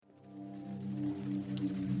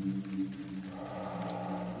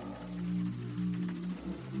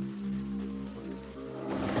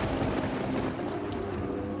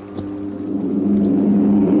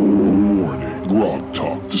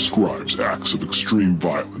describes acts of extreme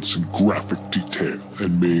violence in graphic detail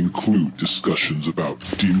and may include discussions about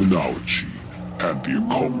demonology and the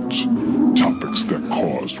occult, topics that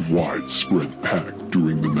caused widespread panic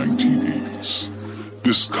during the 1980s.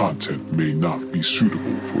 This content may not be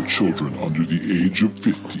suitable for children under the age of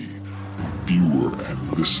 50. Viewer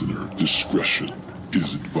and listener discretion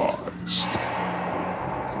is advised.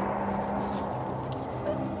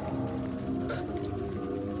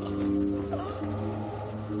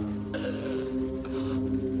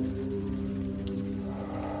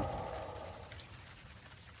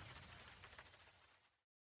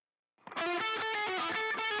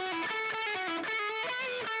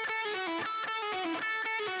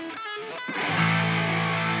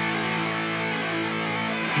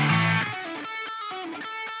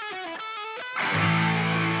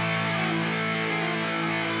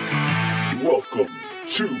 Welcome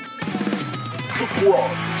to The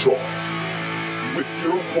Grog Talk with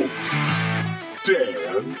your hosts,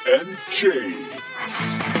 Dan and James.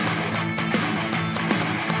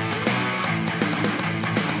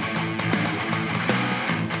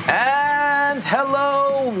 And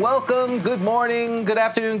hello, welcome, good morning, good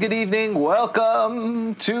afternoon, good evening.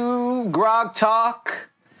 Welcome to Grog Talk.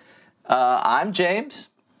 I'm James.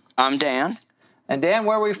 I'm Dan. And Dan,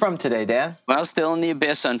 where are we from today, Dan? Well, still in the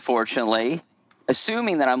abyss, unfortunately.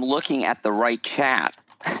 Assuming that I'm looking at the right chat.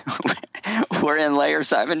 We're in layer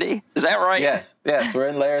 70. Is that right? Yes, we're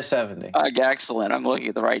in layer 70. Excellent. I'm looking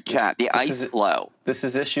at the right chat. The ice flow. This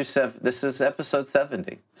is issue 7. This is episode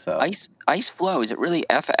 70. So ice flow. Is it really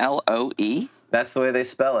FLOE? That's the way they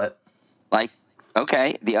spell it.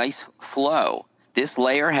 Okay, the ice flow. This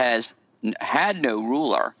layer had no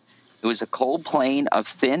ruler. It was a cold plain of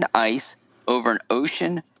thin ice over an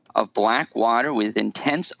ocean of black water with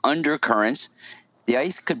intense undercurrents. The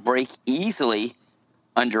ice could break easily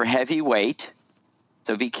under heavy weight.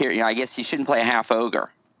 So be careful. I guess you shouldn't play a half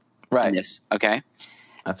ogre. Right. In this, okay?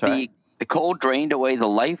 That's right. The cold drained away the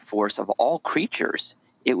life force of all creatures.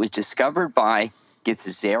 It was discovered by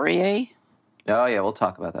Githzeria. Oh, yeah, we'll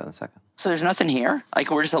talk about that in a second. So there's nothing here?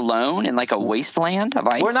 We're just alone in a wasteland of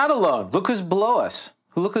ice? We're not alone. Look who's below us.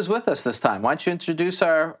 Look who's with us this time. Why don't you introduce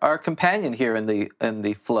our companion here in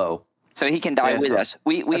the flow? So he can die with us.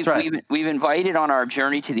 We've invited on our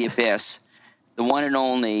journey to the abyss the one and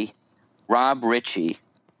only Rob Ritchie,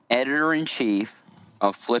 editor-in-chief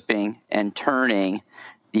of Flipping and Turning,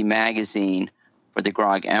 the magazine for the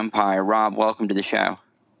Grog Empire. Rob, welcome to the show.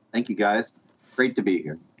 Thank you, guys. Great to be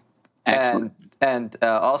here. Excellent. And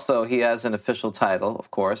also, he has an official title,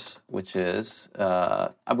 of course, which is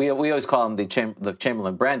we always call him the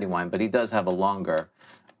Chamberlain Brandywine, but he does have a longer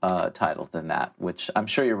title than that, which I'm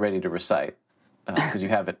sure you're ready to recite because you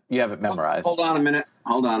have it memorized. Hold on a minute.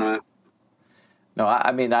 No,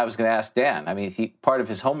 I mean I was going to ask Dan. I mean, part of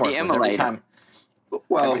his homework was every time.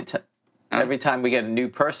 Well, every time we get a new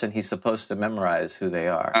person, he's supposed to memorize who they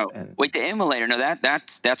are. Oh, wait, the Immolator. No,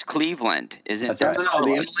 that's Cleveland, isn't it? That's right. No,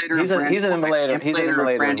 the Immolator. He's an Immolator. He's an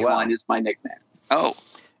Immolator as well. Is my nickname. Oh,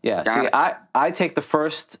 yeah. See, I take the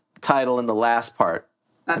first title in the last part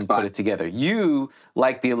and put it together. You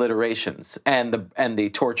like the alliterations and the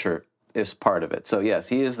torture is part of it. So yes,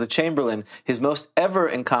 he is the Chamberlain, his most ever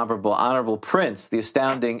incomparable, honorable prince, the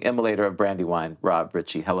astounding Immolator of Brandywine, Rob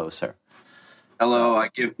Ritchie. Hello, sir. Hello, I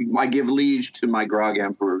give liege to my Grog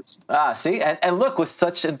emperors. See, and look, with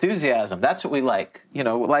such enthusiasm, that's what we like.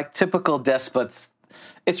 Like typical despots,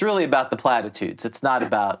 it's really about the platitudes. It's not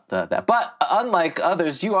about that. But unlike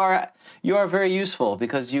others, you are very useful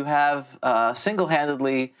because you have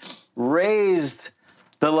single-handedly raised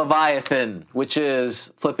the Leviathan, which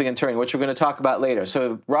is Flipping and Turning, which we're going to talk about later.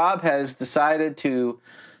 So Rob has decided to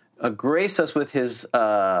grace us with his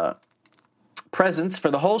presence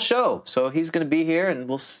for the whole show. So he's going to be here, and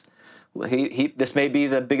this may be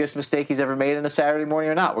the biggest mistake he's ever made in a Saturday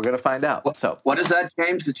morning or not. We're going to find out. What is that,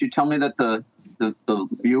 James? Did you tell me that the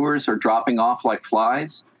viewers are dropping off like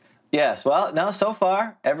flies? Yes. Well, no. So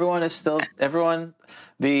far, everyone.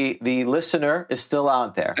 The listener is still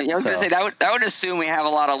out there. I was going to say that would assume we have a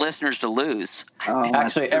lot of listeners to lose.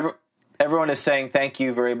 Actually, everyone is saying thank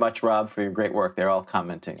you very much, Rob, for your great work. They're all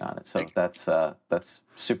commenting on it. So that's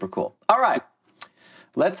super cool. All right.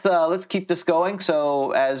 Let's keep this going.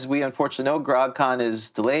 So as we unfortunately know, GrogCon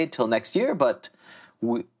is delayed till next year, but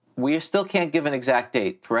we still can't give an exact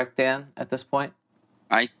date. Correct, Dan? At this point,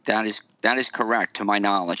 that is correct to my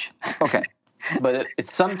knowledge. Okay, but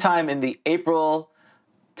it's sometime in the April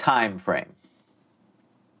time frame.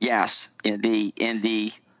 Yes, in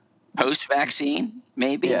the post-vaccine,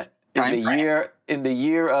 maybe. Yeah, in the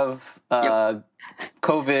year of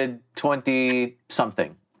COVID 20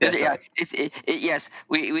 something. That's Yeah, right. yes,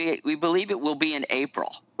 we believe it will be in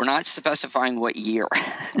April. We're not specifying what year.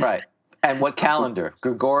 Right. And what calendar?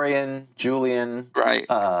 Gregorian, Julian, Right.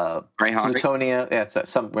 Very hungry. Plutonia. Yeah,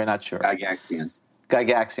 some we're not sure. Gygaxian.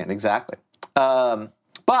 Gygaxian, exactly.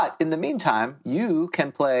 But in the meantime, you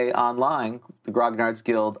can play online, the Grognards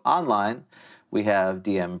Guild online. We have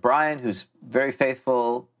DM Brian, who's very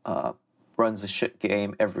faithful, runs the shit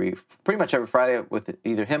game pretty much every Friday with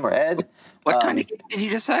either him or Ed. What kind of game did you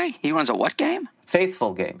just say? He runs a what game?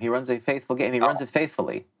 Faithful game. He runs a faithful game. He runs it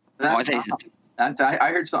faithfully. I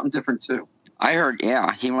heard something different too. I heard,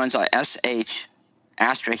 yeah, he runs a SH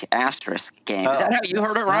asterisk game. Is that how you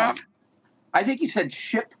heard it, Rob? I think he said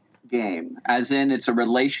ship game, as in it's a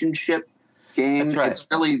relationship game. That's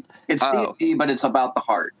right. It's D&D, but it's about the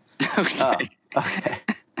heart. Okay. Okay.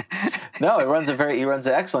 No, he runs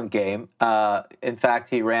an excellent game. In fact,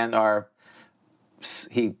 he ran I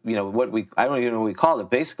don't even know what we called it.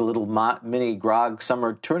 Basically, a little mini Grog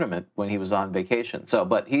summer tournament when he was on vacation.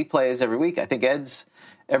 But he plays every week. I think Ed's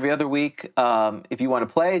every other week. If you want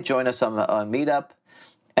to play, join us on Meetup.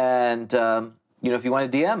 And if you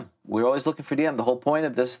want to DM, we're always looking for DM. The whole point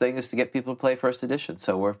of this thing is to get people to play First Edition.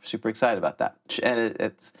 So we're super excited about that. And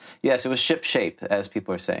it was ship shape, as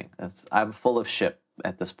people are saying. I'm full of ship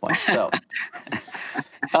at this point. So,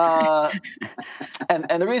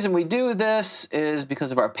 and the reason we do this is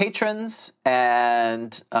because of our patrons,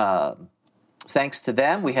 and thanks to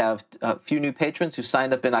them, we have a few new patrons who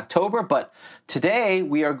signed up in October. But today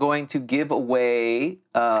we are going to give away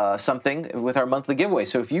something with our monthly giveaway.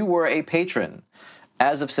 So if you were a patron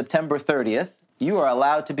as of September 30th, you are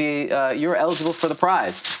allowed to be, you're eligible for the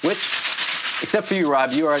prize, which, except for you,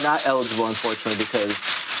 Rob, you are not eligible, unfortunately, because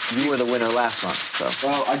you were the winner last month. So.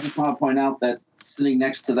 Well, I just want to point out that sitting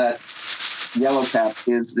next to that yellow cap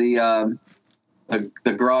is the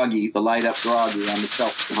groggy, the light up groggy on the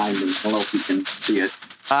shelf behind me. I don't know if you can see it.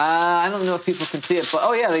 I don't know if people can see it,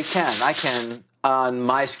 but they can. I can on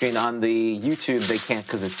my screen. On the YouTube, they can't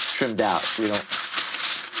because it's trimmed out. We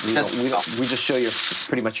just show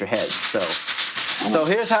pretty much your head. So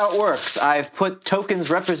here's how it works. I've put tokens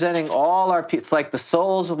representing all our people. It's like the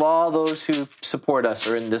souls of all those who support us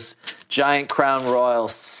are in this giant Crown Royal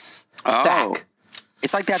stack.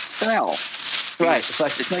 It's like that spell. Right. It's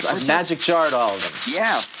like a magic jar to all of them.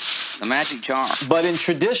 Yes, the magic jar. But in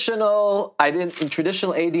traditional AD&D,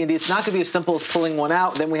 it's not going to be as simple as pulling one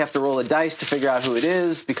out. Then we have to roll a dice to figure out who it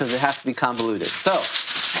is because it has to be convoluted. So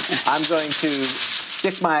I'm going to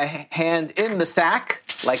stick my hand in the sack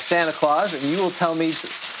like Santa Claus, and you will tell me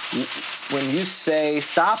when you say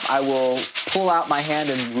stop. I will pull out my hand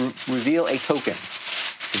and reveal a token.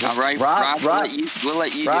 All right, Rob, we'll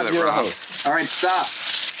let you do it, Rob. You're the host. All right, stop.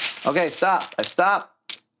 Okay, stop. I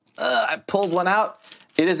stopped. I pulled one out.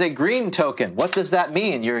 It is a green token. What does that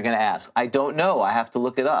mean, you're going to ask? I don't know. I have to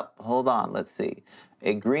look it up. Hold on. Let's see.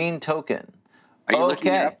 A green token. Are you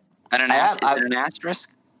looking it up? Is it an asterisk?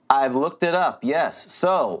 I've looked it up, yes.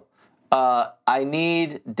 So I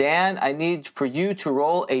need for you to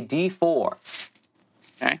roll a D4.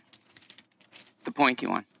 Okay. The pointy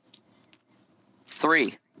one.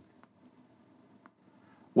 3.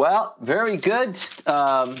 Well, very good.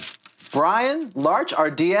 Brian Larch, our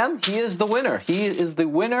DM, he is the winner. He is the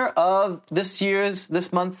winner of this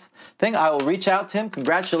month's thing. I will reach out to him.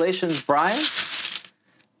 Congratulations, Brian.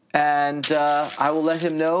 And I will let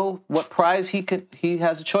him know what prize he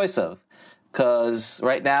has a choice of. Because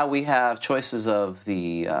right now we have choices of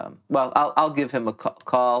the, I'll give him a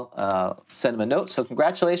call, send him a note. So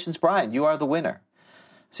congratulations, Brian. You are the winner.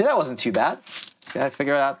 See, that wasn't too bad. See, I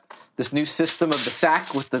figured out this new system of the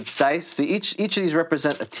sack with the dice. See, each of these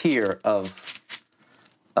represent a tier of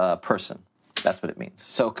person. That's what it means.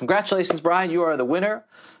 So congratulations, Brian. You are the winner.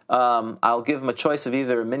 I'll give him a choice of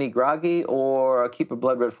either a Mini Groggy or a Keeper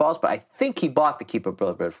Blood Red Falls, but I think he bought the Keeper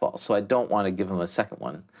Blood Red Falls, so I don't want to give him a second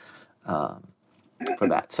one for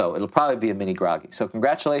that. So it'll probably be a Mini Groggy. So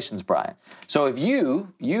congratulations, Brian. So if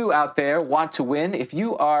you out there want to win, if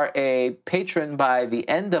you are a patron by the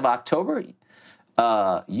end of October,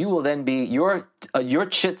 you will then be your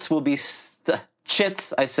chits will be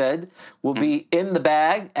chits. I said will be in the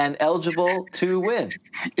bag and eligible to win.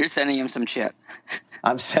 You're sending him some chit.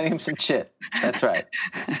 I'm sending him some chit. That's right.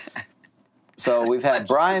 So we've had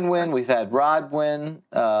Brian win, we've had Rod win.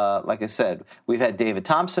 Like I said, we've had David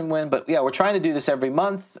Thompson win. But yeah, we're trying to do this every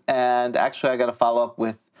month. And actually, I got to follow up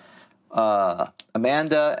with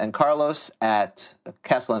Amanda and Carlos at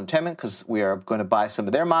Castle Entertainment because we are going to buy some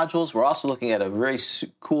of their modules. We're also looking at a very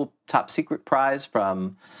cool top secret prize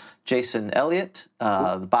from Jason Elliott,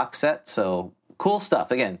 the box set. So cool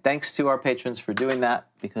stuff. Again, thanks to our patrons for doing that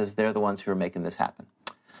because they're the ones who are making this happen.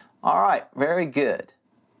 All right, very good.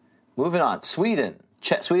 Moving on. Sweden.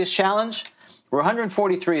 Swedish challenge. We're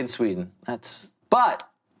 143 in Sweden.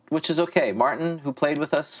 Which is okay. Martin, who played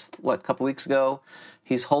with us, a couple weeks ago,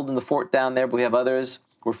 he's holding the fort down there, but we have others.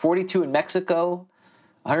 We're 42 in Mexico,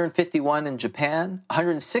 151 in Japan,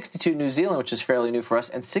 162 in New Zealand, which is fairly new for us,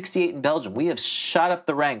 and 68 in Belgium. We have shot up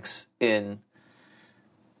the ranks in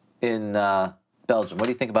Belgium. What do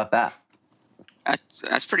you think about that?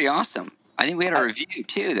 That's pretty awesome. I think we had a review,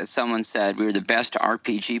 too, that someone said we were the best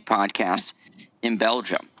RPG podcast in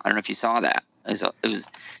Belgium. I don't know if you saw that. It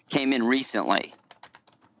came in recently.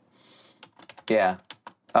 Yeah.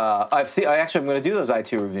 I'm going to do those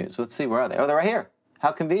iTunes reviews. Let's see, where are they? Oh, they're right here.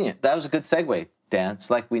 How convenient. That was a good segue, Dan. It's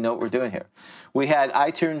like we know what we're doing here. We had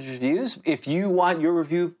iTunes reviews. If you want your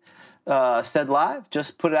review said live,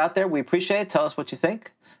 just put it out there. We appreciate it. Tell us what you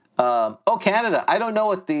think. Canada. I don't know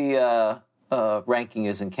what the ranking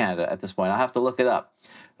is in Canada at this point. I'll have to look it up.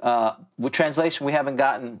 With translation, we haven't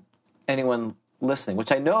gotten anyone listening,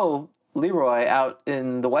 which I know Leroy out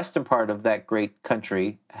in the western part of that great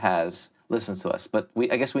country listens to us. But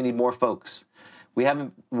I guess we need more folks. We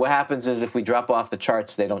haven't. What happens is if we drop off the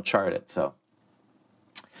charts, they don't chart it. So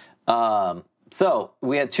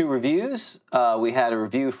we had 2 reviews. We had a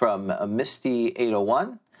review from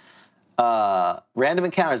Misty801. Random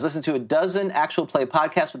Encounters. Listen to a dozen actual play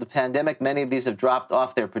podcasts with the pandemic. Many of these have dropped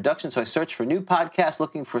off their production, so I searched for new podcasts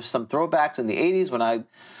looking for some throwbacks in the 80s when I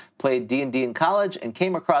played D&D in college and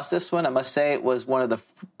came across this one. I must say it was one of the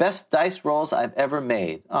best dice rolls I've ever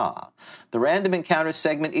made. The Random Encounters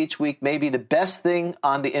segment each week may be the best thing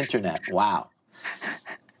on the internet. Wow.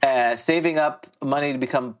 Saving up money to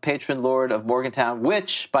become patron lord of Morgantown,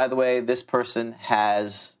 which, by the way, this person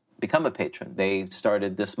has become a patron. They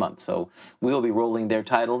started this month, so we will be rolling their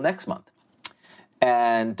title next month.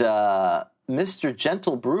 And Mr.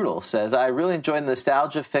 Gentle Brutal says, I really enjoy the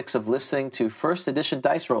nostalgia fix of listening to first edition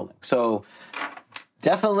dice rolling. So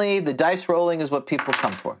definitely the dice rolling is what people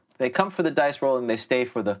come for. They come for the dice rolling, they stay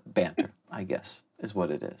for the banter, I guess, is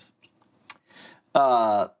what it is.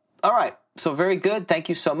 All right, so very good. Thank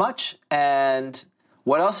you so much. And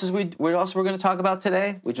what else are we going to talk about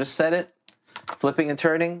today? We just said it. Flipping and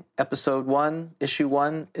Turning, episode 1, issue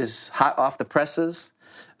 1 is hot off the presses.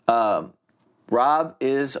 Rob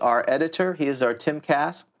is our editor. He is our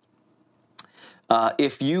Timcast.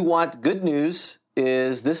 If you want good news,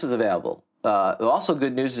 this is available. Also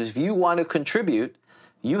good news is if you want to contribute,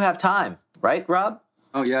 you have time. Right, Rob?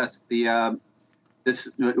 Oh, yes.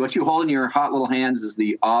 What you hold in your hot little hands is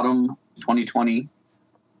the autumn 2020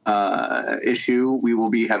 issue. We will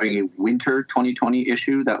be having a winter 2020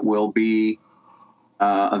 issue that will be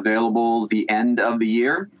available the end of the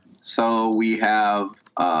year. So we have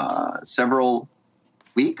several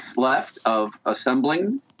weeks left of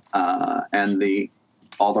assembling and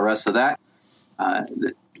all the rest of that.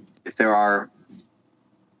 If there are,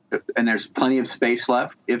 and there's plenty of space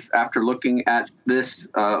left. If after looking at this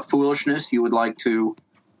foolishness, you would like to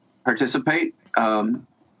participate, by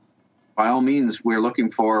all means, we're looking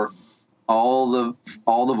for all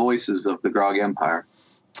the voices of the Grog Empire.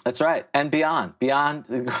 That's right, and beyond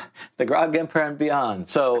the Grog Empire and beyond.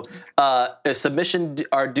 So, submission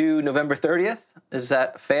are due November 30th. Is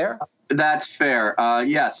that fair? That's fair.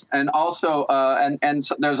 Yes, and also, and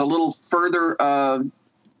so there's a little further.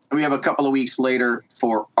 We have a couple of weeks later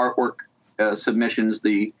for artwork submissions.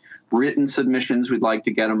 The written submissions, we'd like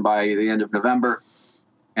to get them by the end of November.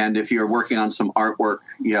 And if you're working on some artwork,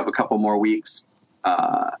 you have a couple more weeks.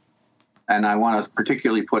 And I want to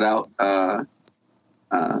particularly put out.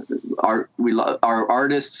 Our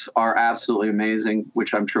artists are absolutely amazing,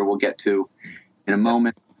 which I'm sure we'll get to in a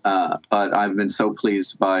moment. But I've been so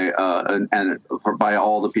pleased by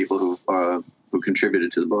all the people who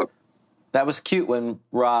contributed to the book. That was cute when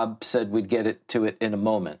Rob said we'd get to it in a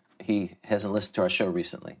moment. He hasn't listened to our show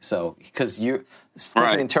recently, so because you're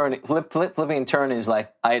flipping and turning is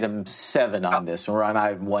like item 7 on this, and we're on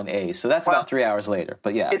item 1A, so that's about 3 hours later.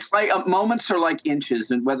 But yeah, it's like moments are like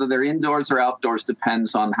inches, and whether they're indoors or outdoors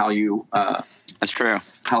depends on how you. That's true.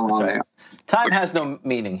 How long they are. Time has no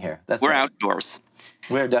meaning here. We're outdoors.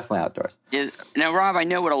 We're definitely outdoors. Now, Rob, I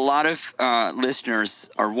know what a lot of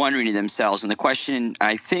listeners are wondering to themselves, and the question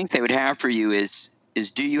I think they would have for you is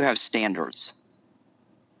do you have standards?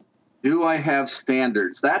 Do I have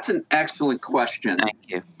standards? That's an excellent question. Thank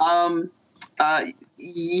you.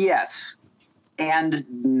 Yes and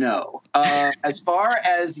no. As far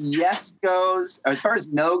as yes goes, as far as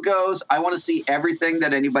no goes, I want to see everything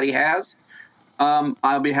that anybody has.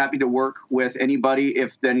 I'll be happy to work with anybody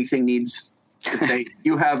if anything needs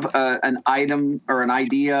You have an item or an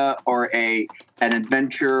idea or an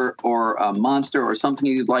adventure or a monster or something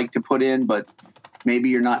you'd like to put in, but maybe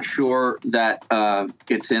you're not sure that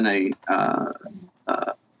it's in a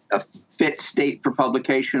fit state for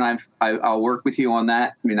publication. I'll work with you on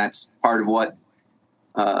that. I mean, that's part of what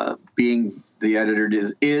being the editor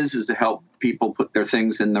is to help people put their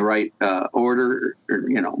things in the right order, or,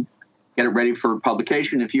 get it ready for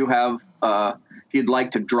publication. If you have, if you'd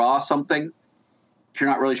like to draw something, if you're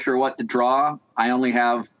not really sure what to draw, I only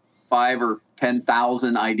have 5,000 or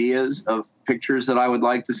 10,000 ideas of pictures that I would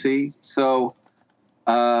like to see. So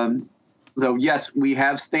yes, we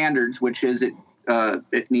have standards, which is it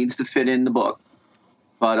needs to fit in the book.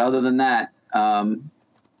 But other than that,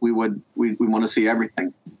 we want to see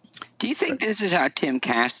everything. Do you think this is how Tim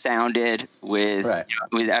Cass sounded with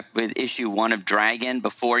issue 1 of Dragon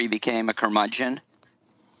before he became a curmudgeon?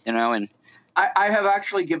 And I have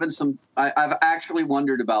actually given some. I've actually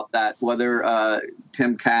wondered about that, whether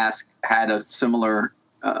Tim Cass had a similar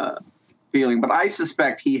feeling, but I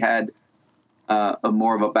suspect he had a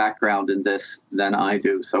more of a background in this than I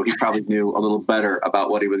do, so he probably knew a little better about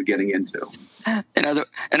what he was getting into. In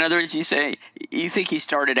other words, you think he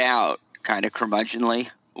started out kind of curmudgeonly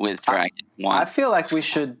with Dragon 1? I feel like we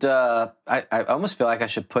should. I almost feel like I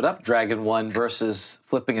should put up Dragon 1 versus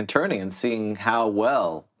Flipping and Turning and seeing how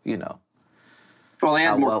well. Well, they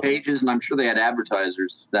had more pages, and I'm sure they had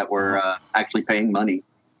advertisers that were actually paying money.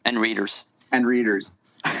 And readers.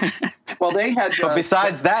 Well, they had. But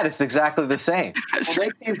besides that, it's exactly the same.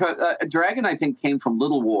 Dragon, I think, came from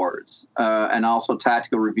Little Wars and also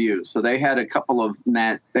Tactical Reviews. So they had a couple of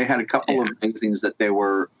magazines that they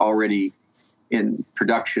were already in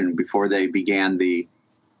production before they began the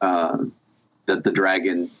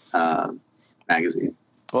Dragon magazine.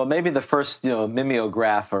 Well, maybe the first,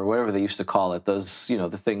 mimeograph or whatever they used to call it, those,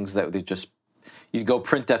 the things that they just, you'd go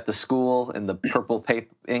print at the school in the purple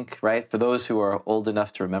paper ink, right? For those who are old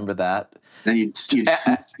enough to remember that. Then you'd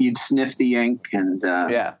sniff the ink and...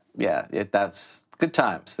 that's good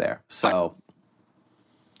times there. So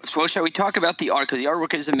shall we talk about the art? Because the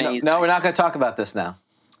artwork is amazing. No, we're not going to talk about this now.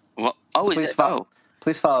 Well, please follow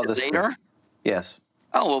this later. Yes.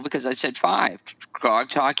 Oh, well, because I said 5. Grog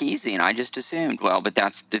Talk Easy, and I just assumed. Well, but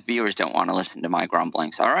that's the viewers don't want to listen to my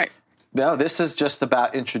grumblings. All right. No, this is just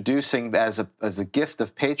about introducing as a gift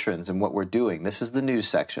of patrons and what we're doing. This is the news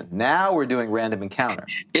section. Now we're doing Random Encounter.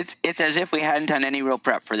 It's as if we hadn't done any real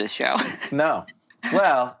prep for this show. No.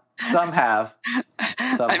 Well, some have.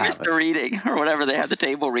 I missed the reading or whatever they had the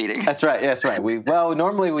table reading. That's right. That's right.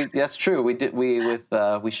 That's true.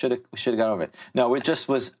 We should have gone over it. No, it just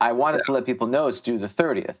was. I wanted to let people know it's due the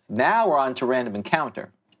 30th. Now we're on to Random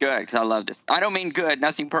Encounter. Good, because I love this. I don't mean good.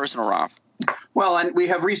 Nothing personal, Rob. Well, and we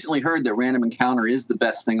have recently heard that Random Encounter is the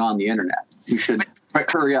best thing on the internet. You should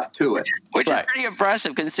hurry up to it. Which is pretty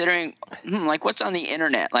impressive considering, what's on the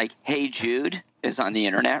internet? Like, Hey Jude is on the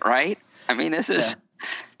internet, right? I mean, this is... Yeah.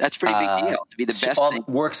 That's a pretty big deal to be the best. All the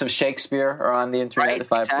works of Shakespeare are on the internet, right,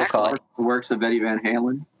 if I recall. The works of Eddie Van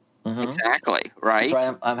Halen. Mm-hmm. Exactly, right.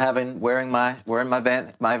 That's right. I'm wearing my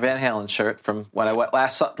Van Halen shirt from when I went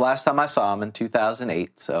last time I saw him in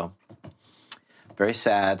 2008. So very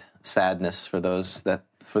sadness for those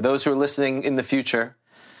who are listening in the future,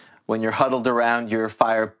 when you're huddled around your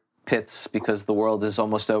fire pits because the world is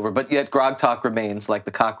almost over, but yet Grog Talk remains like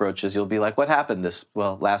the cockroaches. You'll be like, what happened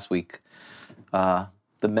last week?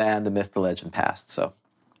 The man, the myth, the legend passed. So,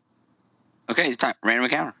 okay, it's time. Random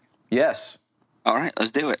Encounter. Yes. All right,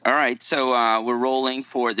 let's do it. All right, so we're rolling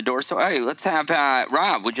for the door. So, hey, let's have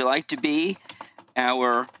Rob. Would you like to be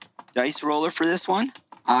our dice roller for this one?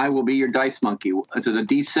 I will be your dice monkey. Is it a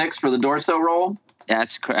D6 for the Dorso roll?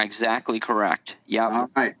 That's exactly correct. Yeah. All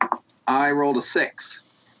right. I rolled a 6.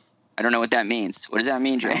 I don't know what that means. What does that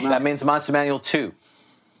mean, Jay? That means Monster Manual 2.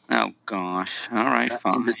 Oh, gosh. All right, that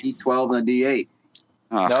fine. Means a D12 and a D8.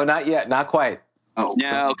 No, not yet. Not quite. Oh,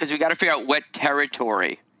 no, because we got to figure out what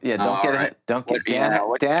territory. Yeah, don't get ahead. Don't get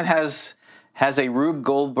Dan has a Rube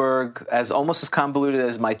Goldberg almost as convoluted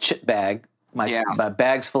as my chit bag. My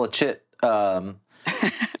bag's full of chit. Bag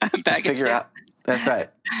figure out. That's right.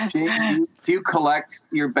 Do you collect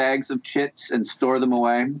your bags of chits and store them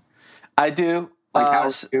away? I do. Like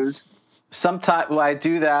Howard Hughes? Sometimes I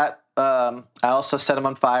do that. I also set them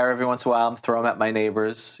on fire every once in a while and throw them at my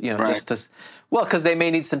neighbors, just to, because they may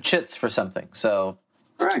need some chits for something. So,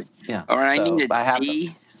 right. Yeah. All right. I need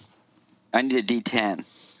a D10.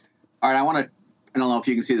 All right. I don't know if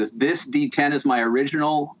you can see this. This D10 is my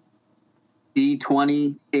original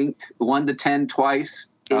D20 inked 1 to 10 twice.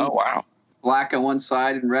 Oh, wow. Black on one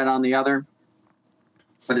side and red on the other.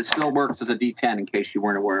 But it still works as a D10 in case you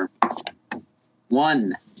weren't aware.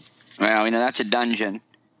 1. Well, that's a dungeon.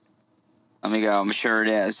 Let me go. I'm sure it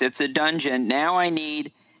is. It's a dungeon. Now I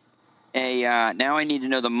need to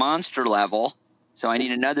know the monster level. So I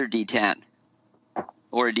need another D10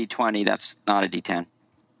 or a D20. That's not a D10.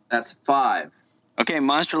 That's 5. Okay,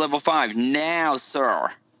 monster level 5. Now,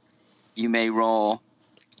 sir, you may roll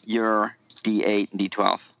your D8 and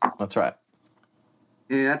D12. That's right.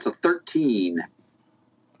 Yeah, that's a 13.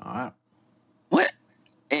 All right. What?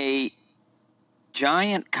 A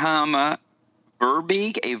giant, Verbeeg?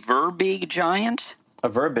 A Verbeeg giant? A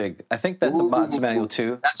Verbig. I think that's a Monster Manual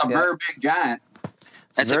 2. That's a very big giant.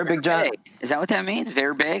 It's a very big giant. Big. Is that what that means?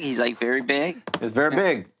 Very big? He's like very big? It's very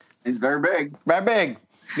big. He's very big. Very big.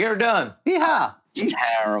 Get her done. Yeehaw.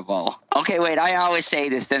 Terrible. Okay, wait. I always say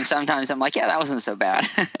this. Then sometimes I'm like, yeah, that wasn't so bad.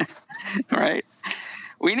 Right?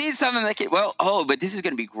 We need something that can. But this is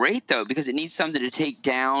going to be great though because it needs something to take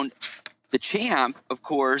down. The champ, of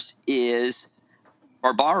course, is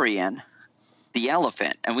Barbarian, the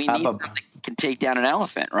elephant, and we need something that can take down an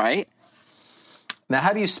elephant, right? Now,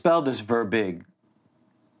 how do you spell this Verbig?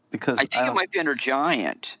 Because I think it might be under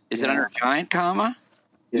giant. Is it under giant, comma?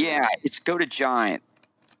 Yeah, it's go to giant.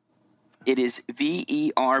 It is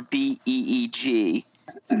Verbeeg.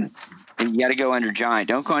 And you got to go under giant.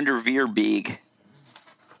 Don't go under Veerbeeg.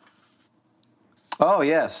 Oh,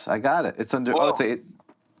 yes. I got it. It's under...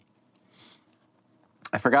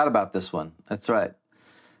 I forgot about this one. That's right.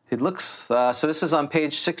 It looks... so this is on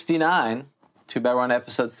page 69, Too Bad We're on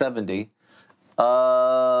episode 70,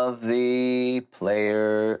 of the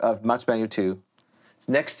player of Monster Manual 2. It's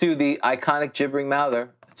next to the iconic Gibbering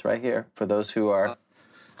Mouther. It's right here for those who are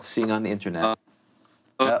seeing on the internet.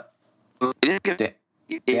 Yep.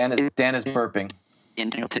 Dan is burping.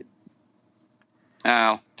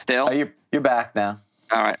 Oh, still? Oh, you're back now.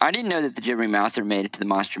 All right. I didn't know that the Gibbering Mouther made it to the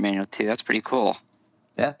Monster Manual 2. That's pretty cool.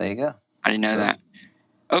 Yeah, there you go. I didn't know that.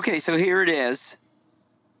 Okay, so here it is.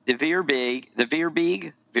 The Verbeeg.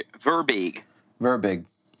 Verbig.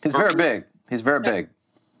 He's very big. He's very big.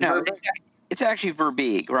 No, it's actually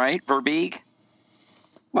Verbeeg, right? Verbeeg?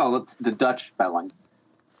 Well, it's the Dutch spelling.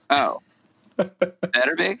 Oh.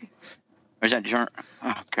 Better big? Or is that German?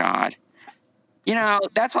 Oh, God.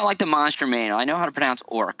 That's why I like the Monster Manual. I know how to pronounce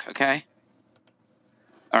orc, okay?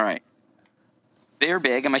 All right.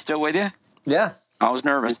 Verbeeg. Am I still with you? Yeah. I was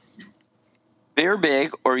nervous.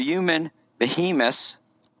 Verbeeg, or human behemoths,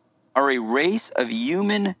 are a race of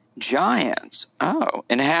human giants. Oh,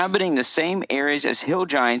 inhabiting the same areas as hill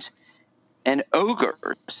giants and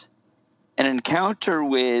ogres. An encounter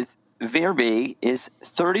with Verbeeg is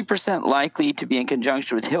 30% likely to be in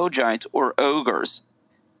conjunction with hill giants or ogres.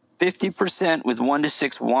 50% with 1 to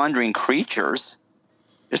 6 wandering creatures.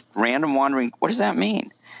 Just random wandering. What does that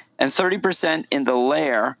mean? And 30% in the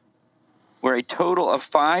lair, where a total of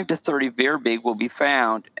 5 to 30 Verbeeg will be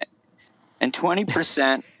found, and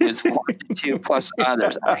 20% with 1 to 2 plus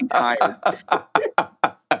others. I'm tired.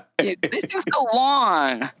 This is so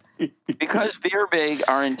long. Because Verbeeg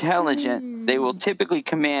are intelligent, they will typically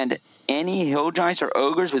command any hill giants or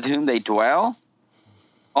ogres with whom they dwell.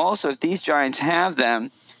 Also, if these giants have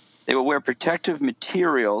them, they will wear protective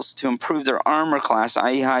materials to improve their armor class,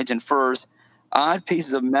 i.e. hides and furs, odd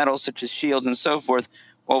pieces of metal such as shields and so forth,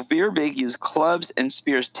 while Verbeeg use clubs and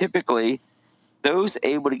spears typically. Those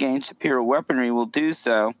able to gain superior weaponry will do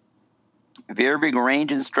so. Verbeeg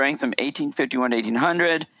range and strength from 1851 to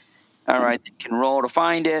 1800. All right, you can roll to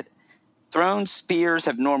find it. Thrown spears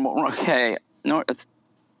have normal... Okay. You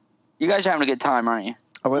guys are having a good time, aren't you?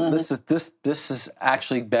 Oh, well, this is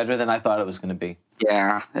actually better than I thought it was going to be.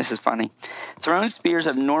 Yeah, this is funny. Thrown spears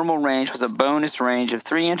have normal range with a bonus range of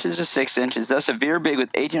 3 inches to 6 inches. Thus, a Verbeeg with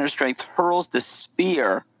 1800 strength hurls the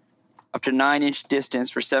spear up to 9-inch distance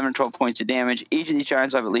for 7 to 12 points of damage. Each of these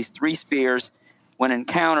giants will have at least 3 spears when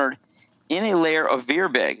encountered. In a lair of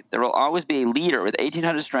Verbeeg, there will always be a leader with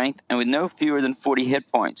 1800 strength and with no fewer than 40 hit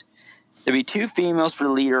points. There will be 2 females for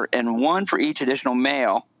the leader and 1 for each additional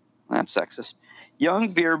male. That's sexist. Young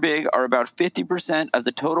Verbeeg are about 50% of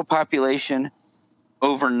the total population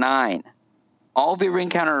over 9. All Verbeeg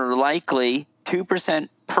encountered are likely 2%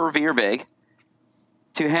 per Verbeeg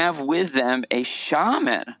to have with them a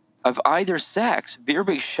shaman of either sex.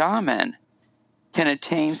 Verbeeg shaman can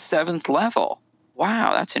attain 7th level.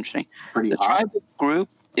 Wow, that's interesting. The tribal group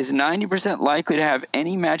is 90% likely to have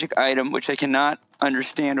any magic item which they cannot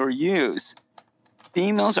understand or use.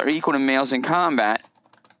 Females are equal to males in combat.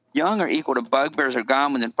 Young are equal to bugbears or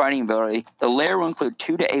goblins in fighting ability. The lair will include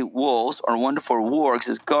 2 to 8 wolves or 1 to 4 wargs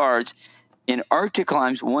as guards. In Arctic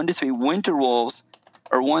climes, 1 to 3 winter wolves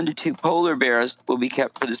or 1 to 2 polar bears will be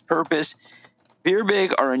kept for this purpose.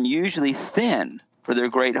 Verbeeg are unusually thin for their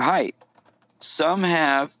great height. Some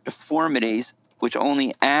have deformities which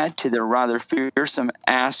only add to their rather fearsome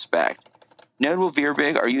aspect. Notable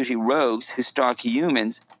Virbig are usually rogues who stalk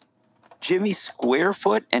humans. Jimmy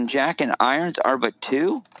Squarefoot and Jack and Irons are but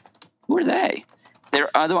two? Who are they? They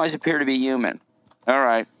otherwise appear to be human. All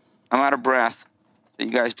right. I'm out of breath. So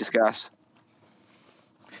you guys discuss.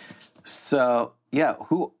 So, yeah,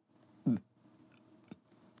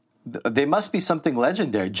 they must be something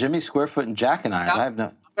legendary. Jimmy Squarefoot and Jack and Irons. I have no.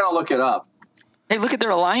 I'm gonna look it up. Hey, look at their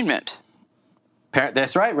alignment.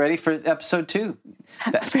 That's right. Ready for episode 2.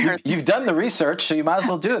 You've done the research, so you might as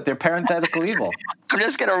well do it. They're parenthetical evil. I'm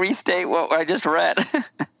just going to restate what I just read.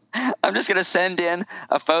 I'm just going to send in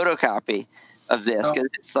a photocopy of this because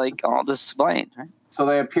it's like all explained. Right? So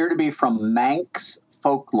they appear to be from Manx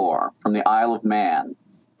folklore from the Isle of Man.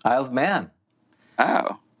 Isle of Man.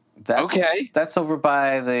 Oh, okay. That's over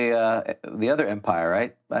by the other empire,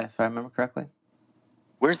 right? If I remember correctly.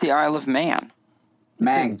 Where's the Isle of Man?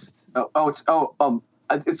 Manx.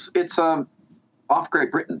 It's off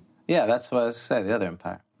Great Britain. Yeah, that's what I was saying. The other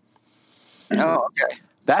empire. Oh, okay.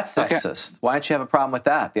 That's sexist. Why don't you have a problem with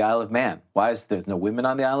that? The Isle of Man. Why is there's no women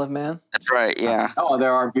on the Isle of Man? That's right. Yeah. Oh,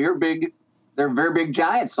 there are very big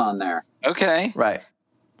giants on there. Okay. Right.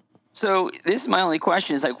 So this is my only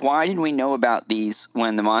question: is like, why didn't we know about these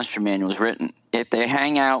when the Monster Manual was written? If they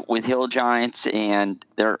hang out with hill giants and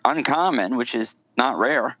they're uncommon, which is not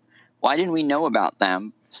rare, why didn't we know about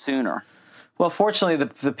them sooner? Well, fortunately,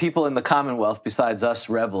 the people in the Commonwealth, besides us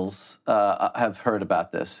rebels, have heard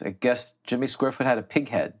about this. I guess Jimmy Squarefoot had a pig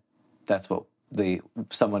head. That's what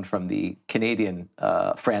someone from the Canadian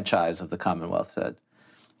franchise of the Commonwealth said.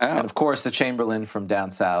 Oh. And of course, the Chamberlain from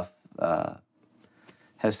down south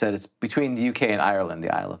has said it's between the UK and Ireland,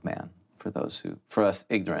 the Isle of Man. For us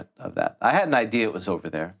ignorant of that, I had an idea it was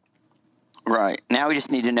over there. Right. Now we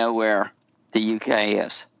just need to know where the UK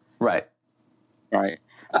is. Right. Right.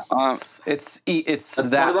 It's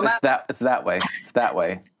that way. It's that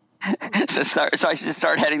way. So I should just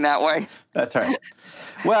start heading that way. That's right.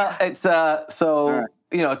 Well, it's right.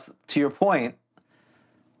 It's to your point.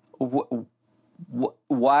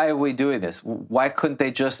 Why are we doing this? Why couldn't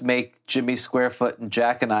they just make Jimmy Squarefoot and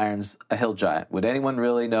Jack and Irons a hill giant? Would anyone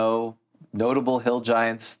really know notable hill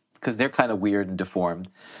giants? Because they're kind of weird and deformed.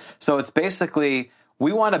 So it's basically,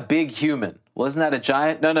 we want a big human. Well, isn't that a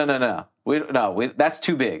giant? No. That's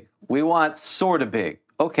too big. We want sort of big.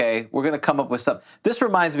 Okay, we're going to come up with something. This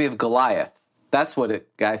reminds me of Goliath. That's what it,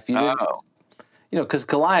 guy. If you didn't, because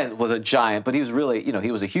Goliath was a giant, but he was really,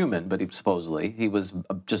 he was a human, but he was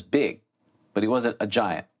just big, but he wasn't a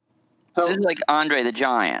giant. So this is like Andre the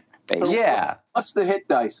Giant, basically. Yeah. What's the hit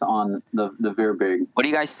dice on the Virbig? What do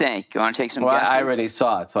you guys think? You want to take some guesses? Well, I already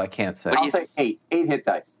saw it, so I can't say. I'll say 8 hit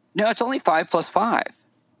dice. No, it's only 5 plus 5.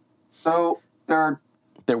 So they're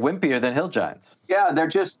wimpier than hill giants. Yeah, they're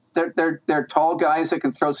tall guys that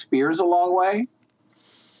can throw spears a long way.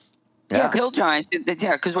 Yeah, hill giants.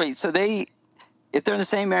 Yeah, because so if they're in the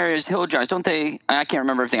same area as hill giants, don't they? I can't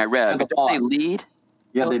remember everything I read, but don't they lead?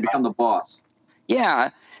 Yeah, they become the boss. Yeah.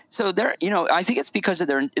 So they're, I think it's because of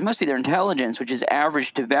it must be their intelligence, which is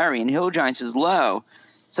average to vary, and hill giants is low.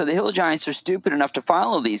 So the hill giants are stupid enough to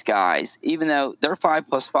follow these guys, even though they're 5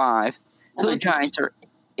 plus 5. Hill giants are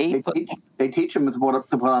 8. They teach them to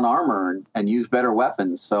put on armor and use better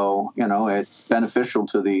weapons. So it's beneficial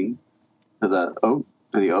to the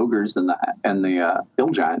ogres and the hill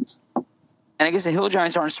giants. And I guess the hill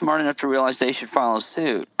giants aren't smart enough to realize they should follow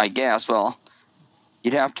suit. I guess. Well,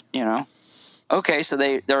 you'd have to, Okay, so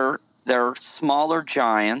they're smaller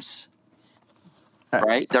giants,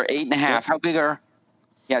 right? They're 8.5. Yeah. How big are?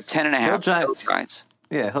 Yeah, 10.5. Hill giants.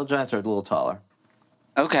 Yeah, hill giants are a little taller.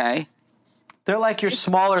 Okay. They're like your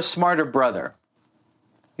smaller, smarter brother.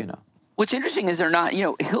 What's interesting is they're not.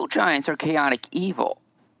 Hill giants are chaotic evil,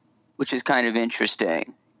 which is kind of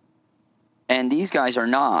interesting. And these guys are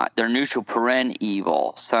not. They're neutral paren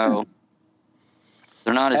evil, so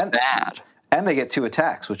they're not as bad. And they get 2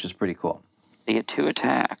 attacks, which is pretty cool. They get 2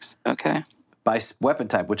 attacks. Okay. By weapon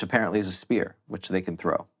type, which apparently is a spear, which they can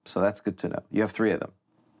throw. So that's good to know. You have 3 of them.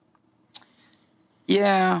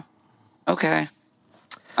 Yeah. Okay.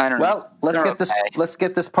 I don't know. Well, let's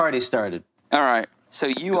get this party started. All right. So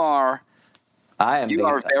you are. I am. You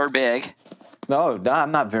are very big. No,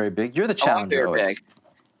 I'm not very big. You're the challenger. I'm very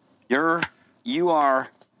big. You are.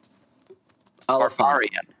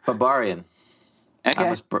 Barbarian.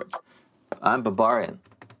 Okay. I'm Barbarian,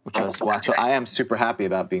 which I was watching. I am super happy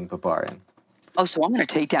about being Barbarian. Oh, so I'm going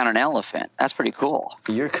to take down an elephant. That's pretty cool.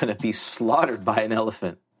 You're going to be slaughtered by an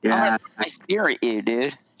elephant. Yeah. I spirit you,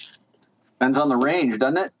 dude. Depends on the range,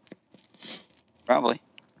 doesn't it? Probably.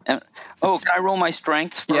 Can I roll my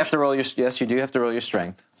strength first? You have to roll your. Yes, you do have to roll your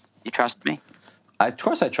strength. You trust me? Of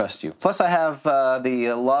course, I trust you. Plus, I have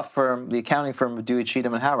the law firm, the accounting firm of Dewey,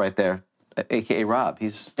 Cheatham, and Howe right there, a.k.a. Rob.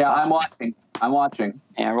 He's I'm watching.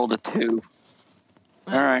 Yeah, I rolled a 2.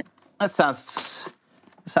 All right. That sounds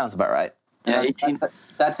about right. Yeah, 18.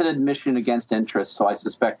 That's an admission against interest, so I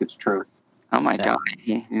suspect it's truth. Oh my God,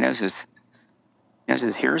 he knows his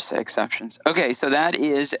hearsay exceptions. Okay, so that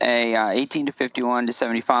is a 18 to 51 to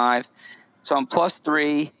 75. So I'm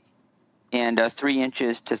 +3 and 3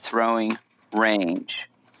 inches to throwing range.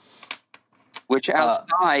 Which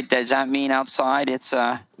outside, does that mean outside it's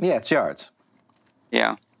Yeah, it's yards.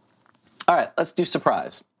 Yeah. All right, let's do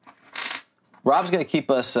surprise. Rob's going to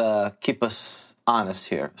keep us honest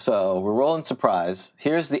here. So we're rolling surprise.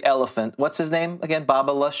 Here's the elephant. What's his name again?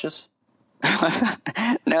 Baba Luscious?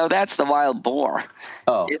 No, that's the wild boar.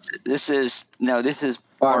 Oh. This is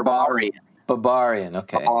Barbarian. Barbarian,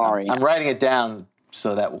 okay. Barbarian. I'm writing it down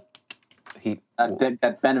so that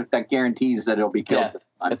that guarantees that it'll be killed.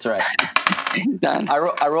 Yeah, that's right. Done.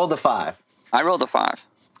 I rolled a 5. I rolled a 5.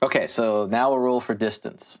 Okay, so now we'll roll for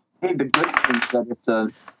distance. Hey, the good thing is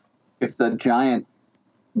that if the giant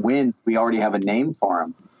wins, we already have a name for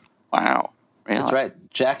him. Wow. Really? That's right,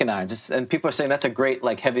 Jack and Irons. And people are saying that's a great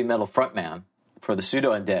heavy metal frontman for the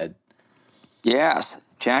pseudo undead. Yes,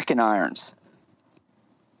 Jack and Irons.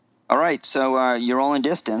 All right, so you're rolling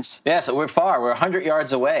distance. Yeah, so we're far. We're 100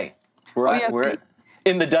 yards away. We're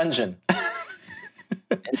in the dungeon.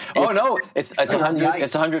 Oh no, it's 100.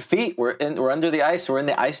 It's 100 feet. We're under the ice. We're in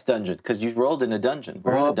the ice dungeon because you rolled in a dungeon.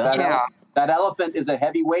 We're in a dungeon. That elephant is a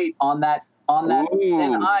heavy weight on that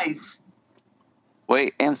thin ice.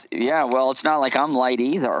 Wait, well, it's not like I'm light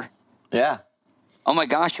either. Yeah. Oh my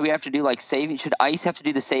gosh, should we have to do saving? Should ice have to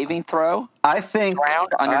do the saving throw? I think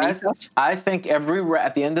underneath us? I think at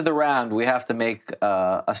the end of the round we have to make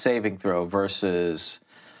a saving throw versus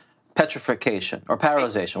petrification or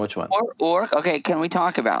paralyzation. Which one? Or okay, can we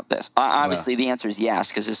talk about this? Obviously, the answer is yes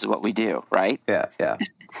because this is what we do, right? Yeah.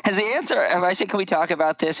 Has the answer? If I say, can we talk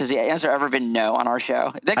about this? Has the answer ever been no on our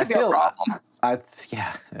show? That could be a problem.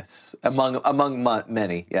 It's among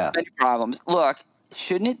many. Yeah, many problems. Look,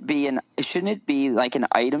 shouldn't it be like an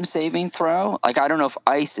item saving throw? Like I don't know if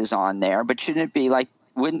ice is on there, but shouldn't it be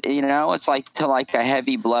wouldn't it's to a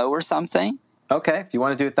heavy blow or something? Okay, if you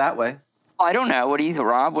want to do it that way. I don't know. What do you think,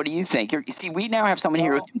 Rob? What do you think? You see, we now have someone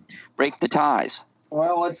here who can break the ties.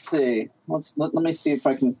 Well, let's see. Let me see if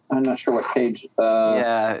I can. I'm not sure what page.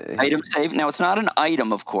 Item save. Now, it's not an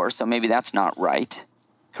item, of course, so maybe that's not right.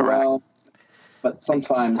 Correct. Well, but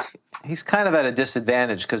sometimes he's kind of at a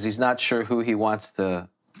disadvantage because he's not sure who he wants to.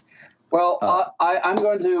 Well, I'm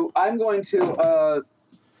going to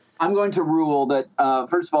rule that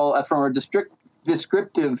first of all, from a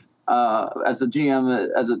descriptive. As a GM,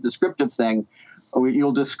 as a descriptive thing,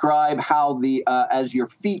 you'll describe how as your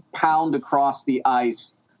feet pound across the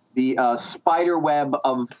ice, the spider web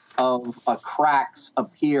of cracks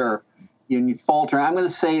appear, and you falter. I'm going to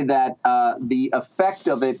say that the effect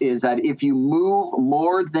of it is that if you move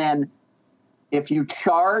if you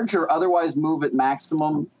charge or otherwise move at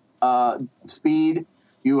maximum speed,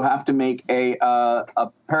 you have to make a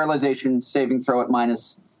paralyzation saving throw at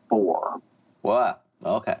 -4. Wow.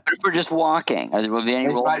 Okay. But if we're just walking, are there any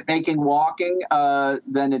rules? By making walking,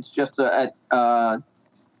 then it's just you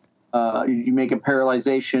make a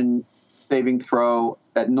paralyzation saving throw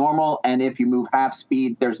at normal, and if you move half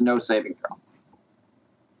speed, there's no saving throw.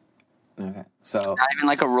 Okay. So not even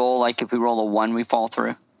like a roll, like if we roll a 1, we fall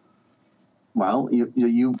through. Well,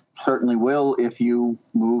 you certainly will if you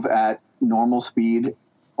move at normal speed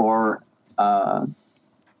or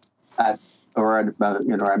at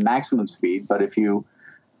maximum speed. But if you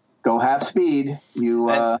go half speed, you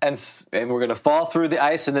and we're going to fall through the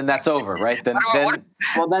ice, and then that's over, right? Then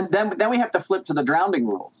we have to flip to the drowning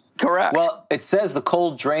rules. Correct. Well, it says the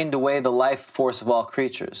cold drained away the life force of all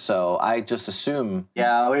creatures, so I just assume.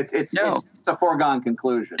 Yeah, it's a foregone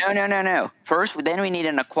conclusion. No. First, then we need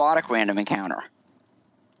an aquatic random encounter.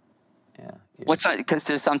 Yeah. What's that? Because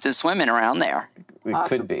there's something swimming around there. It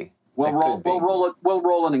could be. We'll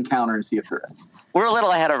roll an encounter and see if there is. We're a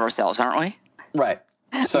little ahead of ourselves, aren't we? Right.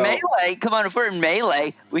 So melee, come on, if we're in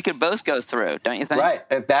melee, we could both go through, don't you think? Right.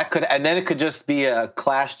 And then it could just be a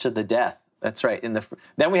clash to the death. That's right.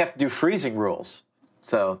 Then we have to do freezing rules.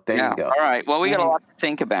 So there you go. All right. Well, we got a lot to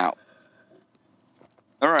think about.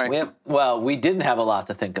 All right. We didn't have a lot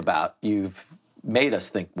to think about. You've made us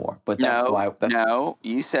think more, but that's why. No,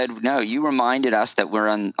 you said no. You reminded us that we're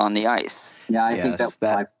on the ice. Yeah, I think that's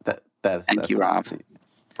Thank you, Rob.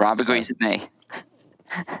 Rob agrees with me.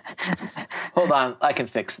 Hold on, I can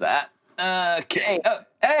fix that. Okay.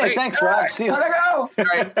 Hey, Wait, thanks, all Rob. right. See you. How'd it go? All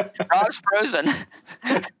right, Rob's frozen.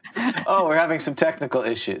 Oh, we're having some technical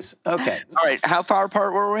issues. Okay. All right, how far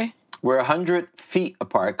apart were we? We're 100 feet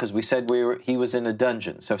apart because we said he was in a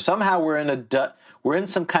dungeon. So somehow we're in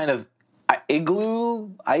some kind of igloo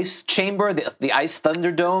ice chamber, the ice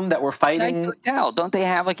thunderdome that we're Nice fighting. hotel. Don't they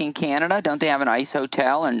have, like in Canada, don't they have an ice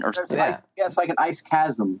hotel? Or There's an Yeah. ice, it's like an ice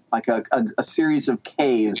chasm, like a series of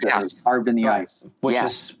caves that are Yes. carved in the Right. ice. Which Yeah.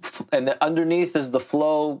 is, and underneath is the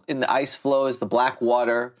flow, in the ice flow is the black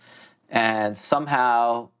water. And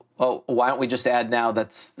somehow, why don't we just add now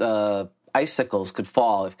that icicles could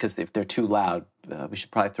fall because if they're too loud, we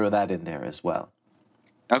should probably throw that in there as well.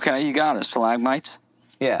 Okay, you got it. Stalagmites.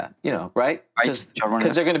 Yeah, right? Because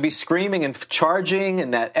Right. they're going to be screaming and charging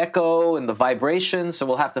and that echo and the vibration. So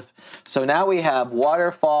we'll have to. So now we have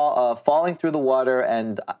water falling through the water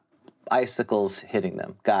and icicles hitting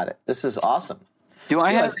them. Got it. This is awesome. Do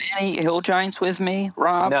I Yes. have any hill giants with me,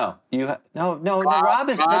 Rob? No, no. Rob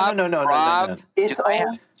is no. Rob, It's Do I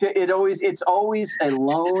have- it's always a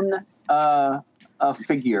lone a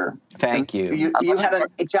figure. Thank you. You had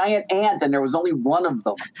a giant ant, and there was only one of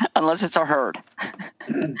them. Unless it's a herd.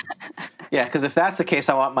 Yeah, because if that's the case,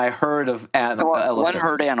 I want my herd of One elephants.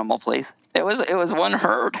 herd animal, please. It was one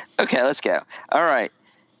herd. Okay, let's go. All right.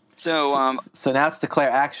 So So now it's declare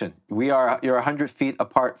action. You're 100 feet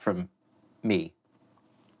apart from me.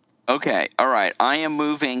 okay, all right. I am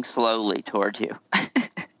moving slowly toward you.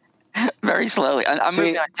 Very slowly. I'm See-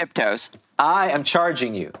 moving on tiptoes. I am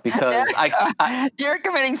charging you because You're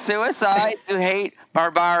committing suicide. You hate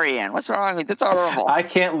barbarian. What's wrong with you? That's horrible. I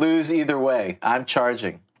can't lose either way. I'm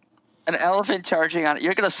charging. An elephant charging on it.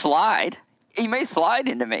 You're going to slide. He may slide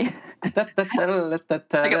into me like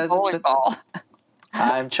a bowling ball.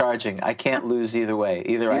 I'm charging. I can't lose either way.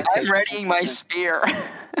 Either I I'm take. readying my spear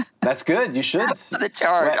That's good. You should. for the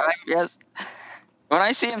charge. Right. Yes. When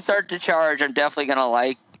I see him start to charge, I'm definitely going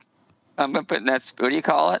to I'm going to put in that, what do you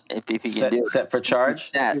call it? If you can do it. Set for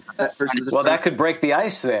charge. Set. Well, that could break the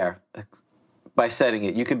ice there by setting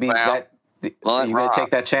it. You could be Well, that. well, Are you going Rob. to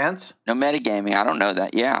take that chance? No metagaming. I don't know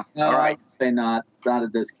that. Yeah. No, All right. I'd say not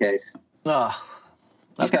in this case. Oh.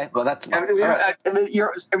 Okay. Well, that's I mean, all right.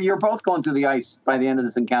 you're both going through the ice by the end of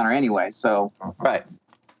this encounter anyway. So Right.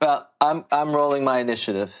 Well, I'm rolling my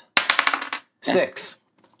initiative. 6.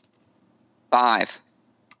 5.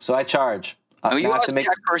 So I charge. Oh, you I have always to make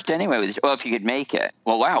attack first anyway. Well, if you could make it.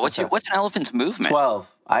 Well, wow. What's an elephant's movement? 12.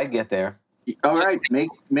 I get there. all right,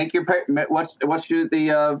 make your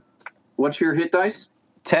what's your hit dice?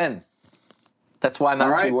 10. That's why I'm not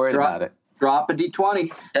All right, too worried about it. Drop a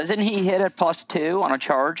d20. Doesn't he hit at +2 on a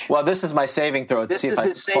charge? Well, this is my saving throw to This see is if I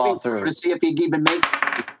his fall saving through. to see if he even makes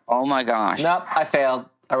it. Oh my gosh. Nope, I failed.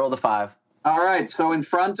 I rolled a 5. All right, so in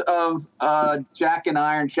front of Jack and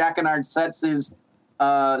Iron sets his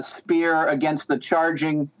spear against the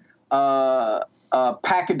charging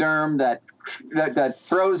pachyderm that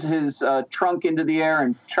throws his trunk into the air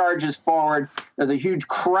and charges forward. There's a huge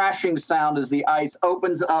crashing sound as the ice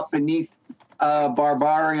opens up beneath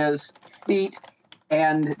Barbaria's feet,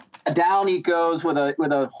 and down he goes with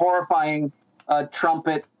a horrifying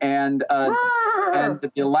trumpet and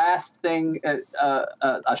the last thing,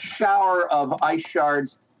 a shower of ice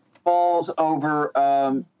shards falls over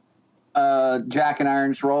Jack and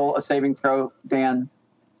Iron's. Roll a saving throw, Dan.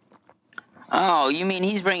 Oh, you mean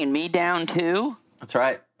he's bringing me down too? That's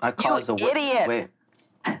right. I caused the idiot. Wait.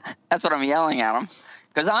 That's what I'm yelling at him.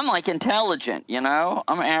 Because I'm intelligent,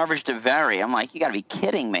 I'm average to very. I'm like, you got to be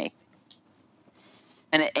kidding me.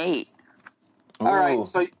 And an 8. All right,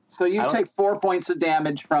 Ooh. so you take 4 points of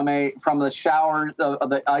damage from the shower of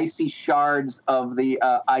the icy shards of the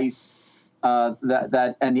ice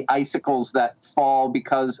that and the icicles that fall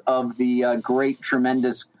because of the great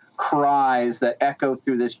tremendous cries that echo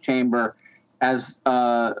through this chamber as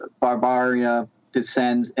Barbaria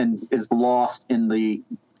descends and is lost in the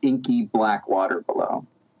inky black water below.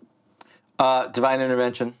 Divine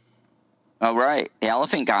intervention. Oh, right. The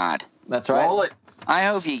elephant god. That's right. Roll it. I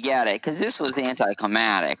hope you get it, because this was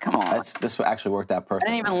anticlimactic. Come on. This actually worked out I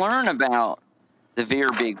perfectly. didn't even learn about the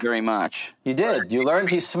Veerbig very much. You did. You learned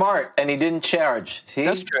he's smart and he didn't charge. See?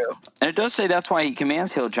 That's true. And it does say that's why he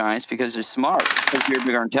commands hill giants, because they're smart, because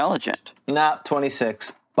Veerbig are intelligent. Nah,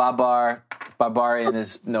 26. Barbarian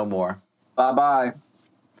is no more. Bye-bye.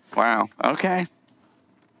 Wow. Okay.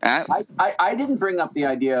 I didn't bring up the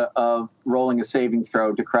idea of rolling a saving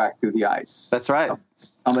throw to crack through the ice. That's right.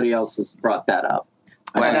 Somebody else has brought that up.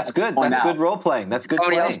 Well, that's good. That's good role playing. That's good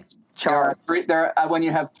Somebody else playing. charge. When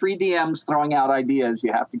you have 3 DMs throwing out ideas,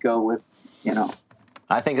 you have to go with,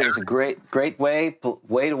 I think it was a great way to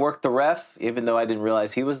work the ref, even though I didn't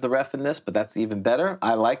realize he was the ref in this, but that's even better.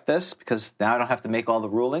 I like this because now I don't have to make all the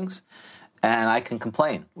rulings, and I can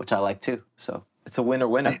complain, which I like too. So it's a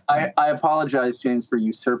winner-winner. I apologize, James, for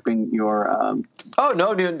usurping your... Oh,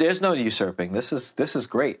 no, there's no usurping. This is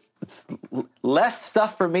great. It's less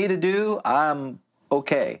stuff for me to do. I'm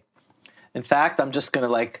okay. In fact, I'm just going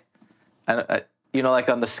to like on the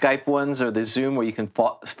Skype ones or the Zoom where you can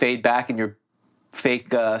fade back in your fake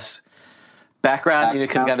background, you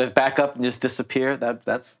can kind of back up and just disappear.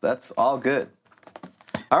 That's all good.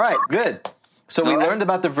 All right, good. So we learned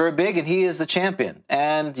about the Verbig, and he is the champion.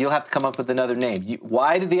 And you'll have to come up with another name.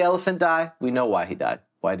 Why did the elephant die? We know why he died.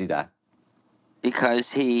 Why did he die?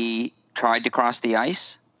 Because he tried to cross the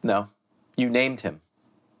ice? No. You named him.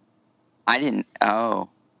 I didn't. Oh.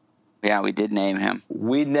 Yeah, we did name him.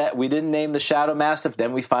 We didn't name the Shadow Mastiff.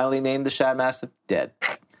 Then we finally named the Shadow Mastiff. Dead.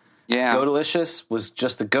 Yeah. Goatalicious was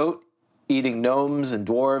just a goat eating gnomes and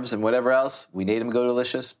dwarves and whatever else. We named him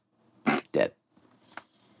Goatalicious. Dead.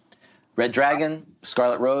 Red Dragon,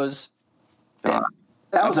 Scarlet Rose. Dead.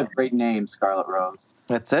 That was a great name, Scarlet Rose.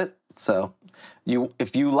 That's it. So,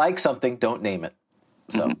 if you like something, don't name it.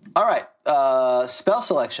 So, all right. Spell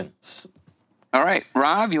selection. All right,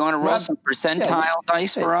 Rob, you want to roll some percentile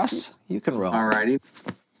dice for us? You can roll. All righty.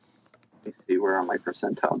 Let me see, where are my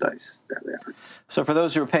percentile dice? There they are. So for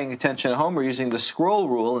those who are paying attention at home, we're using the scroll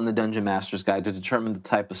rule in the Dungeon Master's Guide to determine the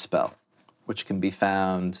type of spell, which can be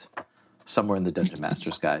found somewhere in the Dungeon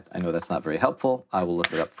Master's Guide. I know that's not very helpful. I will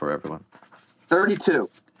look it up for everyone. 32.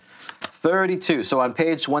 32. So on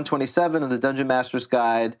page 127 of the Dungeon Master's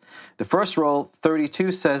Guide, the first roll,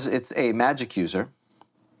 32, says it's a magic user.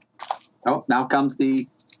 Oh, now comes the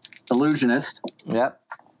illusionist. Yep.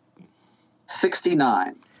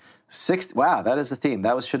 69. Wow, that is the theme.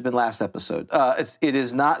 That should have been last episode. It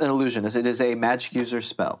is not an illusionist. It is a magic user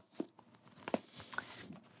spell.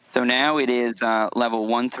 So now it is level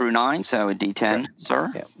 1 through 9, so a D10,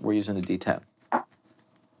 sir. Yeah, we're using a D10.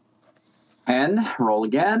 10. Roll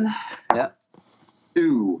again. Yep.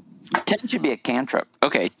 2. 10 should be a cantrip.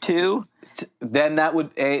 Okay, 2. Then that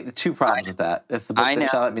would the two problems with that. That's the book that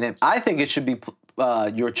shall not be named. I think it should be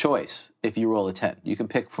your choice if you roll a 10. You can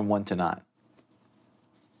pick from 1 to 9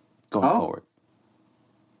 going forward.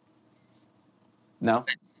 No?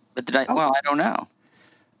 But the dice, well, I don't know.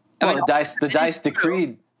 Well, the dice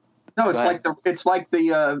decreed. No, it's like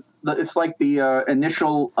the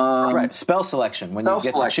initial right, spell selection when you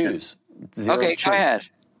get to choose. Okay, go ahead.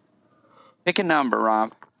 Pick a number,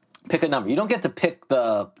 Rob. Pick a number. You don't get to pick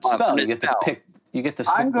the spell. You get to pick. You get to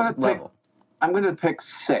pick the level. I'm going to pick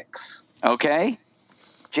 6. Okay,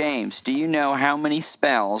 James. Do you know how many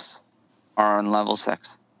spells are on level 6?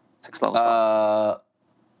 6 levels.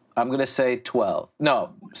 I'm going to say 12.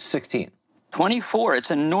 No, 16. 24.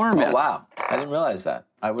 It's enormous. Oh wow! I didn't realize that.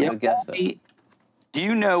 I would have guessed that. Do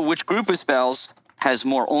you know which group of spells has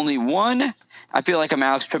more? Only one. I feel like I'm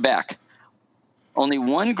Alex Trebek. Only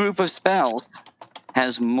one group of spells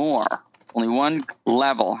has more. Only one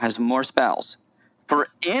level has more spells for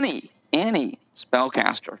any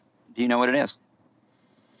spellcaster. Do you know what it is?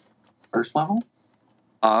 First level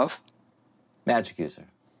of magic user.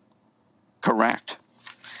 Correct.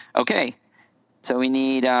 Okay, so we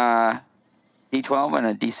need D12 and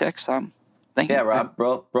a D6. Yeah, Rob,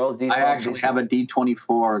 roll D12. I actually have a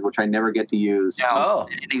D24, which I never get to use. No,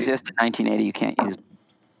 it didn't exist in 1980. You can't use it.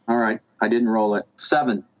 All right, I didn't roll it.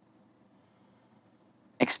 7.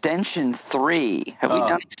 Extension 3. Have we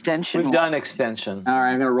done extension? We've done extension. All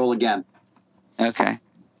right, I'm going to roll again. Okay.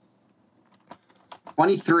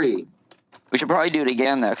 23. We should probably do it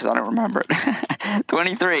again, though, because I don't remember it.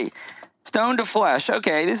 23. Stone to flesh.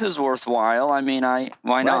 Okay, this is worthwhile. I mean,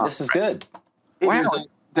 why not? Right, this is good. Wow.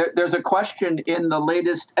 There's a question in the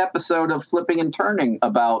latest episode of Flipping and Turning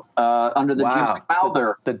about under the Jim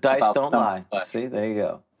Crowther. The dice don't lie. See, there you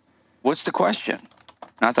go. What's the question?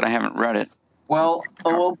 Not that I haven't read it. Well,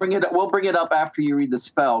 we'll bring it up after you read the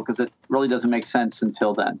spell because it really doesn't make sense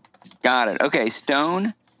until then. Got it. Okay,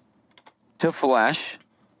 stone to flesh.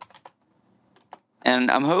 And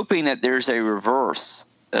I'm hoping that there's a reverse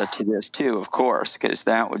to this too, of course, because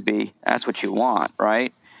that's what you want,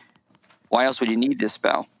 right? Why else would you need this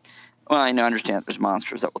spell? Well, I understand there's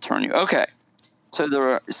monsters that will turn you. Okay, so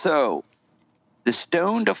the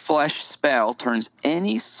stone to flesh spell turns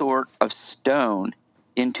any sort of stone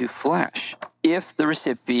into flesh if the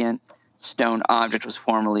recipient stone object was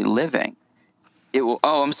formerly living. It will.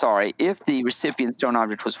 Oh, I'm sorry. If the recipient stone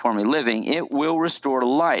object was formerly living, it will restore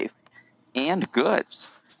life and goods.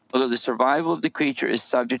 Although the survival of the creature is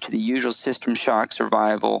subject to the usual system shock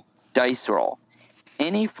survival dice roll.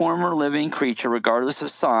 any former living creature, regardless of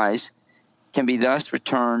size, can be thus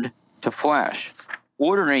returned to flesh.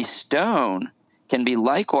 Ordinary stone can be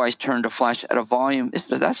likewise turned to flesh at a volume.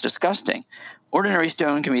 That's disgusting. Ordinary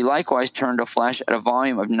stone can be likewise turned to flesh at a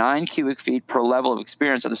volume of 9 cubic feet per level of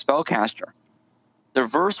experience of the spellcaster. The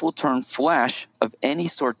reverse will turn flesh of any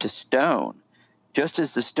sort to stone, just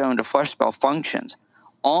as the stone to flesh spell functions.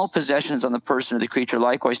 All possessions on the person of the creature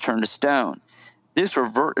likewise turn to stone. This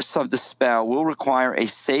reverse of the spell will require a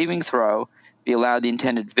saving throw be allowed the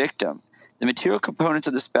intended victim. The material components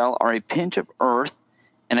of the spell are a pinch of earth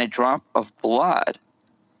and a drop of blood.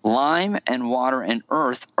 Lime and water and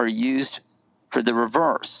earth are used for the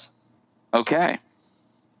reverse. Okay.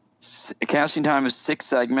 Casting time is 6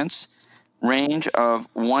 segments. Range of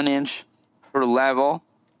 1 inch per level.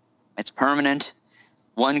 It's permanent.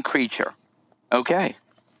 1 creature. Okay.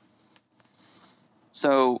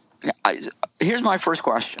 So here's my first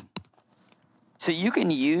question. So you can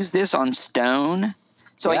use this on stone.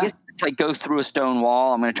 So Yeah. I guess it's like go through a stone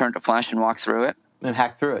wall. I'm going to turn it to flesh and walk through it. And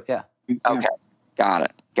hack through it, yeah. Okay. Got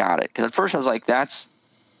it. Because at first I was like, that's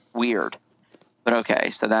weird. But okay,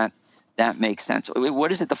 so that makes sense.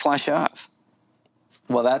 What is it the flesh of?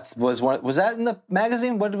 Well, was that in the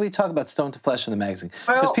magazine? What did we talk about stone to flesh in the magazine?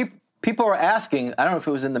 Because Well- people were asking, I don't know if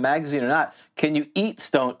it was in the magazine or not, can you eat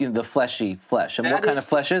stone, the fleshy flesh? And what kind of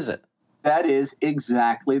flesh is it? That is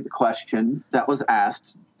exactly the question that was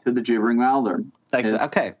asked to the Gibbering Mouther.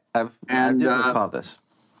 Okay, I did recall this.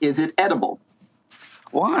 Is it edible?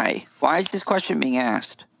 Why? Why is this question being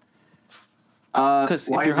asked? Because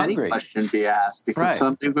if why you're is any hungry. question be asked? Because Right.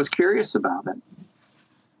 somebody was curious about it.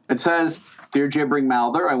 It says, "Dear Gibbering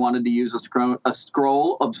Mouther, I wanted to use a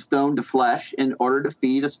scroll of stone to flesh in order to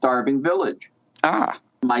feed a starving village.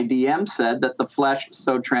 My DM said that the flesh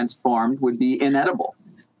so transformed would be inedible.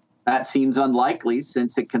 That seems unlikely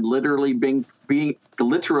since it can literally bring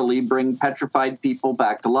petrified people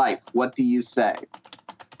back to life. What do you say?"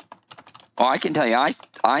 Well, I can tell you,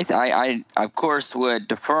 I of course would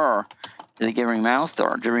defer to the Gibbering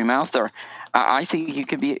Mouther. I think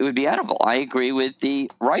it would be edible. I agree with the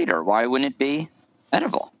writer. Why wouldn't it be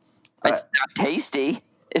edible? It's not tasty.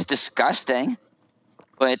 It's disgusting.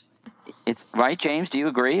 But it's right, James. Do you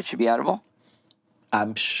agree? It should be edible. I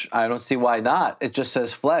don't see why not. It just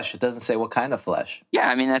says flesh. It doesn't say what kind of flesh. Yeah,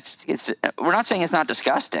 I mean we're not saying it's not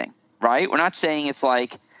disgusting, right? We're not saying it's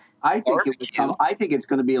like I think it's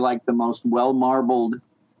going to be like the most well-marbled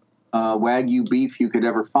Wagyu beef you could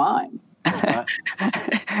ever find.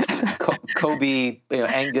 Kobe,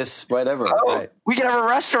 Angus, whatever. Oh, right. we could have a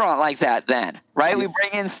restaurant like that then, right? We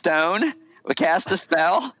bring in stone, we cast a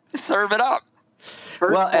spell, serve it up.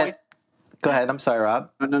 First point, go ahead. I'm sorry,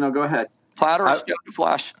 Rob. No, go ahead. Platter of stone to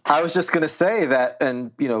flesh. I was just going to say that,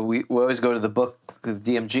 and we always go to the book, the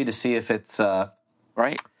DMG, to see if it's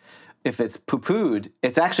Right. if it's poo-pooed.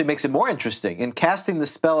 It actually makes it more interesting. In casting the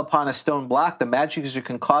spell upon a stone block, the magic user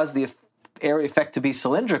can cause the area effect to be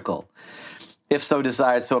cylindrical, if so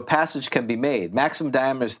desired. So a passage can be made. Maximum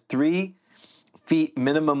diameter is 3 feet,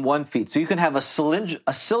 minimum 1 feet. So you can have a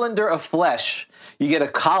cylinder of flesh. You get a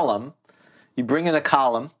column. You bring in a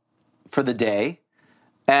column for the day,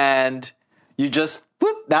 and you just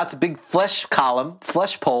now it's a big flesh column,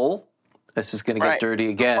 flesh pole. This is going to get dirty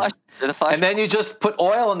again. And then you just put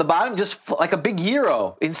oil on the bottom, just like a big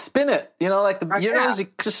gyro, and spin it. Like the gyros, you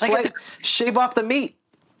just shave off the meat.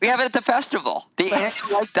 We have it at the festival,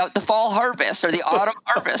 the fall harvest or the autumn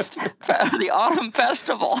harvest, the autumn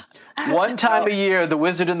festival. One time a year, the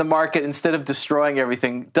wizard in the market, instead of destroying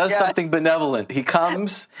everything, does something benevolent. He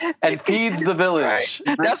comes and feeds the village.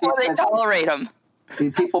 Right. That's why they tolerate him.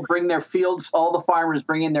 People bring their fields, all the farmers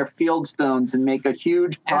bring in their field stones and make a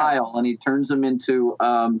huge pile, and he turns them into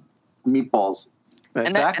meatballs. Exactly.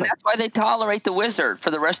 And that's why they tolerate the wizard for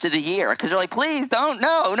the rest of the year, because they're like, please don't,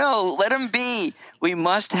 no, let him be. We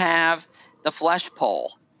must have the flesh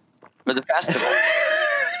pole for the festival.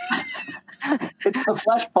 It's the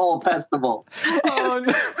Flesh Pole Festival. Oh,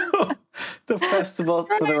 no. The festival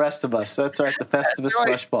for the rest of us. That's right, the Festivus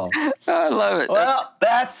Flesh Pole. I love it. Well,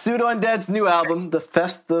 that's Pseudo Undead's new album, The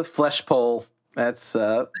Festive Flesh Pole. That's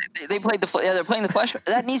they played they're playing the flesh.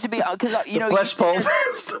 That needs to be because the Flesh Pole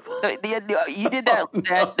Festival. You did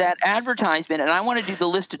that advertisement, and I want to do the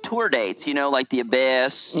list of tour dates. Like the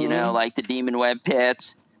Abyss, like the Demon Web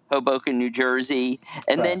Pits, Hoboken, New Jersey,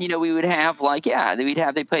 and then we would have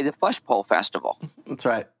they play the Flesh Pole Festival. That's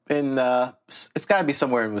right. And it's got to be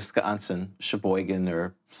somewhere in Wisconsin, Sheboygan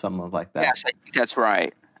or something like that. Yes, I think that's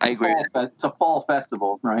right. I agree. It's a fall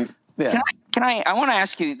festival, right? Yeah. I want to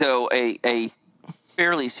ask you though a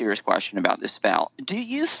fairly serious question about this spell. Do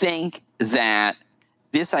you think that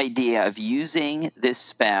this idea of using this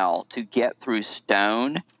spell to get through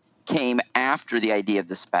stone came after the idea of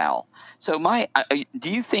the spell. So do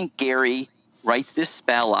you think Gary writes this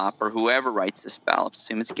spell up, or whoever writes the spell, let's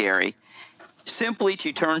assume it's Gary, simply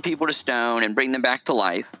to turn people to stone and bring them back to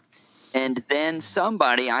life? And then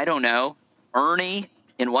somebody, I don't know, Ernie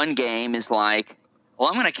in one game is like, well,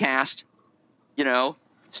 I'm going to cast,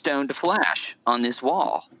 stone to flesh on this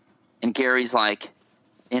wall. And Gary's like,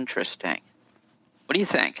 interesting. What do you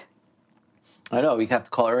think? I know. We have to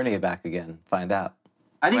call Ernie back again, find out.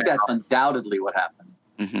 I think that's undoubtedly what happened.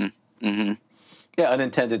 Mm-hmm. Mm-hmm. Yeah,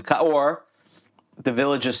 unintended. Or the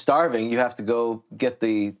village is starving. You have to go get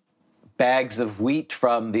the bags of wheat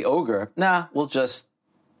from the ogre. Nah, we'll just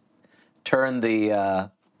turn the... You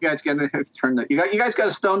guys gonna turn the... You guys got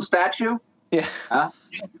a stone statue? Yeah. Huh?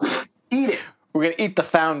 Eat it. We're going to eat the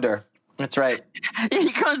founder. That's right. Yeah,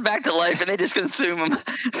 he comes back to life and they just consume him.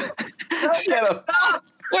 Get him.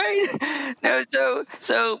 Wait. No,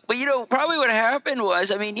 but probably what happened was,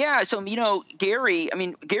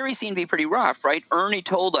 Gary seemed to be pretty rough, right? Ernie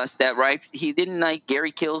told us that, right? He didn't like,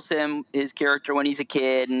 Gary kills his character when he's a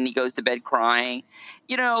kid and he goes to bed crying.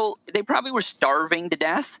 They probably were starving to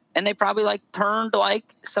death and they probably turned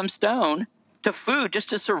some stone to food just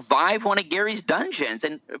to survive one of Gary's dungeons.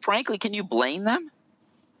 And frankly, can you blame them?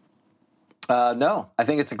 No, I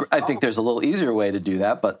think I think there's a little easier way to do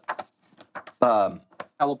that, but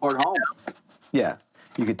teleport home. Yeah,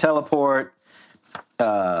 you could teleport.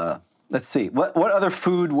 Let's see what other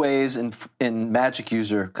food ways in Magic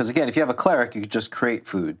User, because again, if you have a cleric, you could just create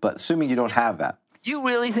food. But assuming you don't have that, you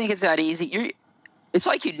really think it's that easy? It's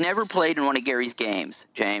like you'd never played in one of Gary's games,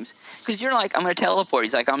 James, because you're like, I'm going to teleport.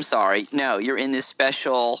 He's like, I'm sorry, no, you're in this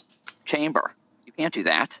special chamber. You can't do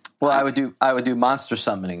that. Well, I would do monster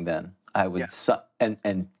summoning then. I would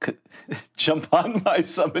and jump on my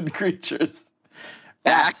summoned creatures.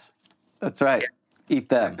 Bats. That's right. Yeah. Eat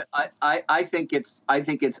them. I think it's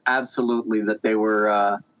absolutely that they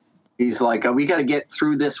were. He's like, we got to get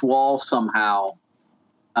through this wall somehow.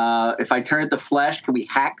 If I turn it to flesh, can we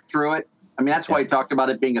hack through it? I mean, that's why he talked about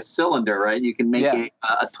it being a cylinder, right? You can make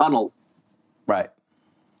a tunnel. Right.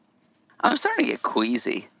 I'm starting to get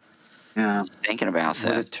queasy. Yeah, thinking about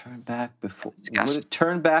that. Would it turn back before? Would it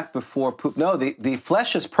turn back before poop? No, the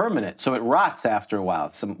flesh is permanent, so it rots after a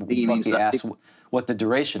while. Some monkey asks what the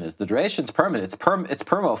duration is. The duration's permanent. It's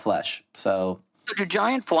permo flesh. So do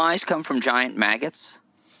giant flies come from giant maggots?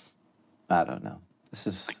 I don't know.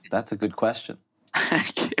 That's a good question.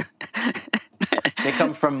 They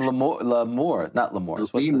come from Lemur, not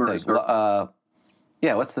lemurs. What's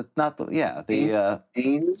the thing?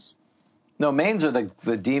 Manes? No, manes are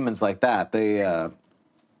the demons like that. The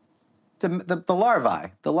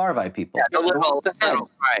larvae people. Yeah, the little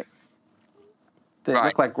right. They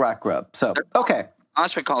look like rock grub. So okay.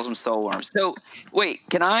 Oscar calls them soul worms. So wait,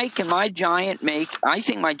 can my giant I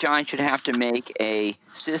think my giant should have to make a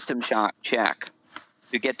system shock check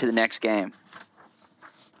to get to the next game.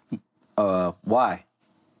 Why?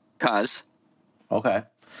 Because. Okay.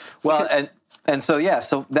 Well, and so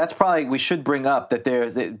that's probably, we should bring up that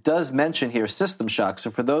it does mention here system shock.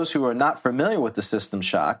 So for those who are not familiar with the system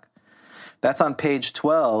shock, that's on page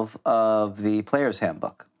 12 of the Player's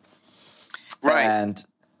Handbook. Right. And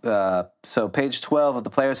so page 12 of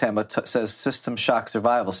the Player's Handbook says system shock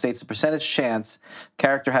survival states the percentage chance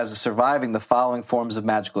character has of surviving the following forms of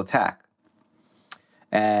magical attack.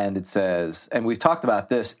 And it says, and we've talked about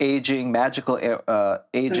this, aging, magical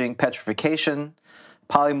aging, petrification,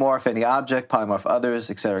 polymorph any object, polymorph others,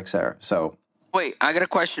 et cetera, et cetera. So, wait, I got a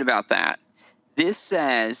question about that. This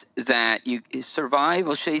says that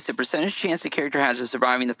survival states the percentage chance the character has of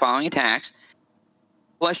surviving the following attacks.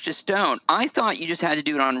 Flesh to stone. I thought you just had to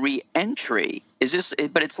do it on re-entry.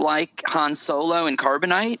 But it's like Han Solo and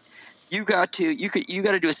Carbonite. You got to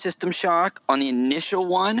do a system shock on the initial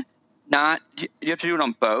one. You have to do it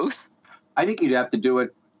on both. I think you'd have to do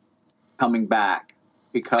it coming back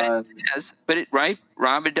because. Right,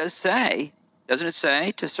 Rob. It does say, doesn't it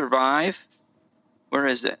say to survive? Where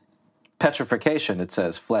is it? Petrification. It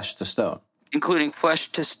says flesh to stone, including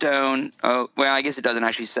flesh to stone. Oh, well, I guess it doesn't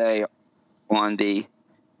actually say on the.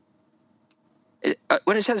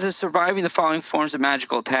 What it says is surviving the following forms of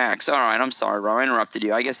magical attacks. All right, I'm sorry, Rob. I interrupted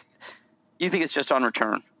you. I guess you think it's just on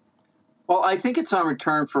return. Well, I think it's on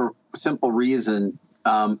return for a simple reason.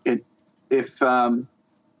 So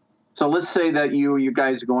let's say that you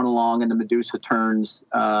guys are going along and the Medusa turns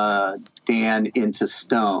Dan into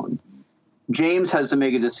stone. James has to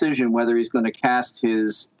make a decision whether he's going to cast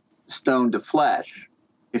his stone to flesh.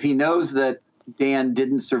 If he knows that Dan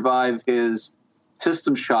didn't survive his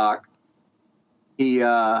system shock, he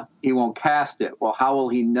won't cast it. Well, how will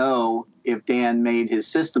he know if Dan made his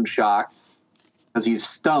System Shock? Because he's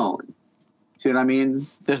stoned. See what I mean?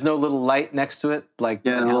 There's no little light next to it, like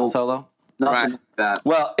Yeah, Han Solo. Nothing Right. like that.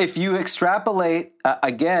 Well, if you extrapolate,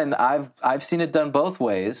 again, I've seen it done both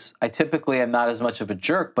ways. I typically am not as much of a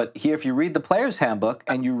jerk, but here, if you read the player's handbook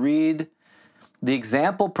and you read the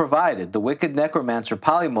example provided, the wicked necromancer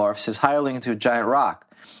polymorphs his hireling into a giant rock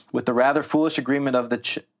with the rather foolish agreement of the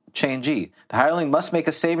changee. The hireling must make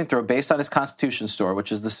a saving throw based on his constitution score,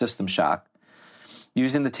 which is the System Shock,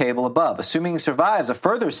 using the table above. Assuming he survives, a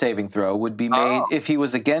further saving throw would be made if he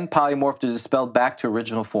was again polymorphed or dispelled back to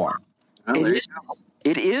original form. Oh, there you go.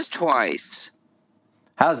 It is twice.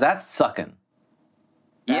 How's that sucking?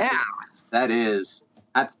 Yeah. That is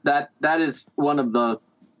one of the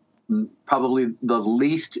probably the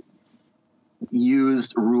least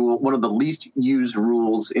used rule, one of the least used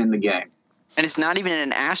rules in the game. And it's not even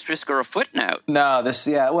an asterisk or a footnote. No, it's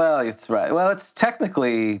right. Well, it's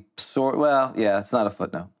technically it's not a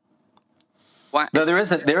footnote. Why? No, there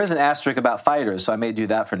is an asterisk about fighters, so I may do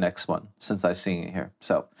that for next one since I'm seeing it here.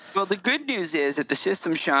 So, Well, the good news is that the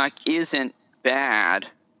System Shock isn't bad.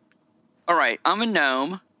 All right, I'm a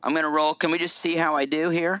gnome. I'm going to roll. Can we just see how I do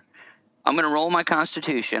here? I'm going to roll my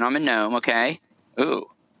Constitution. I'm a gnome, okay? Ooh.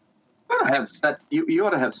 You ought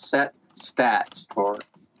to have set stats for it.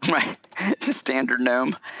 Right. Just standard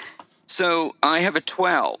gnome. So I have a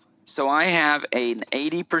 12. So I have an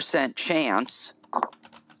 80% chance.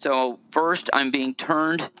 So first I'm being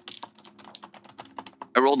turned.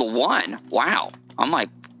 I rolled a 1. Wow. I'm like,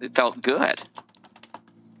 it felt good.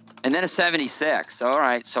 And then a 76. All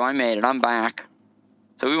right. So I made it. I'm back.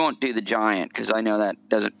 So we won't do the giant because I know that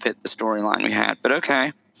doesn't fit the storyline we had. But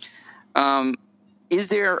okay. Is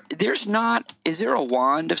there a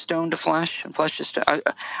wand of stone to flesh and flesh to stone?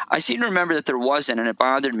 I seem to remember that there wasn't, and it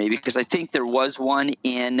bothered me because I think there was one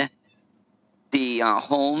in the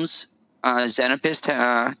Holmes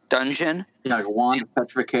Xenopus dungeon. Yeah, like a wand of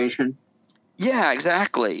petrification. Yeah,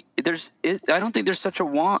 exactly. I don't think there's such a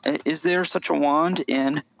wand. Is there such a wand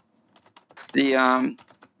in the?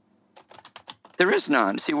 There is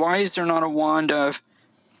none. See, why is there not a wand of?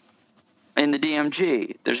 In the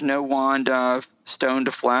DMG, there's no wand of stone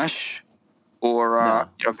to flesh, or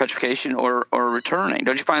petrification, or returning.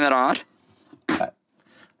 Don't you find that odd?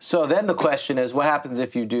 So then the question is, what happens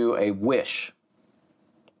if you do a wish?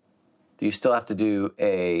 Do you still have to do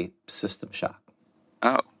a System Shock?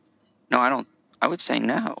 Oh, no, I don't. I would say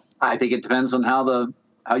no. I think it depends on how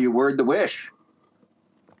you word the wish.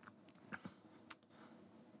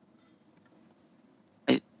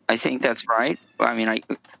 I think that's right. I mean,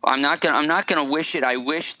 I'm not gonna wish it. I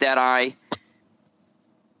wish that I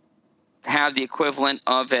have the equivalent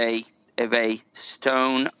of a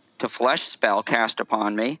stone to flesh spell cast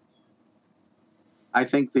upon me. I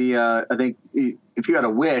think if you had a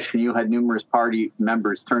wish and you had numerous party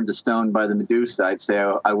members turned to stone by the Medusa, I'd say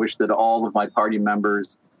I wish that all of my party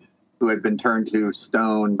members who had been turned to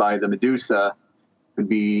stone by the Medusa could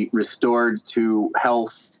be restored to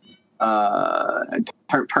health.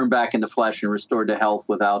 Turn back into flesh and restored to health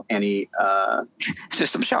without any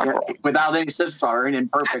System Shock roll. Without any system shock and in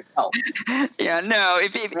perfect health. Yeah, no.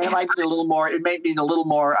 It might need a little more. It may need a little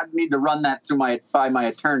more. I need to run that through by my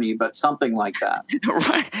attorney, but something like that.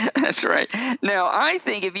 Right, that's right. No, I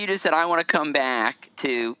think if you just said I want to come back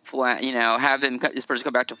to flesh, have this person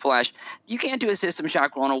come back to flesh, you can't do a System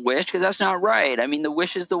Shock roll on a wish because that's not right. I mean, the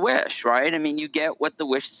wish is the wish, right? I mean, you get what the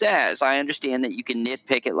wish says. I understand that you can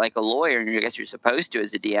nitpick it like a lawyer, and I guess you're supposed to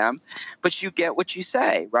as a DM, but you get what you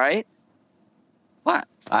say, right? What?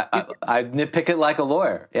 I nitpick it like a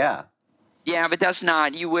lawyer. Yeah. Yeah, but that's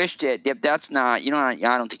not. You wished it. Yep, that's not. You know. I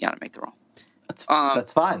don't think you got to make the roll.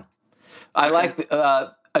 That's fine. I like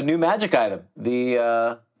a new magic item.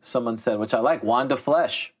 Someone said, which I like, Wand of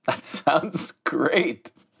Flesh. That sounds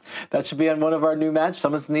great. That should be on one of our new magic.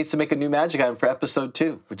 Someone needs to make a new magic item for episode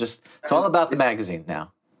 2. It's all about the magazine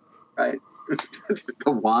now. Right.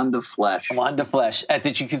 The Wand of Flesh. Wand of Flesh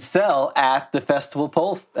that you could sell at the Flesh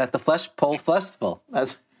Pole Festival.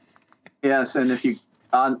 Yes, and if you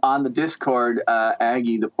on the Discord,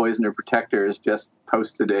 Aggie, the Poisoner Protector, has just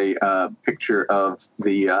posted a picture of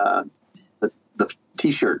the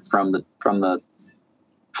T-shirt from the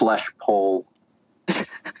Flesh Pole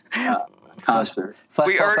concert.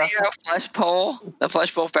 We already have Flesh Pole. The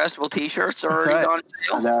Flesh Pole Festival T-shirts are already on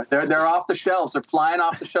sale. They're off the shelves. They're flying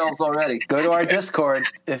off the shelves already. Go to our Discord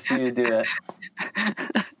if you do it.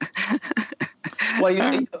 Well,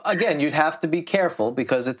 you'd have to be careful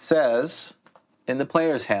because it says in the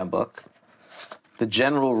player's handbook, the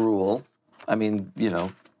general rule,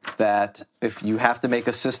 that if you have to make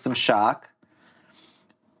a System Shock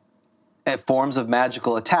forms of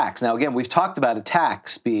magical attacks. Now, again, we've talked about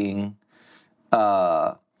attacks being,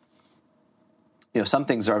 some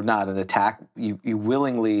things are not an attack. You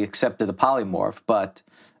willingly accepted a polymorph, but,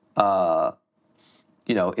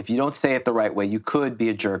 if you don't say it the right way, you could be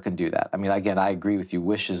a jerk and do that. I mean, again, I agree with you.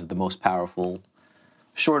 Wish is the most powerful,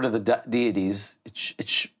 short of the deities,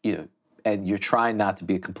 and you're trying not to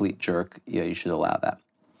be a complete jerk. Yeah, you should allow that.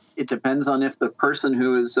 It depends on if the person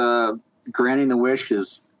who is granting the wish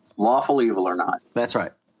is lawful evil or not. That's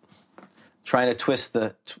right. Trying to twist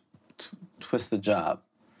the job.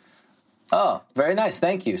 Oh, very nice.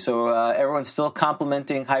 Thank you. So everyone's still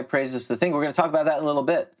complimenting high praises to the thing. We're going to talk about that in a little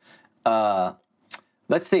bit.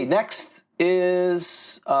 Let's see. Next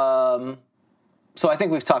is... so I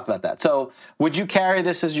think we've talked about that. So would you carry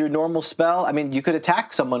this as your normal spell? I mean, you could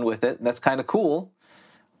attack someone with it. That's kind of cool.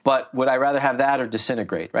 But would I rather have that or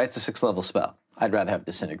Disintegrate, right? It's a 6th-level spell. I'd rather have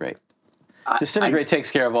Disintegrate. Disintegrate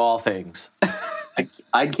takes care of all things.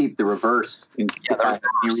 I'd keep the reverse. If I had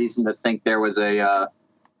any reason to think there was that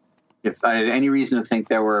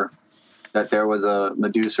there was a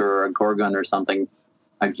Medusa or a Gorgon or something,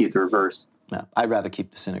 I'd keep the reverse. No, I'd rather keep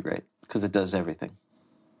Disintegrate because it does everything.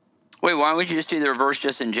 Wait, why would you just do the reverse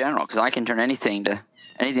just in general? Because I can turn anything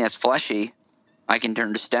that's fleshy, I can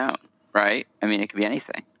turn to stone, right? I mean, it could be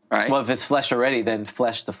anything, right? Well, if it's flesh already, then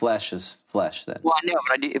flesh to flesh is flesh. Then. Well, I know,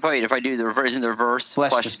 but if I do the reverse, isn't the reverse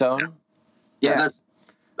flesh to stone? Yeah.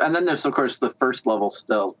 And then there's, of course, the 1st-level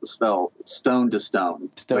spell, stone to stone,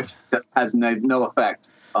 which has no effect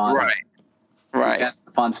on cast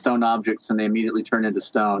upon stone objects, and they immediately turn into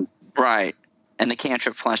stone. Right, and the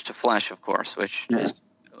cantrip flesh to flesh, of course, which is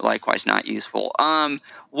likewise not useful. No,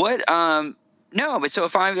 but so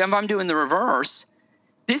if I'm doing the reverse,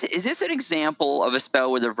 is this an example of a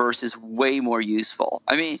spell where the reverse is way more useful?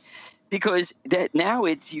 I mean, because that now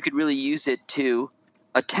you could really use it to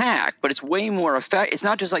attack, but it's way more effective. It's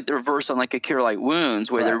not just like the reverse on like a Cure Light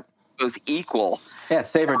Wounds where they're both equal. Yeah, it's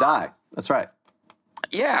save or die. That's right.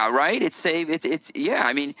 Yeah, right. It's save. It's yeah.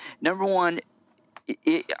 I mean, number one.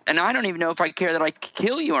 And I don't even know if I care that I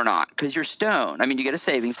kill you or not because you're stone. I mean, you get a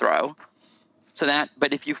saving throw.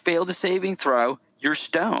 But if you fail the saving throw, you're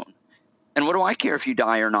stone. And what do I care if you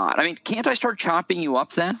die or not? I mean, can't I start chopping you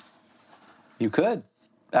up then? You could.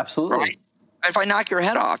 Absolutely. Right. If I knock your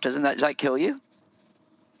head off, does that kill you?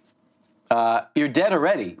 You're dead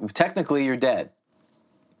already. Technically, you're dead.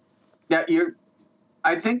 Yeah,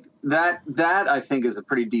 I think that I think is a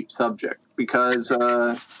pretty deep subject because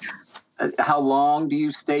how long do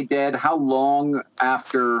you stay dead? How long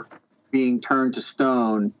after being turned to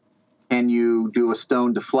stone can you do a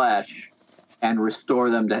stone to flesh and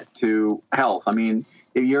restore them to health? I mean,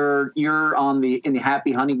 if you're in the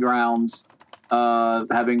happy hunting grounds,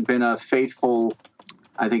 having been a faithful,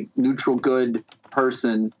 I think, neutral good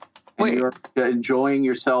person, and you're enjoying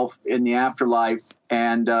yourself in the afterlife,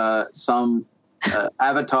 and some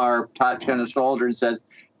avatar taps you on the shoulder and says,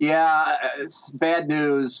 "Yeah, it's bad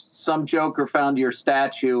news. Some joker found your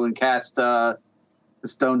statue and cast the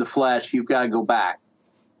stone to flesh. You've got to go back."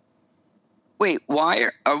 Wait, why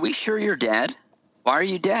are we sure you're dead? Why are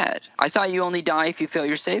you dead? I thought you only die if you fail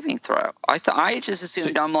your saving throw. I just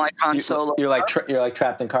assumed I'm like Han Solo. You're like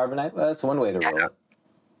trapped in carbonite. Well, that's one way to roll it.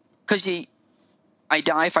 Because I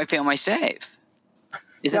die if I fail my save.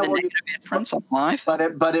 Is it the negative inference of life? But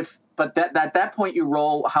at that point you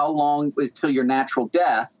roll how long until your natural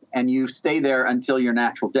death, and you stay there until your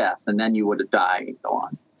natural death, and then you would have died and go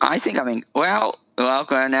on. I think well,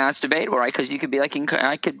 now it's debatable, right? Because you could be I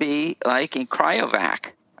could be like in cryovac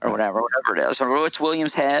or whatever it is, or it's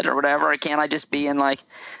William's head or whatever. Can't I just be in like?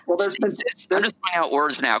 Well, I'm just throwing out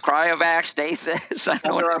words now. Cryovac, stasis.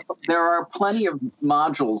 There are plenty of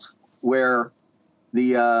modules where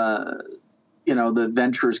the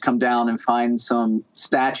adventurers come down and find some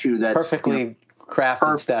statue that's perfectly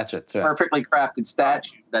crafted statue. Right. Perfectly crafted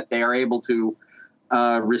statue that they are able to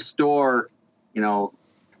restore.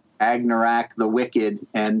 Agnarak the Wicked,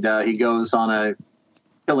 and he goes on a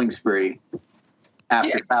killing spree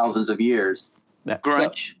after thousands of years. Yeah.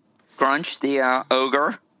 Grunch, the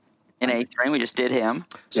ogre in A3. We just did him.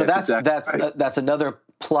 So that's another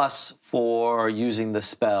plus for using the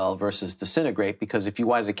spell versus Disintegrate, because if you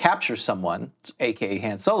wanted to capture someone, aka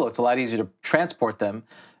Han Solo, it's a lot easier to transport them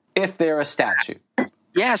if they're a statue.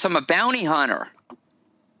 Yes, I'm a bounty hunter.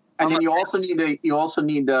 And then you also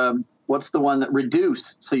need what's the one that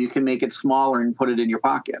reduce, so you can make it smaller and put it in your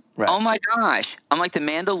pocket. Right. Oh my gosh, I'm like the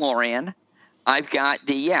Mandalorian. I've got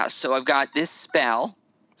so I've got this spell.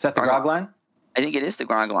 Is that the Grog line? I think it is the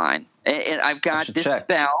Grog line, and I've got this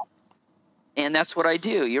spell, and that's what I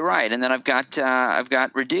do. You're right, and then I've got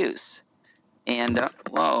reduce, And,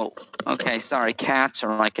 whoa. Okay, sorry. Cats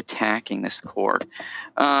are like attacking this cord.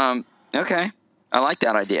 Okay. I like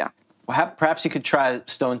that idea. Well, perhaps you could try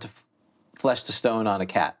flesh to stone on a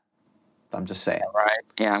cat. I'm just saying. Right.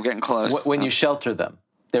 Yeah, I'm getting close. When you shelter them,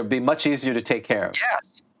 they'd be much easier to take care of.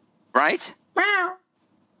 Yes. Right? Meow.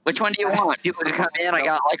 Which one do you want? People can come in. I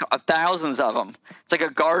got like thousands of them. It's like a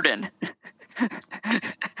garden.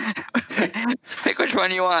 Pick which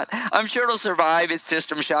one you want. I'm sure it'll survive its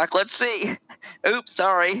system shock. Let's see. Oops,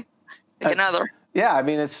 sorry. Pick another. Yeah, I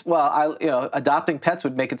mean, adopting pets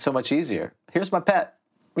would make it so much easier. Here's my pet.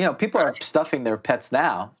 People are stuffing their pets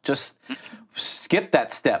now. Just skip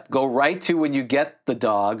that step. Go right to when you get the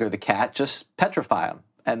dog or the cat, just petrify them.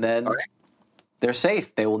 And then they're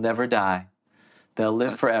safe. They will never die. They'll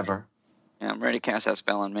live forever. Yeah, I'm ready to cast that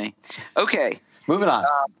spell on me. Okay. Moving on.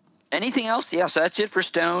 Anything else? Yeah, so that's it for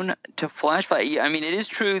stone to flesh. I mean, it is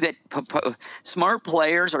true that smart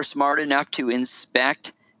players are smart enough to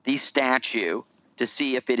inspect the statue to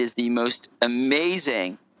see if it is the most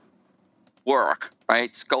amazing work,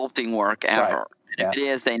 right? Sculpting work ever. Right. Yeah. If it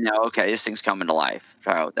is, they know, okay, this thing's coming to life.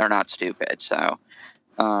 So they're not stupid. So,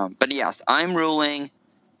 but yes, I'm ruling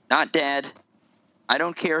not dead. I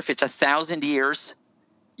don't care if it's 1,000 years.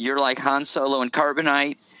 You're like Han Solo and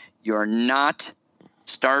Carbonite. You're not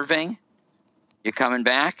starving. You're coming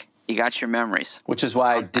back. You got your memories. Which is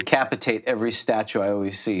why I decapitate every statue I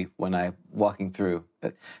always see when I'm walking through.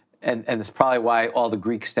 And it's probably why all the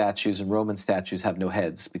Greek statues and Roman statues have no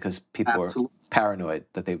heads, because people are paranoid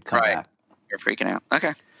that they would come back. You're freaking out.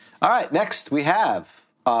 Okay. All right. Next, we have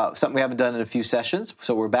something we haven't done in a few sessions.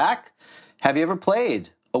 So we're back. Have you ever played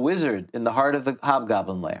a wizard in the heart of the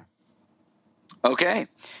Hobgoblin Lair? Okay.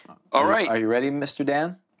 All right. Are you ready, Mr.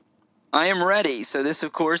 Dan? I am ready. So this,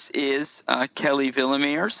 of course, is Kelly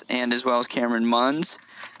Villemier's and as well as Cameron Munn's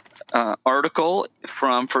article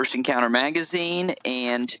from First Encounter magazine.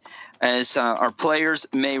 And as our players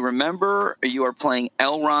may remember, you are playing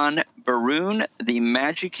Elron Baroon, the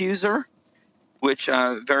magic user, which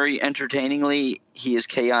very entertainingly, he is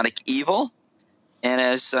chaotic evil. And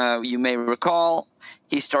as you may recall,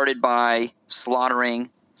 he started by slaughtering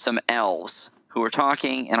some elves who were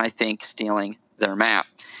talking and I think stealing their map.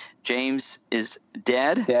 James is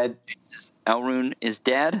dead. Elrune is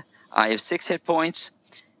dead. I have 6 hit points.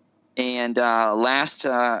 And last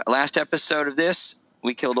episode of this,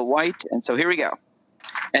 we killed a white. And so here we go.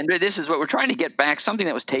 And this is what we're trying to get back, something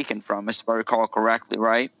that was taken from us, if I recall correctly,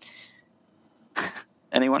 right?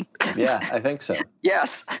 Anyone? Yeah, I think so.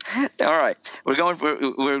 Yes. All right. We're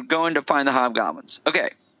going to find the hobgoblins.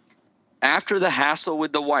 Okay. After the hassle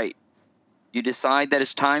with the white, you decide that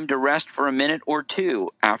it's time to rest for a minute or two.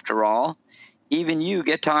 After all, even you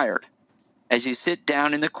get tired. As you sit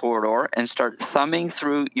down in the corridor and start thumbing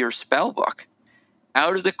through your spell book,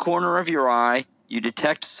 out of the corner of your eye, you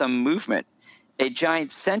detect some movement. A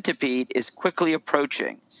giant centipede is quickly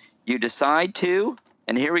approaching. You decide to,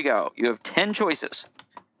 and here we go. You have 10 choices.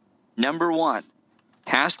 Number 1,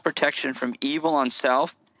 cast protection from evil on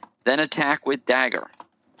self, then attack with dagger.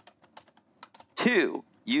 2,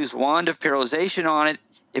 use Wand of Paralyzation on it.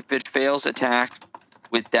 If it fails, attack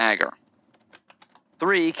with dagger.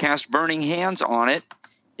 3, cast Burning Hands on it.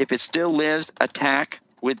 If it still lives, attack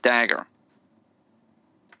with dagger.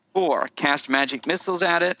 4, cast Magic Missiles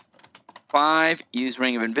at it. 5, use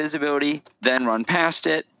Ring of Invisibility, then run past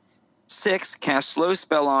it. 6, cast Slow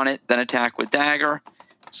Spell on it, then attack with dagger.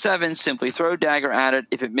 7, simply throw dagger at it.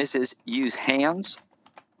 If it misses, use hands.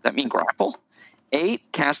 Does that mean grapple? 8,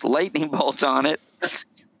 cast Lightning Bolt on it.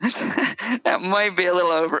 That might be a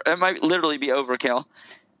little it might literally be overkill.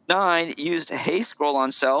 9, used Haste Scroll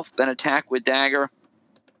on self, then attack with dagger.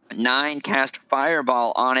 9, cast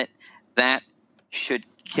Fireball on it. That should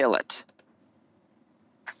kill it.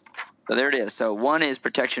 So there it is. So 1 is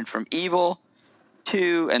protection from evil.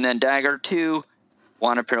 2, and then dagger. 2,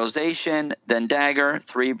 Wand of Paralyzation, then dagger.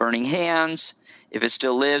 3, Burning Hands. If it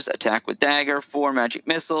still lives, attack with dagger. 4, Magic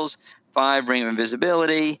Missiles. 5, Ring of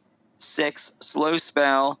Invisibility. 6, Slow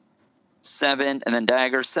Spell. 7, and then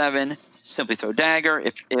dagger. 7, simply throw dagger.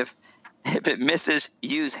 If it misses,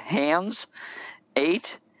 use hands.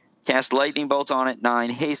 8, cast Lightning Bolt on it. 9,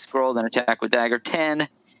 Haste Scroll, then attack with dagger. 10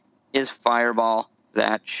 is Fireball.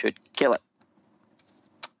 That should kill it.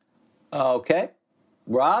 Okay.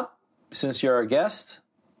 Rob, since you're our guest.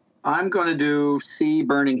 I'm going to do C,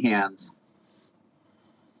 Burning Hands.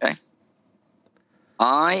 Okay.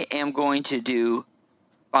 I am going to do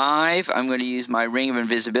 5. I'm going to use my Ring of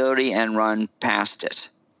Invisibility and run past it.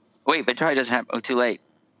 Wait, but it probably doesn't have... Oh, too late.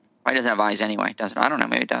 Probably doesn't have eyes anyway, doesn't it? I don't know.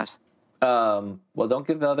 Maybe it does. Well, don't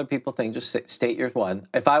give other people things. Just state your one.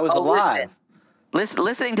 If I was alive...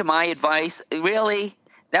 Listening to my advice, really,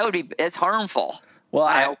 it's harmful. Well,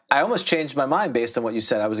 I almost changed my mind based on what you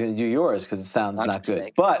said. I was going to do yours because it sounds That's not good.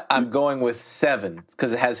 mistake. But I'm going with 7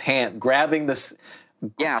 because it has grabbing the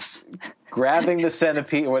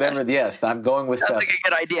centipede or whatever. Yes, I'm going with Sounds 7. like a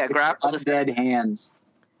good idea. Grapple the Undead hands.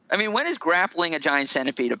 I mean, when is grappling a giant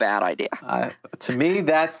centipede a bad idea? To me,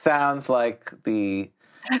 that sounds like the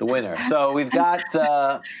winner. So we've got.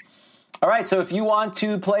 All right, so if you want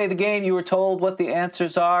to play the game, you were told what the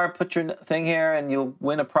answers are. Put your thing here, and you'll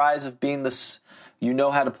win a prize of being this. You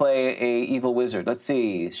know how to play a evil wizard. Let's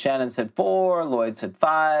see. Shannon said 4. Lloyd said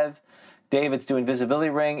 5. David's doing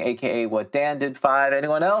Visibility Ring, a.k.a. what Dan did, 5.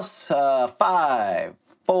 Anyone else? 5,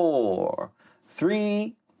 4,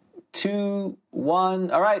 3, 2,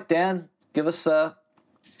 1. All right, Dan, give us the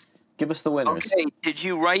winners. Okay, did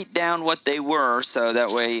you write down what they were so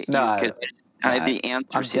that way No, you could have the I'm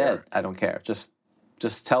answers dead. here? I don't care. Just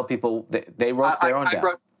tell people they wrote their own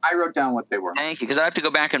down. I wrote down what they were. Thank you, because I have to go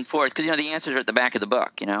back and forth because the answers are at the back of the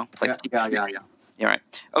book. It's like Yeah. You're right.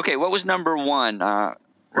 Okay, what was number 1? Rob?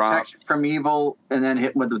 Protection from evil, and then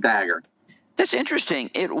hit with the dagger. That's interesting.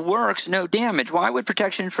 It works, no damage. Why would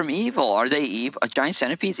protection from evil? Are they evil? A giant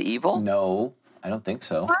centipede's evil? No, I don't think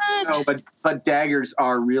so. What? No, but daggers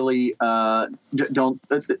are really don't.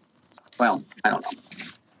 Well, I don't know.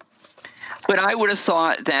 But I would have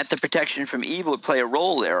thought that the protection from evil would play a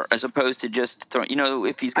role there, as opposed to just throwing.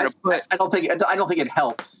 If he's going to put. I don't think it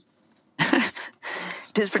helps.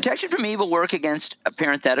 Does protection from evil work against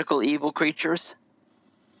parenthetical evil creatures?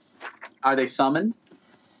 Are they summoned?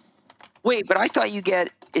 Wait, but I thought you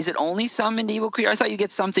get. Is it only summoned evil creatures? I thought you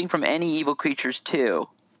get something from any evil creatures too.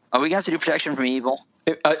 Are we going to have to do protection from evil?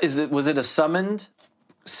 Was it a summoned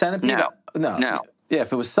centipede? No. Yeah,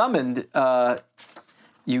 if it was summoned,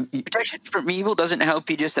 you Protection from evil doesn't help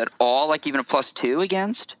you just at all, like even a +2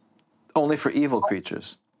 against? only for evil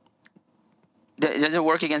creatures. Does it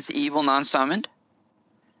work against evil non-summoned?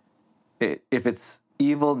 If it's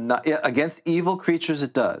evil, against evil creatures,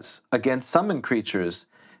 it does. Against summoned creatures,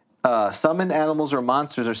 summoned animals or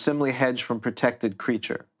monsters are similarly hedged from protected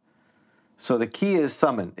creature. So the key is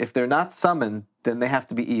summon. If they're not summoned, then they have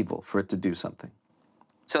to be evil for it to do something.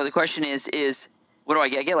 So the question is what do I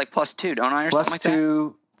get? I get like +2, don't I? Or Plus something like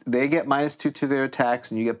 2, they get -2 to their attacks,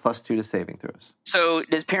 and you get +2 to saving throws. that? So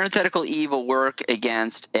does parenthetical evil work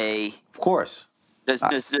against a? Of course. Does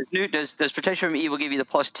protection from evil give you the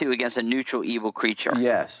 +2 against a neutral evil creature?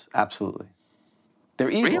 Yes, absolutely. They're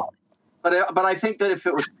evil. Really? But I think that if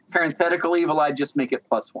it was parenthetical evil, I'd just make it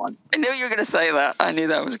 +1. I knew you were going to say that. I knew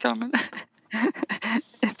that was coming.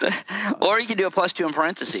 Or you can do a +2 in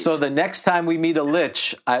parentheses. So the next time we meet a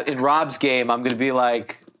Lich in Rob's game, I'm going to be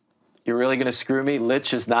like, "You're really going to screw me?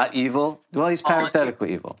 Lich is not evil? Well, he's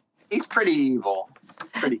parenthetically evil. He's pretty evil.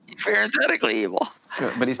 Parenthetically evil.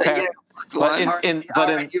 Sure, but he's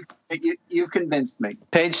You've convinced me.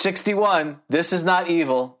 Page 61. This is not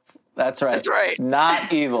evil. That's right. That's right.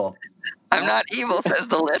 Not evil. I'm not evil, says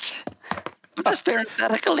the Lich. I'm just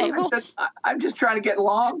parenthetical evil. I'm just trying to get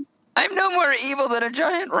along. I'm no more evil than a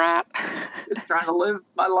giant rat. Just trying to live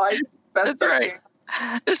my life best. That's right.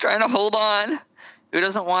 Just trying to hold on. Who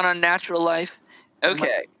doesn't want a natural life?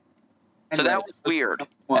 Okay. So that was weird.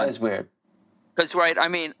 That is weird. Because, right, I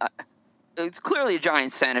mean, it's clearly a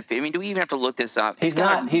giant centipede. I mean, do we even have to look this up? He's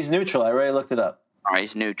not. He's neutral. I already looked it up. All right,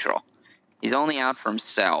 he's neutral. He's only out for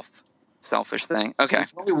himself. Selfish thing. Okay.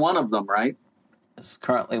 There's only one of them, right? It's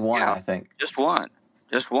currently 1, Yeah. I think. Just one.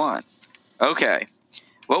 Okay.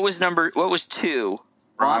 What was 2?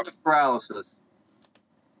 Wand of paralysis.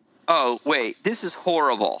 Oh, wait. This is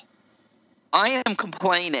horrible. I am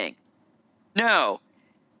complaining. No.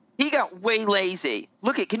 He got way lazy.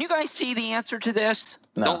 Can you guys see the answer to this?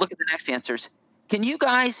 No. Don't look at the next answers. Can you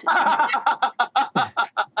guys?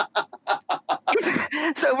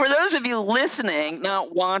 So for those of you listening,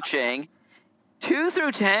 not watching, 2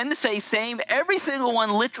 through 10 say same. Every single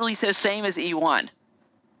one literally says same as E1.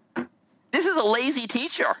 This is a lazy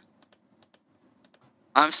teacher.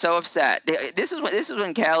 I'm so upset. This is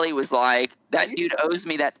when Callie was like, that dude owes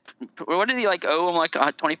me that. What did he owe him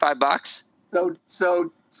 $25? So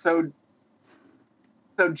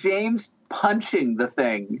James punching the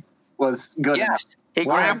thing was good enough.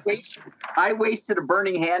 Yes. I wasted a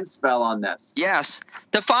burning hand spell on this. Yes.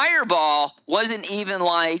 The fireball wasn't even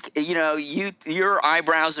your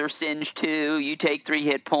eyebrows are singed too. You take 3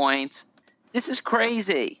 hit points. This is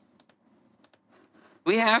crazy.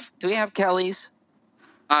 Do we have Kelly's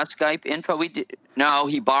Skype info? We did. No,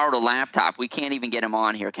 he borrowed a laptop. We can't even get him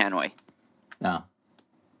on here, can we? No.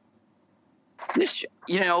 This,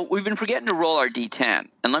 we've been forgetting to roll our D10.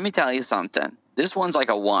 And let me tell you something. This one's like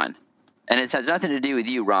a 1. And it has nothing to do with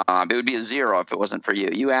you, Rob. It would be a 0 if it wasn't for you.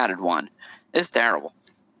 You added 1. It's terrible.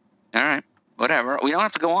 All right. Whatever. We don't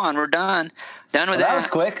have to go on. We're done. Done with that. That was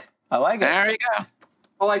quick. I like it. There you go.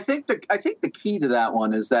 Well, I think the key to that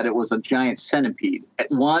one is that it was a giant centipede.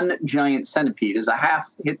 One giant centipede is a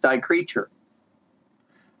half hit die creature.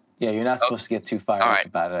 Yeah, you're not supposed to get too fired up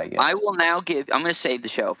about it, I guess. I will now I'm going to save the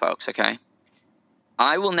show, folks, okay?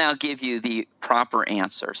 I will now give you the proper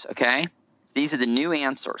answers, okay? These are the new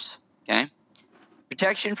answers, okay?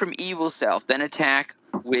 Protection from evil self, then attack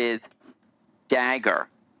with dagger.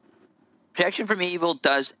 Protection from evil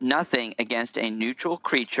does nothing against a neutral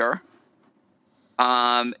creature.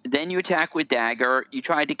 Then you attack with dagger. You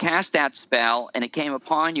tried to cast that spell, and it came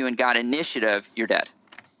upon you and got initiative. You're dead.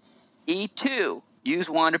 E2, use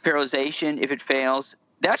wand of paralyzation. If it fails,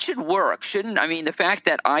 that should work, shouldn't? I mean, the fact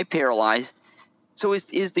that I paralyze. So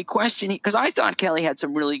is the question, because I thought Kelly had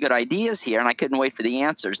some really good ideas here, and I couldn't wait for the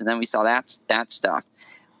answers, and then we saw that stuff.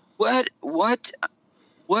 What?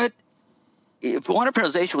 If wand of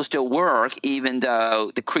paralyzation will still work, even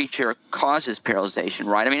though the creature causes paralyzation,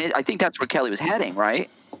 right? I mean, I think that's where Kelly was heading,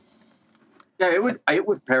 right? Yeah, it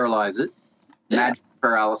would paralyze it. Yeah. Magic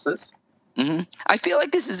paralysis. Mm-hmm. I feel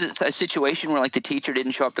like this is a situation where, like, the teacher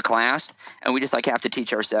didn't show up to class, and we just, like, have to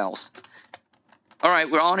teach ourselves. All right,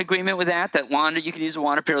 we're all in agreement with that you can use a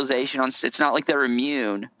wand of paralyzation. It's not like they're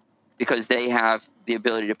immune because they have the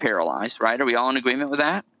ability to paralyze, right? Are we all in agreement with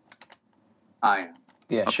that? I am.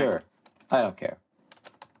 Yeah, okay. Sure. I don't care.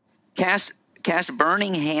 Cast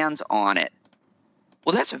Burning Hands on it.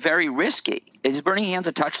 Well, that's very risky. Is Burning Hands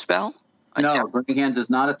a touch spell? No, Burning Hands is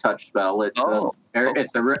not a touch spell. It's a right in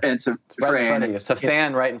front of you. It's a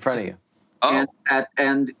fan right in front of you. Oh.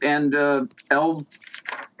 And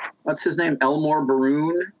what's his name? Elmore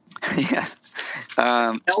Baroon? Yes.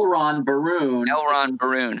 Elron Baroon. Elron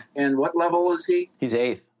Baroon. And what level is he? He's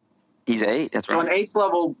 8th. He's 8. That's right. So an 8th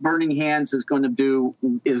level Burning Hands is going to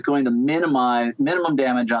minimum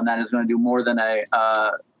damage on that is going to do more than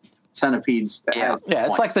a centipede's. Yeah,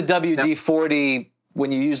 it's like the WD-40 when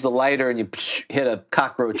you use the lighter and you hit a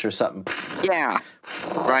cockroach or something. Yeah,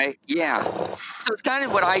 right. Yeah. So it's kind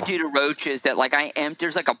of what I do to roaches. That like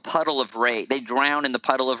there's like a puddle of Raid. They drown in the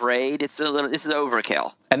puddle of Raid. This is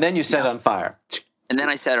overkill. And then you set it on fire. And then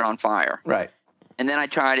I set it on fire. Right. And then I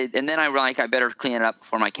tried it, and then I better clean it up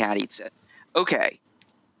before my cat eats it. Okay.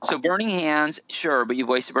 So Burning Hands, sure, but you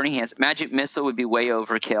voiced Burning Hands. Magic Missile would be way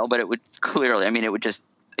overkill, but it would clearly, it would just,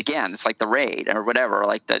 again, it's like the Raid or whatever,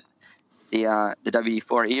 like the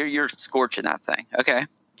WD-40. You're scorching that thing. Okay.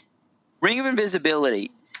 Ring of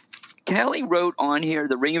Invisibility. Kelly wrote on here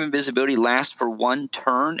the Ring of Invisibility lasts for 1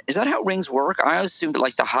 turn. Is that how rings work? I assumed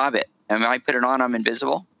like the Hobbit. And when I put it on, I'm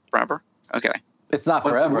invisible forever? Okay. It's not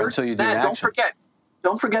forever until you do an action.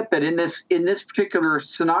 Don't forget that in this particular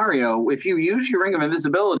scenario, if you use your Ring of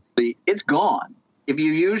Invisibility, it's gone. If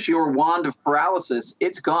you use your Wand of Paralysis,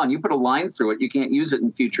 it's gone. You put a line through it, you can't use it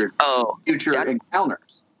in future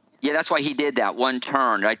encounters. Yeah, that's why he did that 1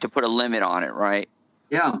 turn, right, to put a limit on it, right?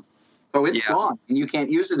 Yeah. So it's gone, and you can't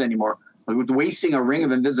use it anymore. Wasting a Ring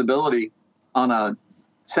of Invisibility on a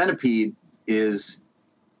centipede is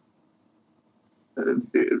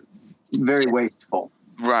very wasteful.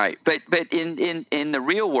 Right, but in the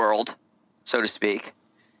real world, so to speak,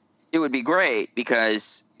 it would be great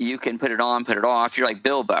because you can put it on, put it off. You're like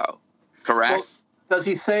Bilbo, correct? Well, does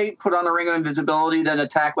he say put on a Ring of Invisibility, then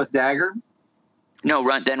attack with dagger? No,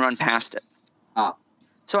 run past it. Ah.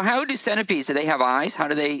 So how do centipedes? Do they have eyes? How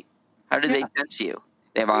do they sense you?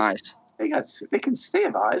 They have eyes. They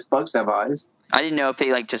have eyes. Bugs have eyes. I didn't know if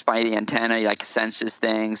they just by the antenna senses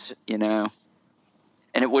things,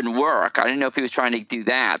 and it wouldn't work. I didn't know if he was trying to do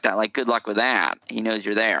that. That good luck with that. He knows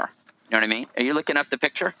you're there. You know what I mean? Are you looking up the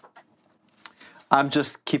picture? I'm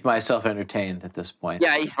just keeping myself entertained at this point.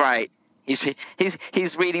 Yeah, he's right.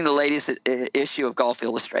 He's reading the latest issue of Golf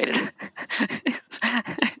Illustrated.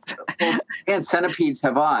 And centipedes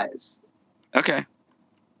have eyes. Okay.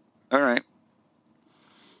 All right.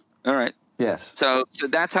 Yes. So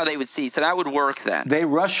that's how they would see. So that would work then. They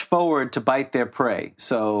rush forward to bite their prey.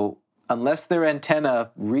 So unless their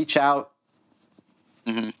antenna reach out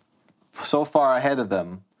so far ahead of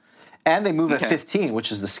them, and they move at 15,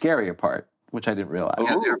 which is the scarier part, which I didn't realize.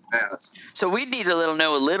 Yeah, they're fast. So we'd need to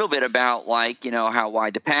know a little bit about how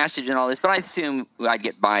wide the passage and all this, but I assume I'd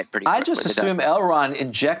get by it pretty quickly. I just assume Elrond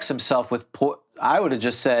injects himself with I would have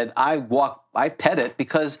just said I pet it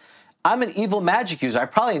because I'm an evil magic user. I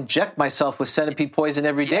probably inject myself with centipede poison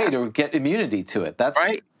every day to get immunity to it. That's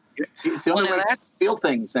right. It's the only way to feel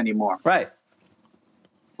things anymore. Right.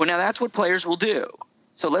 Well, now that's what players will do.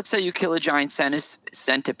 So let's say you kill a giant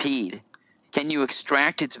centipede. can you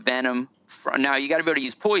extract its venom from? Now, you got to be able to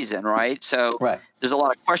use poison, right? So Right. there's a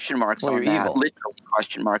lot of question marks on Well, you're that. evil. Literally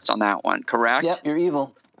question marks on that one, correct? Yep, you're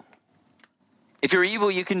evil. If you're evil,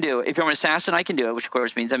 you can do it. If you're an assassin, I can do it, which of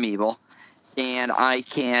course means I'm evil. And I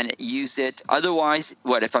can use it. Otherwise,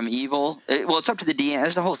 what if I'm evil? Well, it's up to the DM.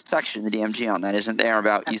 There's a whole section in the DMG on that, isn't there,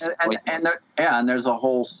 about using poison? And there's a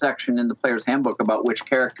whole section in the player's handbook about which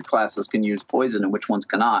character classes can use poison and which ones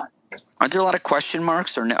cannot. Aren't there a lot of question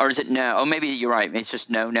marks, or no, or is it no? Oh, maybe you're right. It's just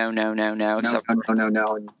no. No,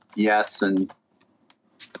 and yes, and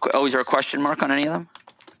Oh, is there a question mark on any of them?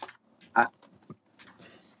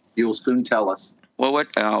 you'll soon tell us. Well, what?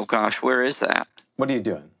 Oh gosh, where is that? What are you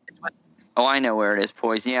doing? Oh, I know where it is.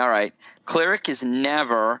 Poison. Yeah, all right. Cleric is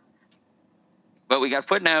never. But we got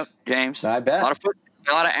footnote, James. I bet. A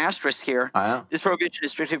lot of asterisks here. I know. This prohibition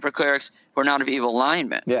is strictly for clerics who are not of evil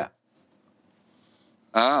alignment. Yeah.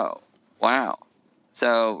 Oh, wow.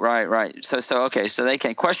 So right. So okay. So they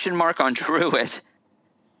can question mark on druid,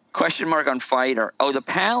 question mark on fighter. Oh, the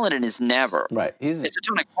paladin is never. Right. It's a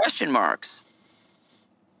ton of question marks.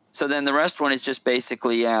 So then the rest one is just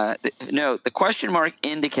basically the question mark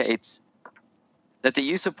indicates that the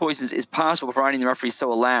use of poisons is possible providing the referee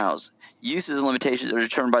so allows. Uses and limitations are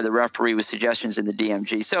determined by the referee with suggestions in the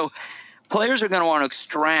DMG. So players are going to want to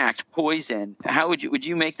extract poison. How would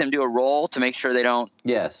you make them do a roll to make sure they don't?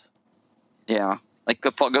 Yes. Yeah, like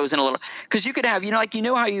it goes in a little, because you could have,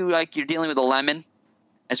 how you're dealing with a lemon,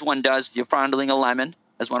 as one does. You're fondling a lemon,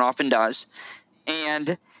 as one often does,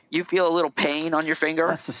 and you feel a little pain on your finger.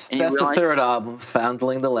 That's the third album,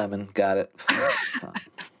 Fondling the Lemon. Got it. Is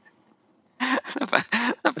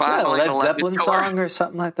that a Led Zeppelin song or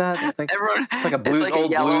something like that? I think it's like a blues, like old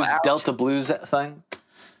blues, ouch. Delta blues thing.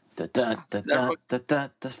 Fondling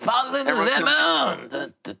the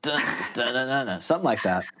Lemon. Something like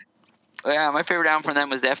that. Yeah, my favorite album from them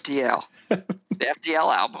was the FTL. The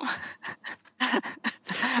FTL album.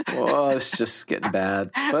 Well, it's just getting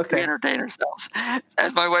bad. We Okay. entertain ourselves.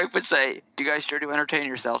 As my wife would say, you guys sure do entertain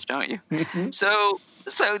yourselves, don't you? Mm-hmm. So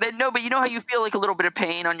then, no, but you know how you feel like a little bit of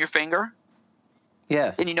pain on your finger?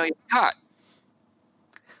 Yes. And you know you're cut.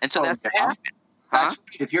 And so that's what happened. That's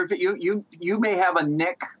if you may have a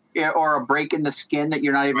nick or a break in the skin that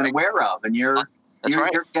you're not even aware of, and you're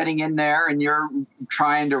getting in there and you're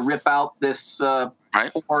trying to rip out this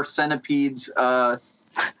poor centipede's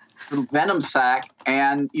little venom sac,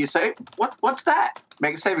 and you say, "What's that?"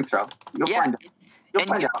 Make a saving throw. You'll find it. You'll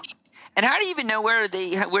find out. And how do you even know where it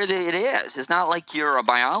is? It's not like you're a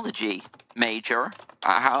biology major.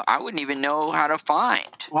 I wouldn't even know how to find.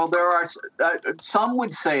 Well, there are some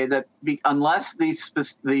would say that unless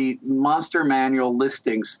the monster manual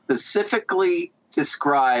listing specifically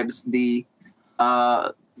describes the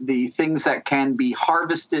things that can be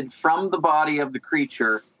harvested from the body of the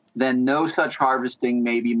creature, then no such harvesting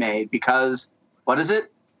may be made because what is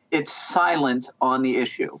it? It's silent on the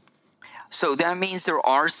issue. So that means there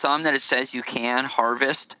are some that it says you can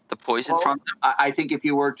harvest the poison from them? I think if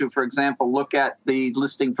you were to, for example, look at the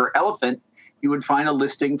listing for elephant, you would find a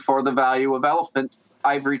listing for the value of elephant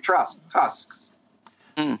ivory tusks.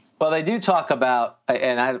 Well, they do talk about,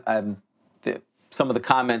 and some of the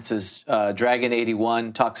comments is Dragon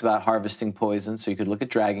 81 talks about harvesting poison, so you could look at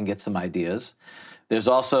Dragon, get some ideas. There's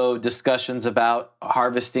also discussions about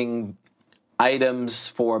harvesting items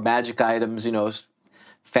for magic items,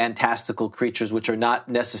 fantastical creatures, which are not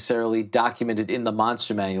necessarily documented in the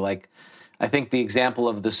monster manual. Like, I think the example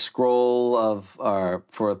of the scroll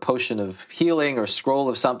for a potion of healing or scroll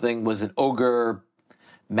of something was an ogre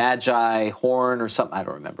magi horn or something. I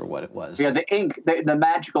don't remember what it was. Yeah, the ink, the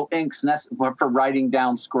magical inks for writing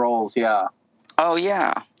down scrolls. Yeah. Oh,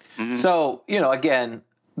 yeah. Mm-hmm. So, again,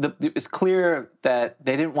 it's clear that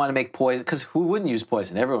they didn't want to make poison, because who wouldn't use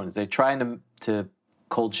poison? They're trying to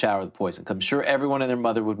cold shower the poison. I'm sure everyone and their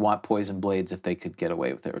mother would want poison blades if they could get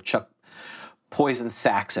away with it, or chuck poison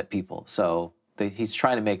sacks at people. So he's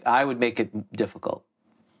trying to I would make it difficult.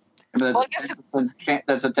 There's a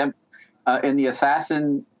in the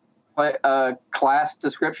assassin class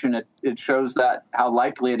description. It shows that how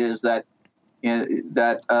likely it is that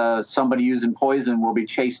somebody using poison will be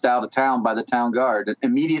chased out of town by the town guard,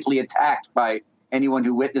 immediately attacked by anyone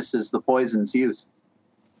who witnesses the poison's use.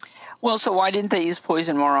 Well, so why didn't they use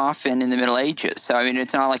poison more often in the Middle Ages? So,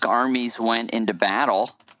 it's not like armies went into battle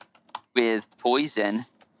with poison.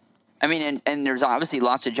 And there's obviously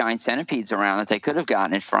lots of giant centipedes around that they could have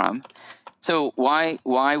gotten it from. So why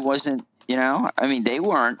wasn't, they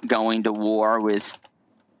weren't going to war with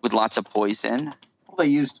lots of poison.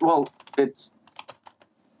 It's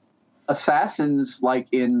assassins, like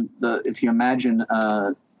if you imagine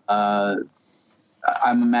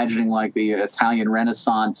I'm imagining like the Italian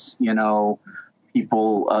Renaissance,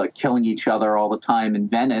 people killing each other all the time in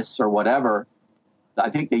Venice or whatever. I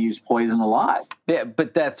think they use poison a lot. Yeah,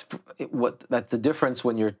 but that's the difference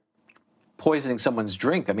when you're poisoning someone's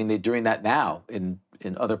drink. I mean, they're doing that now in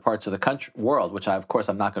other parts of the world, which of course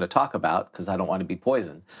I'm not going to talk about because I don't want to be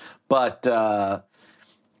poisoned. But I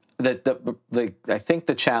think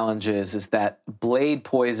the challenge is that blade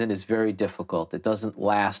poison is very difficult. It doesn't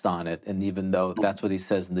last on it, and even though that's what he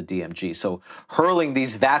says in the DMG. So hurling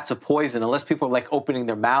these vats of poison, unless people are like opening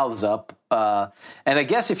their mouths up, and I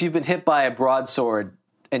guess if you've been hit by a broadsword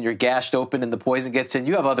and you're gashed open and the poison gets in,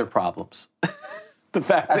 you have other problems.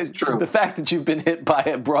 That's true. The fact that you've been hit by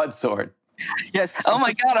a broadsword. Yes. Oh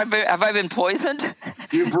my God! Have I been poisoned?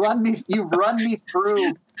 You've run me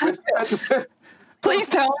through. Please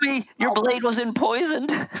tell me your blade wasn't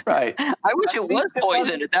poisoned. Right. I wish it was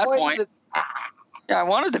poisoned at that point. Yeah, I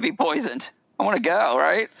wanted to be poisoned. I want to go.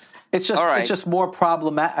 Right. It's just more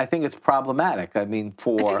problematic. I think it's problematic. I mean, I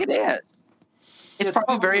think it is. It's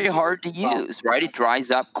probably very hard to use. Right. It dries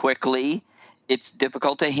up quickly. It's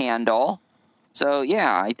difficult to handle. So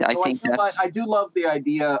yeah, I think that's. I do love the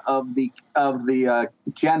idea of the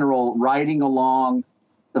general riding along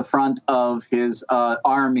the front of his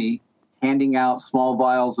army, handing out small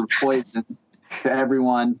vials of poison to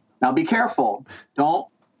everyone. Now, be careful.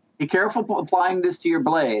 Be careful applying this to your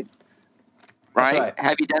blade. Right?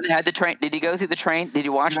 Have you had the train? Did you go through the train? Did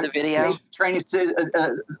you watch the video? Training.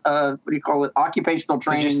 What do you call it? Occupational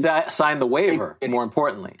training. Did you sign the waiver? More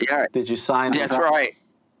importantly, Did you sign? That's right.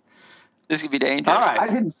 This could be dangerous. All right. I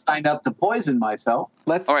didn't sign up to poison myself.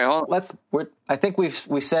 I think we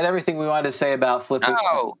said everything we wanted to say about flipping.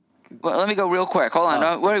 Oh, well, let me go real quick. Hold on.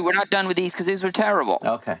 No, we're not done with these because these were terrible.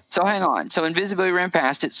 Okay. So hang on. So invisibility ran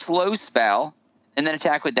past it. Slow spell, and then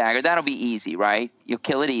attack with dagger. That'll be easy, right? You'll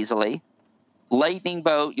kill it easily. Lightning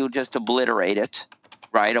bolt, you'll just obliterate it,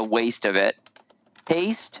 right? A waste of it.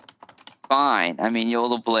 Haste, fine. I mean,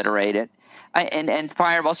 you'll obliterate it. And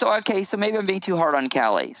fireball. So okay. So maybe I'm being too hard on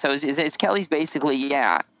Kelly. So is Kelly's basically You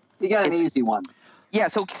got an easy one. Yeah.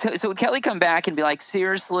 So would Kelly come back and be like,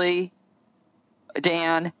 seriously,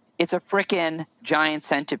 Dan, it's a frickin' giant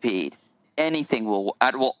centipede. Anything will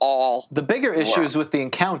all. The bigger issue is with the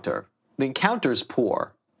encounter. The encounter's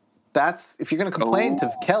poor. That's if you're going to complain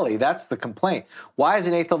to Kelly, that's the complaint. Why is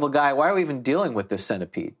an 8th level guy? Why are we even dealing with this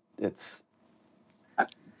centipede?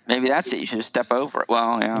 Maybe that's it. You should just step over it.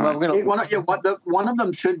 Well, yeah. Well, one of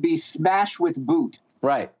them should be smash with boot.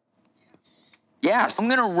 Right. Yeah, so I'm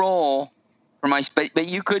going to roll for my but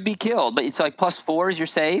you could be killed. But it's like +4 is your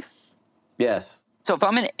save? Yes. So if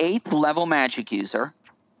I'm an 8th level magic user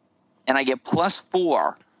and I get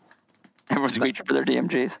 +4, everyone's reaching for their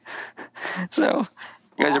DMGs. So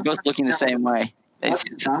you guys are both looking the same way. Does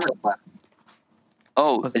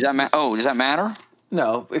that matter?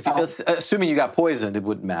 No, assuming you got poisoned, it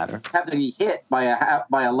wouldn't matter. Have to be hit by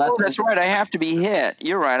a less. Oh, that's right. I have to be hit.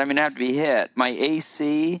 You're right. I have to be hit. My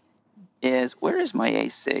AC is where is my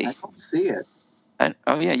AC? I don't see it.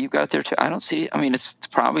 You've got it there too. I don't see it. I mean, it's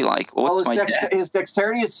probably like his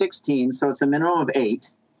dexterity is 16, so it's a minimum of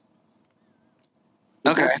 8.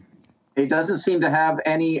 Okay. He doesn't seem to have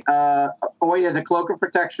any. He has a cloak of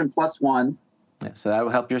protection +1. Yeah, so that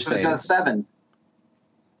will help your save. He's got a 7.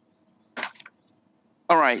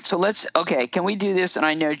 All right, so can we do this? And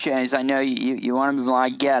I know, James, I know you want to move along. I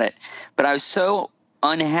get it. But I was so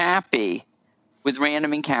unhappy with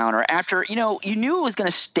random encounter. After, you knew it was going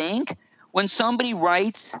to stink when somebody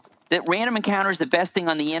writes that random encounter is the best thing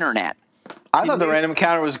on the internet. I thought the random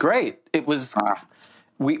encounter was great. It was,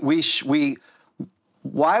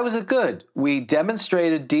 why was it good? We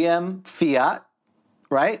demonstrated DM fiat,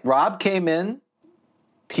 right? Rob came in,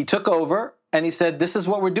 he took over, and he said, this is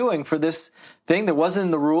what we're doing for this thing that wasn't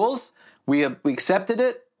in the rules. We accepted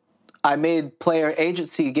it. I made player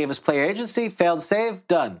agency, he gave us player agency, failed save,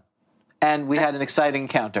 done. And we had an exciting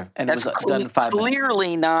encounter. And it was done in 5 minutes.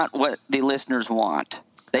 Clearly not what the listeners want.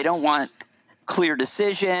 They don't want clear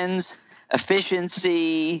decisions,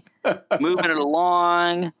 efficiency, moving it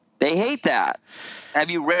along. They hate that.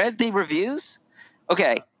 Have you read the reviews?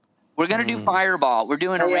 Okay. We're going to do Fireball. We're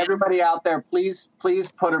doing everybody out there, please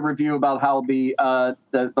put a review about how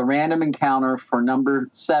the random encounter for number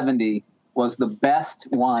 70 was the best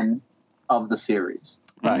one of the series.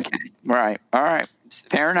 Right. Okay. Right. All right.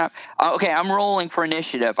 Fair enough. Okay, I'm rolling for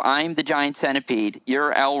initiative. I'm the giant centipede.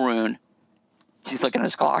 You're Elrune. She's looking at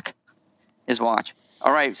his clock, his watch.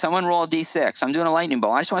 All right, someone roll a D6. I'm doing a lightning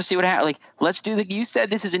bolt. I just want to see what happens. Let's do you said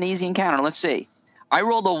this is an easy encounter. Let's see. I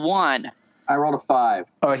rolled a 1. I rolled a 5.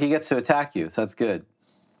 Oh, he gets to attack you, so that's good.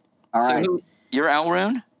 All right. So you're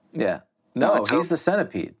Elrune? Yeah. No, it's he's the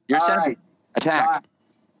centipede. Your All centipede. Attack.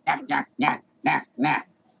 Nah.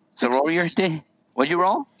 So roll your D. What'd you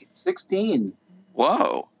roll? 16.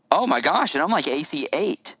 Whoa. Oh my gosh. And I'm like AC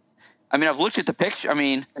 8. I mean, I've looked at the picture. I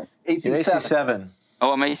mean, AC You're 7. AC 7.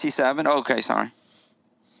 oh, I'm AC 7? Okay, sorry.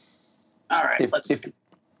 All right, let's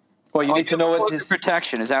Well, you need to know what cloak his... of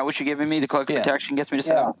protection. Is that what you're giving me? The cloak of Yeah. protection gets me to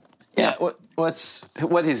 7? Yeah,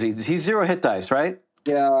 what is he? He's 0 hit dice, right?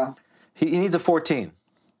 Yeah. He needs a 14.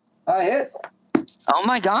 I hit. Oh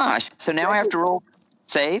my gosh. So now I have to roll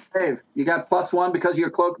save? Dave, you got +1 because of your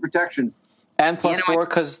cloak of protection. And plus You know, 4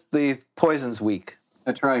 because the poison's weak,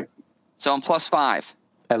 That's right. So I'm +5.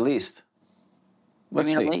 at least. What Let's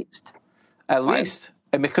do you mean see. at least? At least.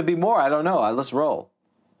 I mean, it could be more. I don't know. Let's roll.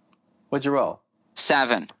 What'd you roll?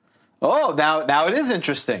 7. Oh, now it is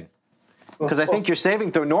interesting. Because I think your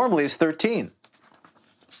saving throw normally is 13.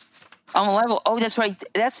 I'm a level. Oh, that's right.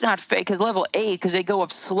 That's not fake. Because level 8, because they go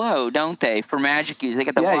up slow, don't they? For magic use, they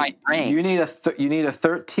get the wide range. You need a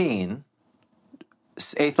 13,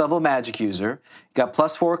 8th level magic user. You got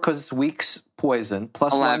 +4 because it's weak poison.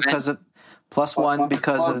 +1 11. because of +1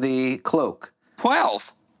 because of the cloak.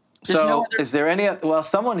 12. There's So no other- is there any? Well,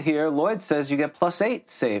 someone here, Lloyd says you get +8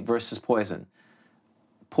 save versus poison.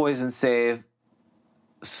 Poison save.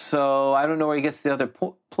 So I don't know where he gets the other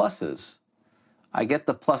pluses. I get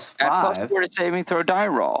the +5. Add +4 to saving throw die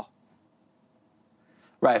roll.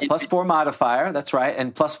 Right, +4 modifier. That's right,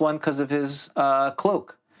 and +1 because of his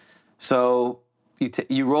cloak. So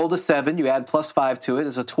you rolled a 7. You add +5 to it.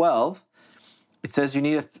 It's a 12. It says you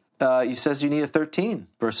need a 13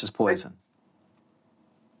 versus poison.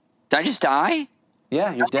 Did I just die?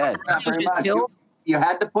 Yeah, you're dead. Not very Just much. killed? You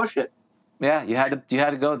had to push it. Yeah, you had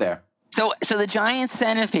to go there. So the giant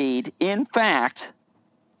centipede, in fact,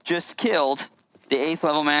 just killed the 8th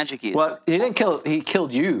level magic user. Well, he didn't kill. He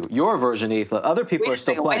killed you. Your version 8th. Other people are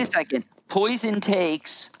still playing. Wait a second. Poison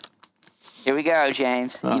takes. Here we go,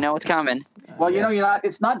 James. Oh. You know what's coming. Well, you know, Yes.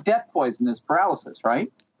 it's not death poison, it's paralysis,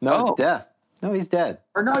 right? No, Oh. it's death. No, he's dead.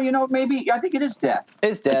 Or no, maybe I think it is death.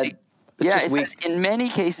 It's dead. It's Yeah, just it weak. says in many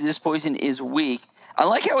cases this poison is weak. I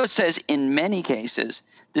like how it says in many cases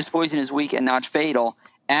this poison is weak and not fatal.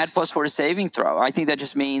 Add +4 to saving throw. I think that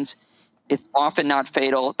just means it's often not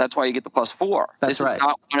fatal. That's why you get the +4. That's this right. is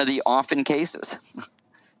not one of the often cases,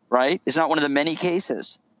 right? It's not one of the many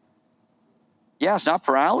cases. Yeah, it's not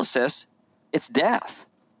paralysis. It's death.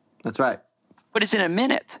 That's right. But it's in a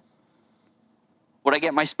minute. Would I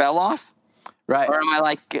get my spell off? Right. Or am I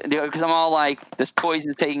like, because I'm all like, this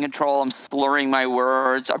poison's taking control, I'm slurring my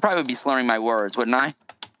words. I probably would be slurring my words, wouldn't I?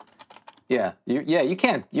 Yeah. You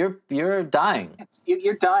can't. You're dying.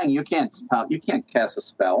 You're dying. You can't cast a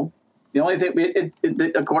spell. The only thing,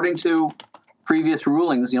 according to previous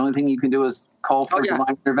rulings, the only thing you can do is call for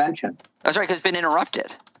divine intervention. That's right, because it's been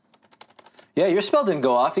interrupted. Yeah, your spell didn't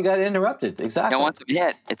go off. You got interrupted. Exactly. And once I'm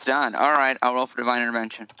hit, it's done. All right, I'll roll for divine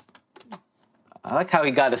intervention. I like how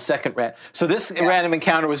he got a second So this random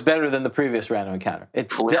encounter was better than the previous random encounter.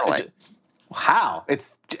 Clearly. How?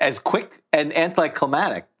 It's as quick and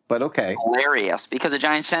anticlimactic, but okay. Hilarious, because a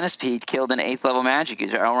giant centipede killed an 8th level magic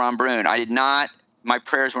user, Elron Brune. My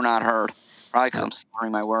prayers were not heard. Probably because I'm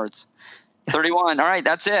slurring my words. 31. All right,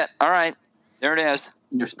 that's it. All right, there it is.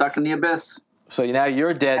 You're stuck in the abyss. So now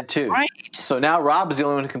you're dead too. Right. So now Rob's the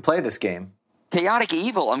only one who can play this game. Chaotic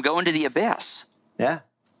evil. I'm going to the abyss. Yeah.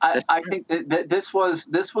 I think that this was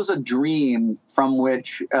a dream from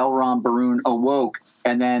which Elron Baroon awoke,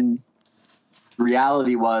 and then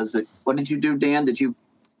reality was that. What did you do, Dan? Did you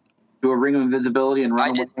do a ring of invisibility and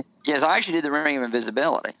run away? Yes, I actually did the ring of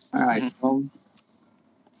invisibility. All right. Well,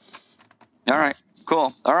 All right,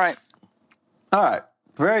 cool. All right. All right.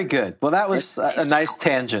 Very good. Well, that was a nice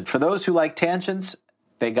tangent. For those who like tangents,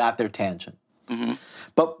 they got their tangent. Mm-hmm.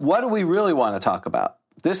 But what do we really want to talk about?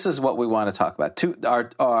 This is what we want to talk about.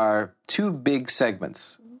 Our two big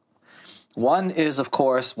segments. One is, of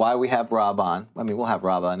course, why we have Rob on. I mean, we'll have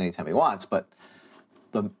Rob on anytime he wants, but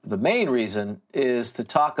the main reason is to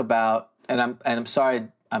talk about, and I'm sorry,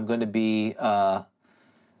 I'm going to be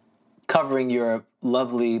covering your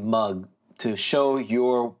lovely mug to show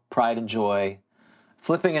your pride and joy.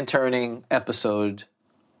 Flipping and Turning episode,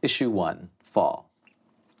 issue 1, fall.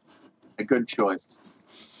 a good choice.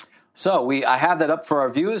 So I have that up for our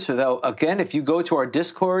viewers. So again, if you go to our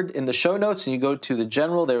Discord in the show notes and you go to the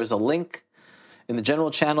general, there is a link in the general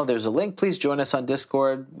channel. There's a link. Please join us on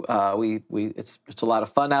Discord. It's a lot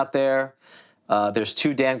of fun out there. There's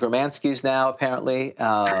 2 Dan Gromanskis now, apparently,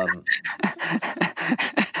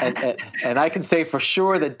 and I can say for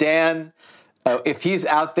sure that Dan, if he's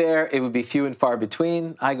out there, it would be few and far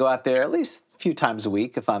between. I go out there at least a few times a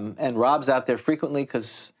week and Rob's out there frequently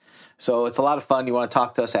because So it's a lot of fun. You want to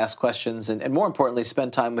talk to us, ask questions, and more importantly,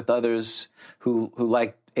 spend time with others who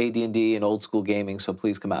like AD&D and old school gaming. So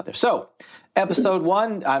please come out there. So episode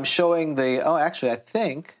 1, I'm showing I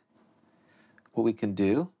think what we can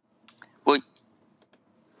do.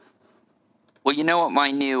 Well, you know what my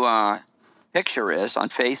new picture is on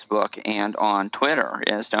Facebook and on Twitter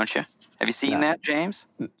is, don't you? Have you seen that, James?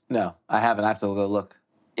 No, I haven't. I have to go look.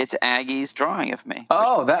 It's Aggie's drawing of me.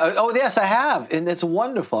 Oh, yes, I have. And it's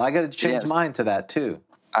wonderful. I got to change mine to that, too.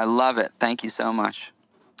 I love it. Thank you so much.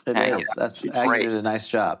 Aggie did a nice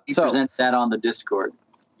job. He presented that on the Discord.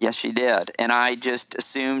 Yes, she did. And I just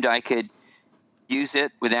assumed I could use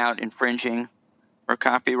it without infringing her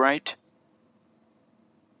copyright.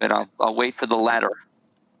 But I'll wait for the letter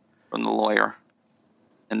from the lawyer,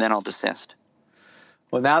 and then I'll desist.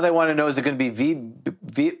 Well, now they want to know, is it going to be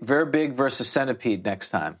Verbig versus Centipede next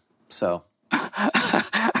time? So.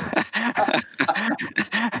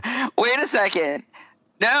 Wait a second.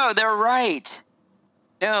 No, they're right.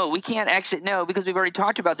 No, we can't exit. No, because we've already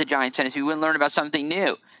talked about the giant centipede. We wouldn't learn about something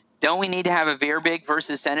new. Don't we need to have a Verbig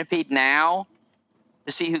versus Centipede now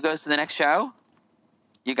to see who goes to the next show?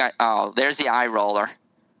 There's the eye roller.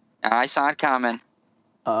 I saw it coming.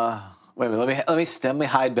 Wait a minute. Let me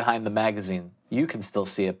hide behind the magazine. You can still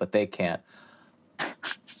see it, but they can't.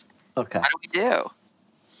 Okay. How do we do?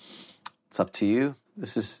 It's up to you.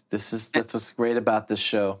 That's what's great about this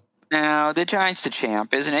show. No, the Giant's the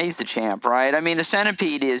champ, isn't he? He's the champ, right? I mean, the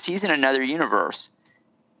Centipede he's in another universe.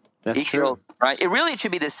 That's true. Right? It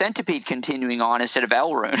should be the Centipede continuing on instead of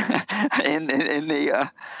Elrond.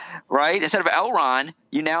 Right? Instead of Elrond,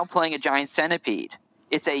 you're now playing a giant centipede.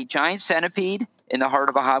 It's a giant centipede in the heart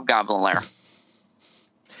of a hobgoblin lair.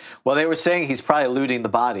 Well, they were saying he's probably looting the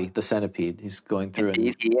body, the centipede. He's going through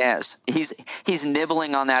it. He is. He's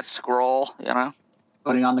nibbling on that scroll,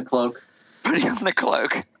 Putting on the cloak.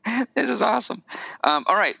 This is awesome. All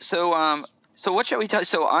right. So what shall we tell?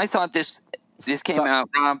 So I thought this came out,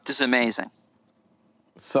 Rob. This is amazing.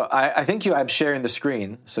 So I think I'm sharing the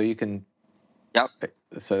screen, so you can. Yep.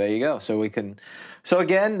 So there you go. So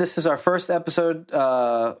again, this is our first episode,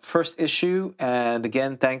 first issue, and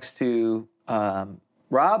again, thanks to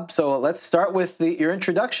Rob. So let's start with your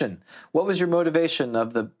introduction. What was your motivation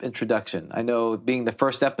of the introduction? I know being the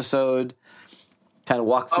first episode, kind of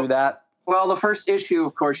walk through that. Well, the first issue,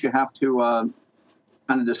 of course, you have to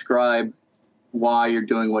kind of describe why you're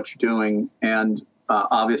doing what you're doing, and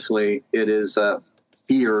obviously, it is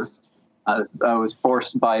fear. I was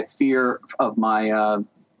forced by fear of my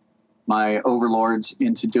overlords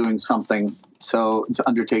into doing something,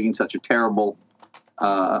 undertaking such a terrible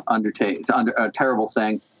a terrible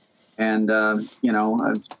thing, and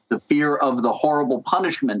the fear of the horrible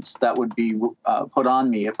punishments that would be put on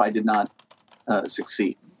me if I did not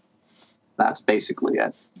succeed. That's basically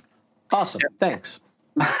it. Awesome. Thanks.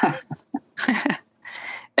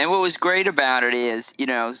 And what was great about it is,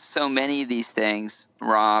 so many of these things,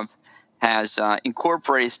 Rob has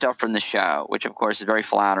incorporated stuff from the show, which of course is very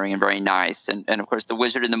flattering and very nice. And of course, the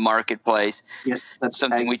Wizard in the Marketplace. Yeah, that's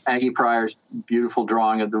something Aggie Pryor's beautiful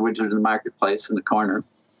drawing of the Wizard in the Marketplace in the corner.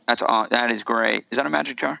 That is great. Is that a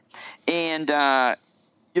magic jar? And so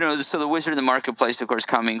the Wizard in the Marketplace, of course,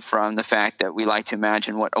 coming from the fact that we like to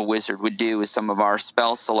imagine what a wizard would do with some of our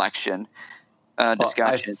spell selection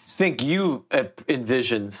discussions. I think you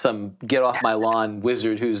envision some get off my lawn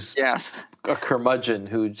wizard who's a curmudgeon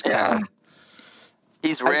who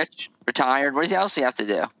he's rich, retired. What else does he have to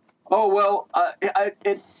do? Oh well,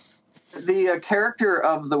 the character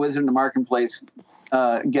of the Wizard in the Marketplace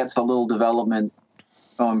gets a little development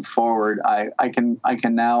going forward. I can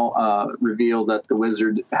now reveal that the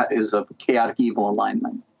wizard is a chaotic evil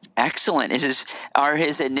alignment. Excellent. Are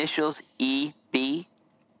his initials EB?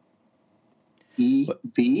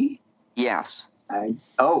 EB? Yes.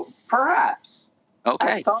 Perhaps.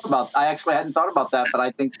 Okay. I actually hadn't thought about that, but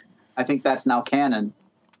I think that's now canon.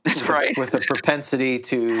 That's right. With a propensity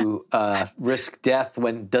to risk death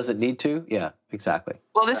when doesn't need to. Yeah, exactly.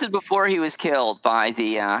 Well, this is before he was killed by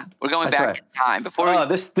the. We're going back in time.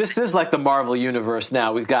 This is like the Marvel universe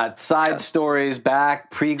now. We've got side stories back,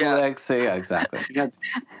 prequels. Yeah, exactly.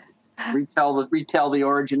 retell the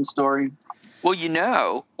origin story.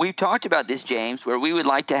 Well, we've talked about this, James, where we would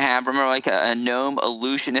like to have, remember, like a gnome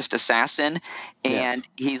illusionist assassin, and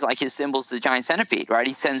he's like his symbol's the giant centipede, right?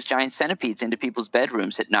 He sends giant centipedes into people's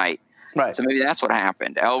bedrooms at night. Right. So maybe that's what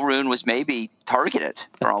happened. Elrond was maybe targeted,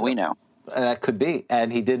 for all we know. That could be,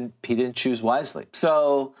 and he didn't choose wisely.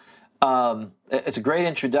 So it's a great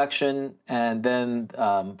introduction, and then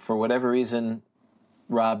for whatever reason,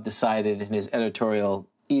 Rob decided in his editorial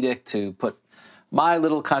edict to put my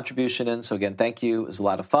little contribution in. So again, thank you. It was a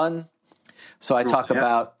lot of fun. So I talk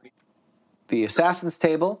about the Assassin's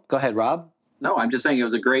Table. Go ahead, Rob. No, I'm just saying it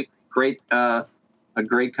was a great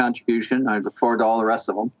contribution. I look forward to all the rest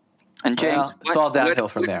of them. And James, Well, it's all downhill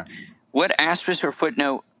from there. What asterisk or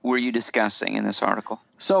footnote were you discussing in this article?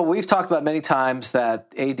 So we've talked about many times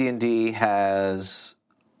that AD&D has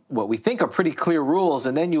what we think are pretty clear rules,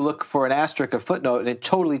 and then you look for an asterisk or footnote, and it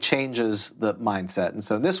totally changes the mindset. And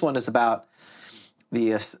so this one is about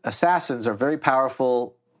the assassins are very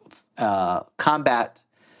powerful, have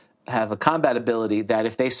a combat ability that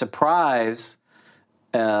if they surprise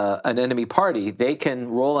an enemy party, they can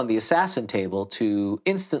roll on the assassin table to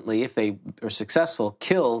instantly, if they are successful,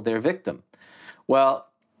 kill their victim. Well,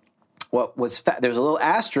 there's a little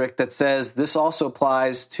asterisk that says this also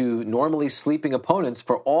applies to normally sleeping opponents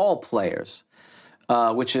for all players,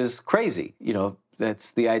 which is crazy.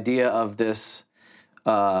 That's the idea of this.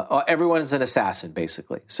 Everyone is an assassin,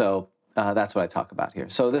 basically. So that's what I talk about here.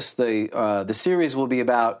 So the series will be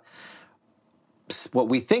about what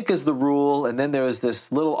we think is the rule, and then there is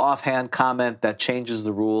this little offhand comment that changes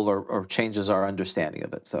the rule or changes our understanding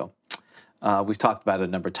of it. So we've talked about it a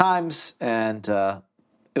number of times, and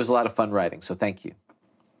it was a lot of fun writing. So thank you.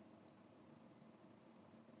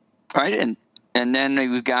 Right, and then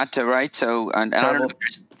we've got to write. So I don't know if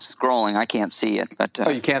you're scrolling. I can't see it, but oh,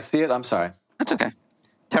 you can't see it? I'm sorry. That's okay.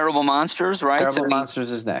 Terrible Monsters, right? Terrible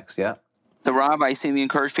Monsters is next. Yeah. So, Rob, I assume you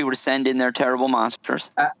encourage people to send in their terrible monsters.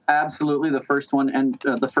 Absolutely. The first one, and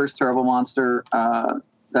the first terrible monster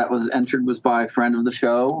that was entered was by a friend of the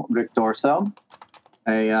show, Rick Dorso.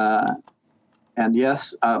 And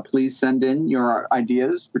yes, please send in your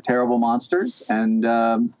ideas for terrible monsters, and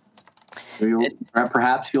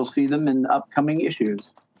perhaps you'll see them in upcoming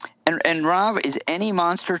issues. And Rob, is any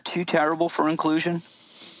monster too terrible for inclusion?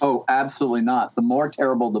 Oh, absolutely not. The more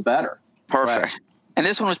terrible, the better. Perfect. Right. And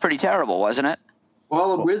this one was pretty terrible, wasn't it?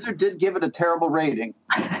 Well, a wizard did give it a terrible rating.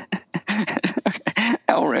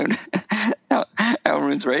 Elrune's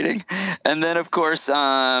rating. And then, of course,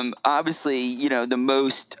 obviously, the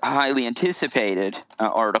most highly anticipated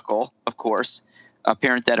article, of course,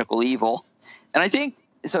 Parenthetical Evil. And I think,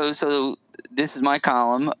 so this is my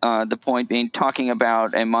column, the point being talking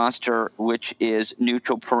about a monster which is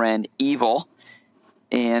neutral paren evil.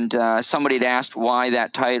 And somebody had asked why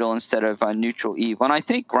that title instead of neutral evil. And I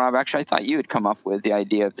think, Rob, actually, I thought you had come up with the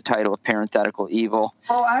idea of the title of Parenthetical Evil.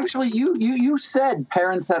 Oh, actually, you said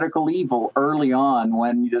Parenthetical Evil early on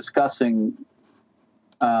when discussing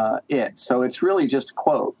it. So it's really just a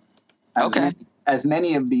quote. As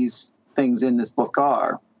many of these things in this book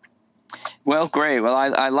are. Well, great. Well,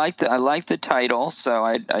 I like the title, so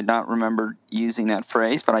I don't remember using that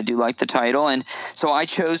phrase, but I do like the title. And so I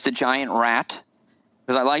chose the giant rat,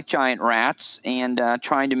 because I like giant rats, and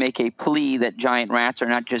trying to make a plea that giant rats are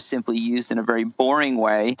not just simply used in a very boring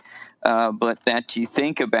way, but that you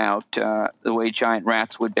think about the way giant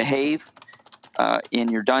rats would behave in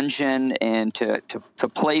your dungeon, and to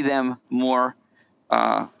play them more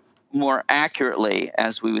accurately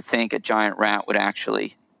as we would think a giant rat would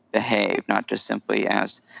actually behave, not just simply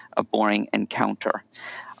as a boring encounter.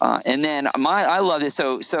 And then I love this.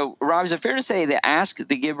 So Rob, is it fair to say that ask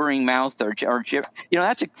the gibbering mouth or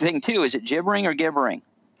that's a thing too. Is it gibbering or gibbering?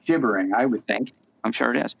 Gibbering, I would think. I'm sure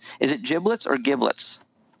it is. Is it giblets or giblets?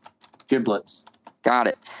 Giblets. Got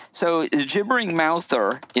it. So the gibbering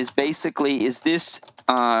mouther is this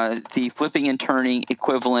the flipping and turning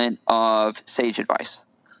equivalent of sage advice?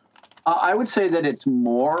 I would say that it's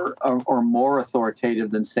more or more authoritative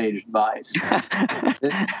than sage advice.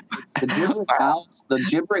 The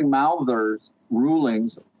gibbering mouthers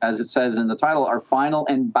rulings, as it says in the title, are final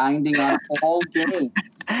and binding on all games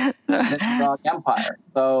in the Dog Empire.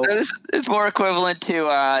 So it's more equivalent to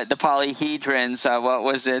the polyhedrons. What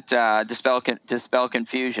was it? Dispel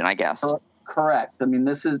confusion, I guess. Correct. I mean,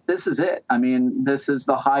 this is it. I mean, this is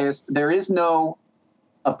the highest. There is no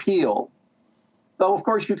appeal. Though, of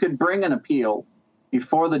course, you could bring an appeal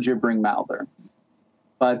before the gibbering mouther,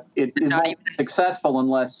 but it won't be successful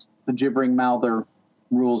unless the gibbering mouther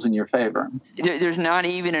rules in your favor. There's not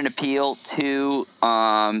even an appeal to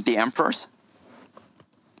the emperors?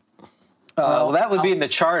 Well, that would be in the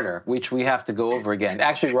charter, which we have to go over again.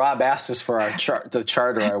 Actually, Rob asked us for the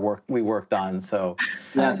charter we worked on. So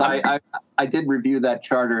yes, I did review that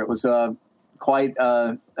charter. It was quite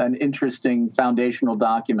an interesting foundational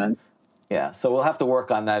document. Yeah, so we'll have to work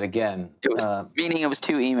on that again. Meaning it was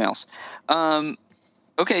 2 emails.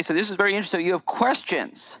 Okay, so this is very interesting. So you have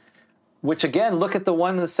questions. Which, again, look at the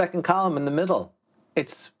one in the second column in the middle.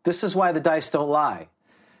 This is why the dice don't lie.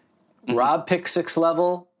 Mm-hmm. Rob picked 6th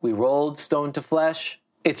level. We rolled stone to flesh.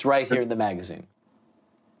 It's right here in the magazine.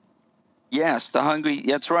 Yes, the hungry.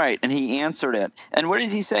 That's right. And he answered it. And what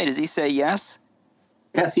did he say? Does he say yes?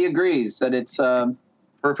 Yes, he agrees that it's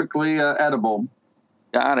perfectly edible.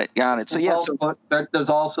 Got it. So yes. There's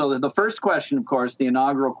also the first question, of course, the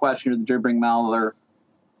inaugural question of the Gibbering Mouser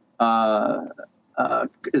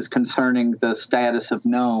is concerning the status of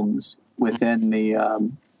gnomes within the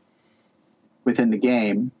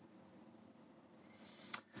game.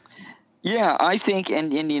 Yeah, I think,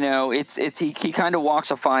 and it's he kind of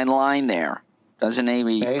walks a fine line there, doesn't he?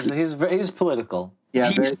 Yeah, he's political.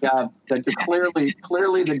 Yeah, clearly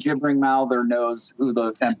the Gibbering Mouser knows who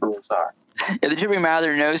the emperors are. Yeah, the Gibbering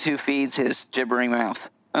Mouser knows who feeds his gibbering mouth.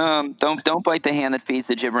 Don't bite the hand that feeds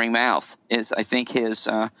the gibbering mouth is, I think, his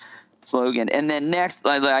slogan. And then next,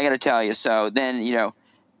 I got to tell you. So then,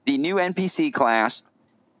 the new NPC class,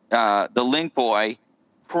 the Link Boy,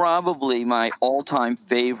 probably my all-time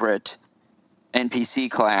favorite NPC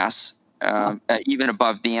class, even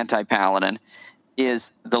above the Anti-Paladin,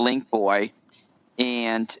 is the Link Boy.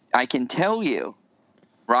 And I can tell you,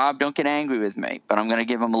 Rob, don't get angry with me, but I'm going to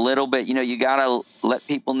give him a little bit. You got to let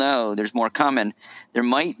people know there's more coming. There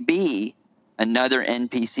might be another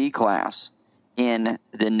NPC class in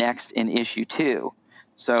issue 2.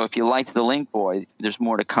 So if you liked the Link Boy, there's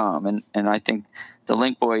more to come. And I think the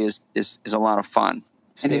Link Boy is a lot of fun.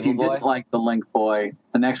 And if you didn't like the Link Boy,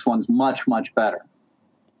 the next one's much, much better.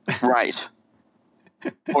 Right.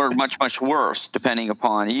 Or much, much worse, depending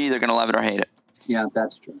upon, you're either going to love it or hate it. Yeah,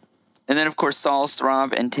 that's true. And then, of course, Saul's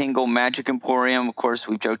Throb and Tingle Magic Emporium. Of course,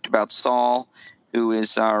 we've joked about Saul, who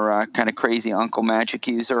is our kind of crazy uncle magic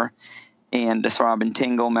user, and the Throb and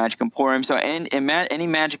Tingle Magic Emporium. So, any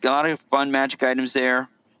magic, a lot of fun magic items there,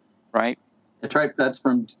 right? That's right. That's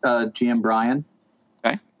from GM Brian.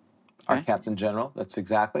 Okay. Our Captain General. That's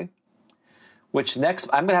exactly. Which next,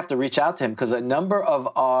 I'm going to have to reach out to him because a number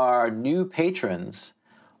of our new patrons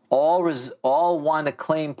all want to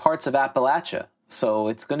claim parts of Appalachia. So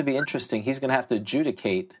it's going to be interesting. He's going to have to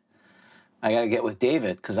adjudicate. I got to get with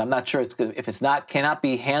David because I'm not sure it's good. If it's cannot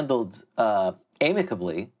be handled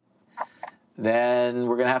amicably, then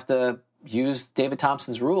we're going to have to use David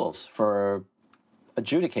Thompson's rules for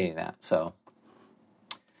adjudicating that. So,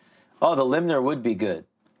 the Limner would be good.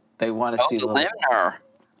 They want to see the Limner.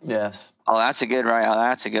 Yes. Oh, that's a good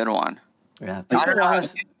that's a good one. Yeah.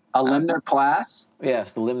 A Limner class.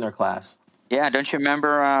 Yes, the Limner class. Yeah. Don't you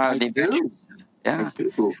remember the adventures? Yeah.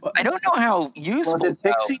 I don't know how useful. Was it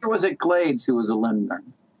Pixie or was it Glades who was a Limner?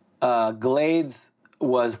 Glades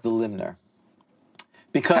was the Limner.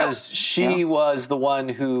 Because she was the one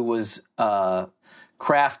who was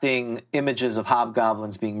crafting images of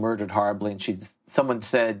hobgoblins being murdered horribly, and someone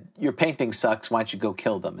said, "Your painting sucks, why don't you go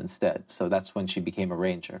kill them instead?" So that's when she became a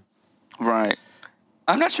ranger. Right.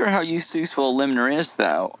 I'm not sure how useful Limner is,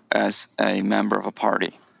 though, as a member of a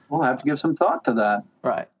party. We'll have to give some thought to that.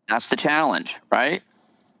 Right. That's the challenge, right?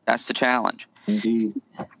 That's the challenge. Indeed.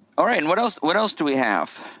 All right, and what else do we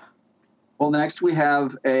have? Well, next we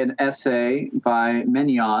have an essay by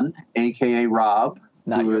Mignon, a.k.a. Rob.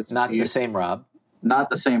 Not the same Rob. Not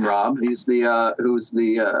the same Rob. He's who's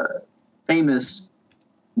the famous,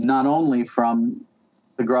 not only from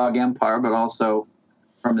the Grog Empire, but also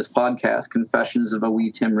from his podcast, Confessions of a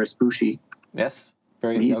Wee Tim Respucci. Yes,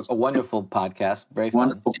 a wonderful podcast. Very fun.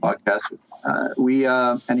 Wonderful podcast.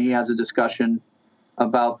 And he has a discussion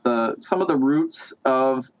about some of the roots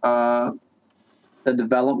of the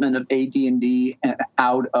development of AD&D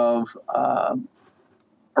out of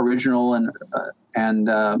original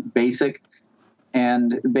and basic,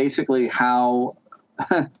 and basically how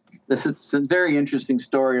this is a very interesting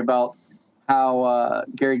story about how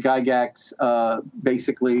Gary Gygax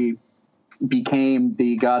basically became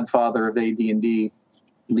the godfather of AD&D,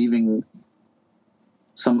 leaving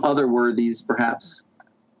some other worthies perhaps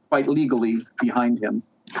quite legally behind him.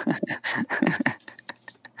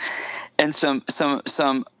 And some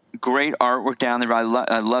great artwork down there. I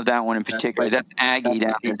love that one in particular. That's Aggie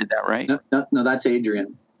down there. Did that right? No, that's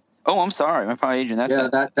Adrian. Oh, I'm sorry. I'm probably Adrian.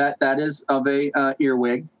 That is of a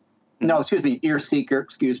earwig. No, excuse me, ear seeker.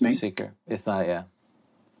 Excuse me. Ear seeker. It's not. Yeah.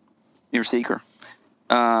 Ear seeker.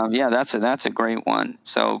 That's a great one.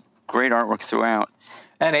 So great artwork throughout.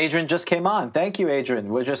 And Adrian just came on. Thank you, Adrian.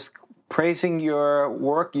 We're just praising your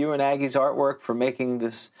work, you and Aggie's artwork, for making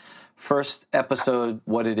this first episode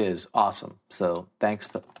what it is. Awesome. So thanks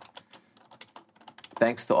to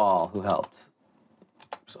all who helped.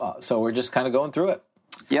 So we're just kind of going through it.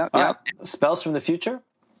 Yeah. Right. Spells from the Future.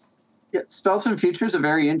 Yeah, Spells from the Future is a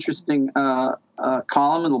very interesting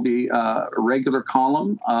column. It'll be a regular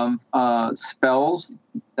column of spells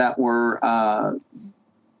that were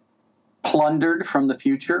plundered from the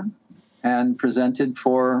future and presented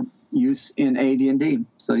for use in AD&D.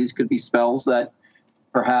 So these could be spells that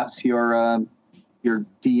perhaps your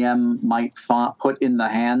DM might put in the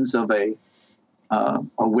hands of a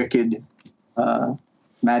wicked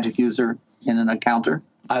magic user in an encounter.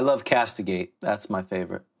 I love Castigate. That's my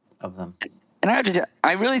favorite of them. And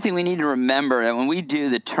I really think we need to remember that when we do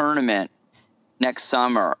the tournament next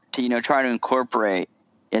summer, to try to incorporate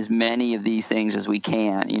as many of these things as we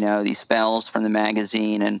can. These spells from the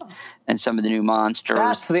magazine and some of the new monsters.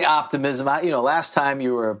 That's the optimism. Last time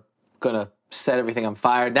you were going to set everything on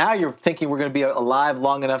fire. Now you're thinking we're going to be alive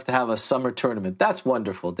long enough to have a summer tournament. That's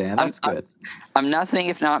wonderful, Dan. That's good. I'm nothing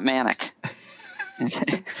if not manic.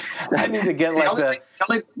 I need to get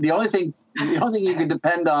the only thing you can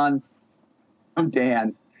depend on from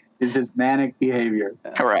Dan is his manic behavior.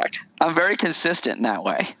 Correct. I'm very consistent in that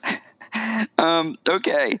way.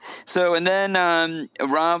 Okay. So, and then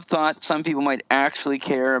Rob thought some people might actually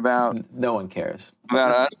care about. No one cares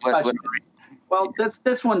about us. Well,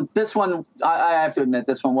 this one, I have to admit,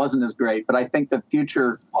 this one wasn't as great. But I think the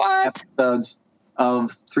future episodes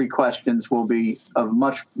of 3 questions will be of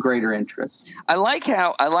much greater interest. I like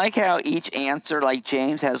how each answer, like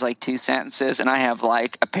James has like 2 sentences, and I have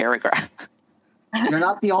like a paragraph. You're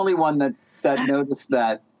not the only one that noticed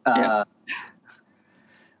that. I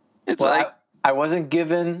wasn't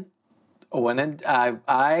given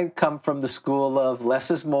I come from the school of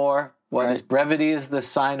less is more. Brevity is the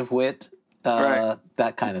sign of wit.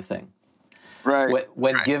 That kind of thing. Right.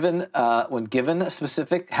 When given a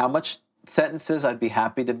specific how much sentences, I'd be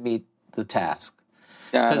happy to meet the task.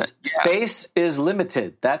 Because space is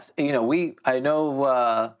limited. That's I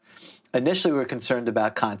know. Initially, we were concerned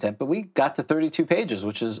about content, but we got to 32 pages,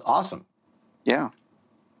 which is awesome. Yeah.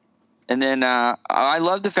 And then I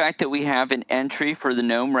love the fact that we have an entry for the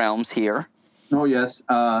Gnome Realms here. Oh, yes.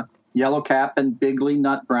 Yellowcap and Bigly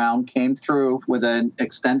Nut Brown came through with an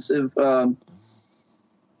extensive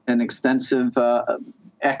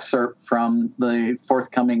excerpt from the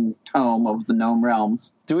forthcoming tome of the Gnome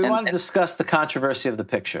Realms. Do we want to discuss the controversy of the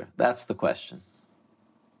picture? That's the question.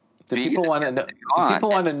 Do people want to know? Do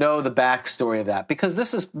people want to know the backstory of that? Because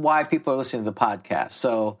this is why people are listening to the podcast.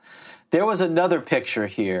 So there was another picture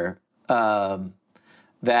here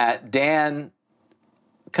that Dan,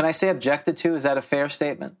 can I say objected to? Is that a fair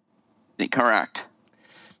statement? Correct.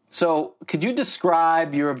 So could you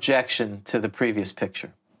describe your objection to the previous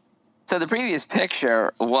picture? So the previous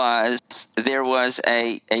picture was there was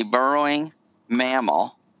a burrowing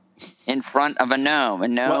mammal in front of a gnome. A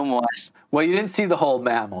gnome was... Well, you didn't see the whole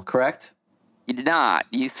mammal, correct? You did not.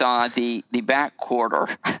 You saw the back quarter.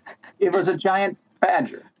 It was a giant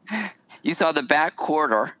badger. You saw the back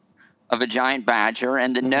quarter of a giant badger,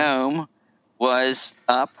 and the gnome was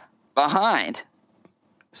up behind.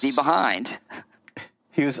 Behind.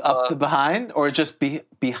 He was up the behind, or just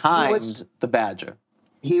behind the badger?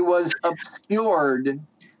 He was obscured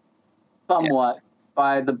somewhat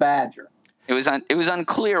by the badger. It was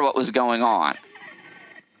unclear what was going on.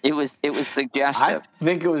 It was suggestive. I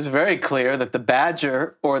think it was very clear that the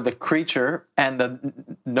badger or the creature and the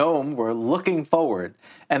gnome were looking forward,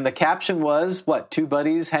 and the caption was what? 2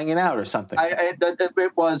 buddies hanging out or something.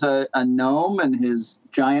 It was a gnome and his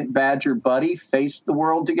giant badger buddy faced the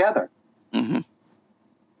world together. Mm-hmm.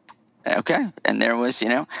 Okay, and there was,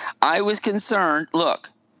 I was concerned. Look,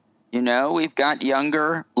 we've got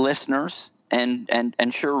younger listeners and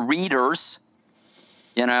sure readers.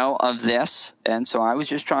 Of this, and so I was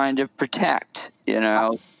just trying to protect,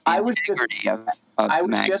 I was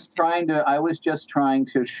just trying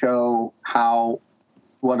to show how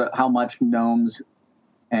much gnomes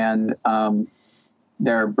and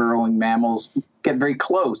their burrowing mammals get very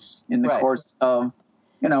close in the course of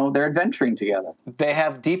their adventuring together. They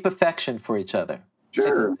have deep affection for each other.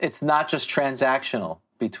 Sure, it's not just transactional.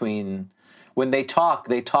 When they talk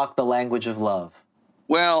the language of love.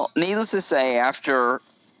 Well, needless to say, after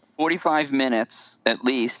 45 minutes at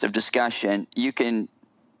least of discussion, you can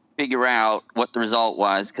figure out what the result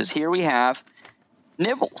was, because here we have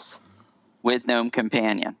Nibbles with Gnome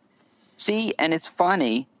Companion. See, and it's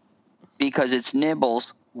funny because it's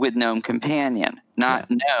Nibbles with Gnome Companion, not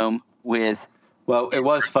Gnome with... Well, it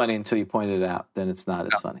was funny until you pointed it out. Then it's not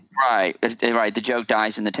as funny. Right. The joke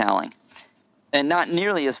dies in the telling. And not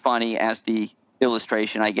nearly as funny as the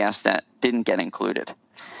illustration, I guess, that didn't get included.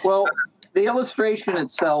 Well, the illustration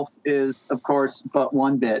itself is, of course, but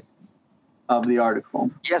one bit of the article.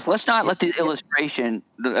 Yes, let's not let the illustration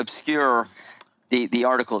obscure the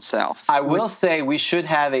article itself. I will say we should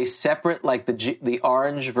have a separate, like the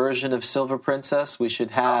orange version of Silver Princess. We should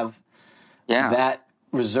have that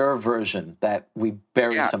reserve version that we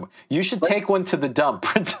bury somewhere. You should take one to the dump.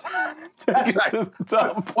 Take it to the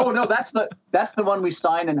dump. Oh no, that's the one we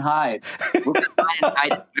sign and hide. We're going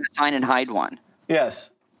to sign and hide one.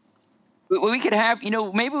 Yes. We could have,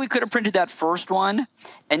 maybe we could have printed that first one,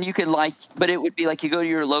 and you could but it would be like you go to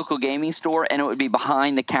your local gaming store, and it would be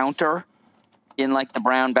behind the counter in like the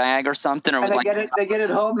brown bag or something. Or and they get it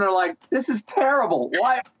home, and they're like, "This is terrible.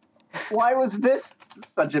 Why was this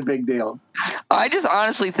such a big deal?" I just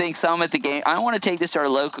honestly think some at the game. I want to take this to our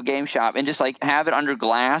local game shop and just like have it under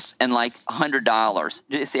glass and like $100.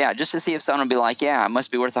 Just to see if someone will be like, "Yeah, it must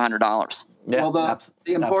be worth $100." Yeah, well,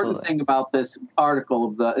 the important thing about this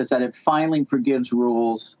article is that it finally gives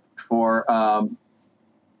rules for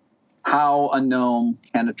how a gnome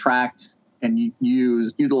can attract and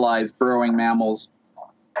utilize burrowing mammals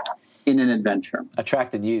in an adventure.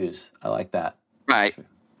 Attract and use. I like that. Right.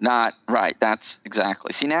 Not right. That's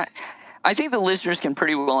exactly. See, now I think the listeners can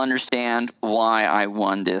pretty well understand why I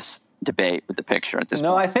won this debate with the picture at this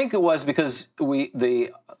point. No, I think it was because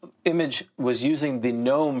the image was using the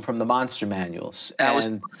gnome from the monster manuals. That was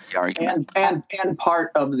the argument. And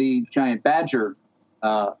part of the giant badger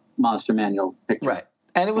monster manual picture. Right.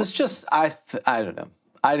 And it was just, I don't know.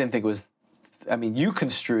 I didn't think it was, I mean, you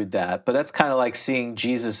construed that, but that's kind of like seeing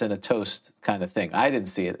Jesus in a toast kind of thing. I didn't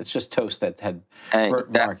see it. It's just toast that had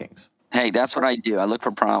burnt markings. Hey, that's what I do. I look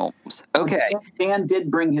for problems. Okay. Dan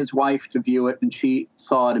did bring his wife to view it, and she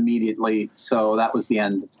saw it immediately. So that was the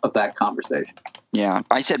end of that conversation. Yeah.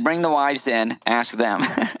 I said, bring the wives in, ask them.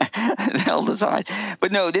 They'll decide.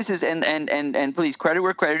 But no, this is, and please, credit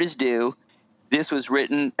where credit is due. This was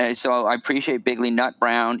written, so I appreciate Bigley Nut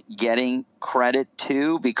Brown getting credit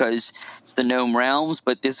too, because it's the Gnome Realms,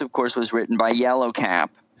 but this, of course, was written by Yellow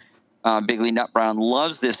Cap. Bigley Nut Brown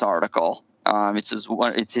loves this article.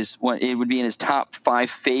 It would be in his top 5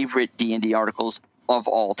 favorite D&D articles of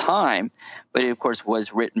all time, but it, of course,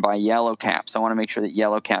 was written by Yellow Cap. So I want to make sure that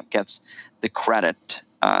Yellow Cap gets the credit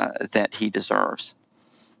that he deserves.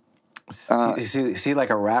 Is he like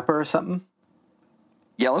a rapper or something?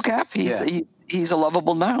 Yellow Cap? He's a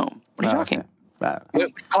lovable gnome. What are you talking about?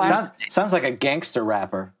 Sounds like a gangster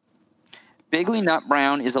rapper. Bigley Nut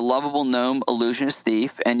Brown is a lovable gnome illusionist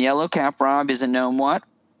thief, and Yellow Cap Rob is a gnome what?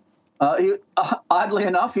 Oddly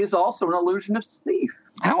enough, he's also an illusionist thief.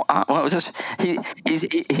 How? What was this?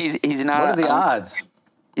 He's not. What are the odds?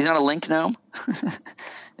 He's not a link gnome.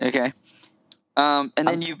 Okay. And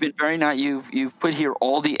then you've been very nice. You've put here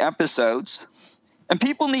all the episodes. And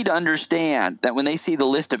people need to understand that when they see the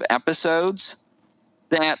list of episodes,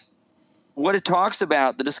 that what it talks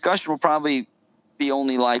about, the discussion will probably be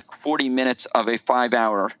only like 40 minutes of a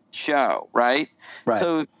 5-hour show, right? Right.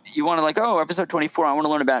 So if you want to episode 24, I want to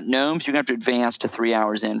learn about gnomes, you're going to have to advance to 3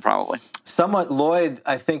 hours in probably. Somewhat Lloyd,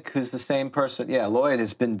 I think, who's the same person. Yeah, Lloyd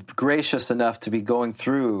has been gracious enough to be going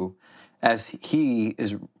through as he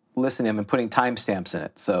is listening to him and putting timestamps in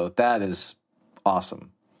it. So that is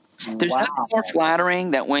awesome. There's nothing more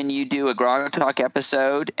flattering that when you do a Grog Talk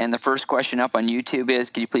episode and the first question up on YouTube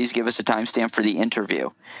is, can you please give us a timestamp for the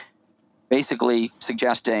interview? Basically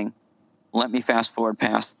suggesting, let me fast forward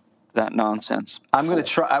past that nonsense. I'm going to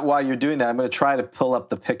try, while you're doing that, I'm going to try to pull up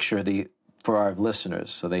the picture for our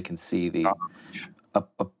listeners so they can see the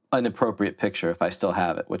inappropriate picture if I still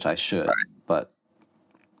have it, which I should. Right. But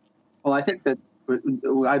well, I think that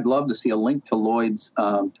I'd love to see a link to Lloyd's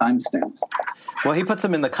timestamps. Well, he puts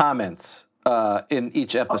them in the comments in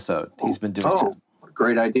each episode. He's been doing that.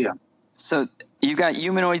 Great idea. So you got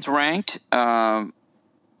humanoids ranked. That,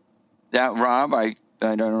 Rob, I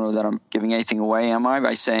don't know that I'm giving anything away, am I,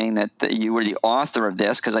 by saying that you were the author of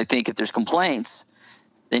this? Because I think if there's complaints,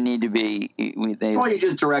 they need to be... you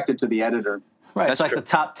just direct it to the editor. Right, it's like the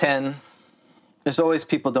top 10. There's always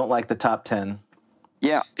people don't like the top 10.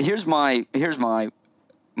 Yeah, here's my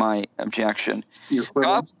objection.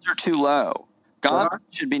 Goblins are too low. Goblins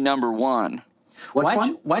should be number 1. Why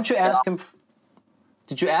don't you ask him?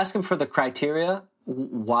 Did you ask him for the criteria?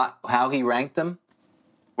 How he ranked them?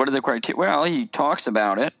 What are the criteria? Well, he talks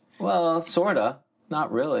about it. Well, sorta.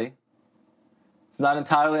 Not really. It's not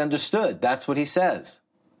entirely understood. That's what he says.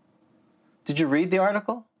 Did you read the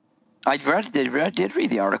article? I did read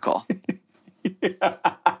the article. Yeah.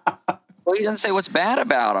 Well, he doesn't say what's bad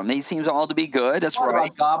about them. He seems all to be good. That's right.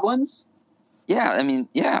 About goblins? Yeah, I mean,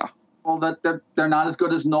 yeah. Well, they're not as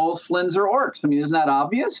good as gnolls, flins, or orcs. I mean, isn't that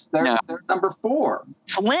obvious? They're number 4.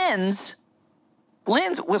 Flins?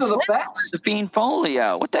 Flins? With the best. The Fiend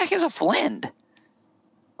Folio. What the heck is a flind?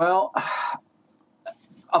 Well,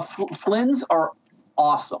 flins are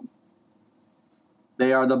awesome.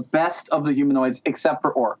 They are the best of the humanoids, except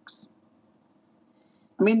for orcs.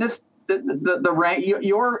 I mean, the rank.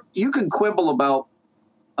 You can quibble about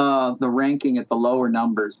the ranking at the lower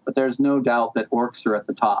numbers, but there's no doubt that orcs are at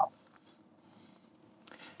the top.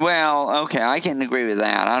 Well, okay, I can agree with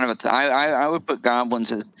that. I don't know. I would put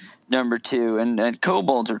goblins as number 2, and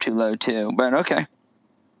kobolds are too low too. But okay.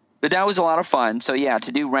 But that was a lot of fun. So yeah,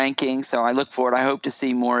 to do rankings. So I look forward. I hope to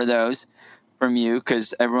see more of those from you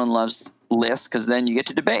because everyone loves lists. Because then you get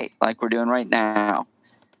to debate like we're doing right now.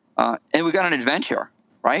 And we got an adventure,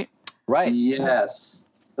 right? Right. Yes.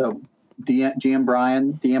 So DM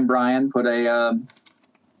Brian put a,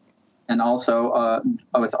 and also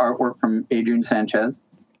with artwork from Adrian Sanchez.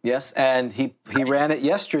 Yes, and he ran it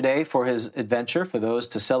yesterday for his adventure for those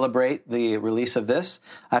to celebrate the release of this.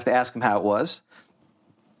 I have to ask him how it was.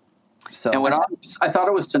 So, And I thought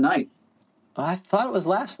it was tonight. I thought it was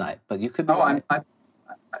last night, but you could be right.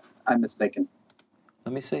 I'm mistaken.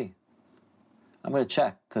 Let me see. I'm going to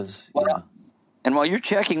check because. And while you're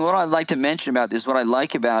checking, what I'd like to mention about this, what I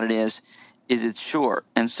like about it is it's short,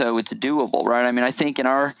 and so it's doable, right? I mean, I think in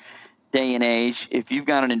our day and age, if you've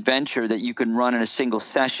got an adventure that you can run in a single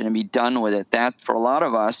session and be done with it, that for a lot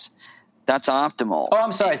of us, that's optimal. Oh,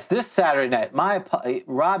 I'm sorry. It's this Saturday night.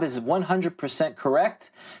 Rob is 100%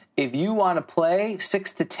 correct. If you want to play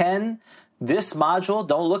 6 to 10, this module,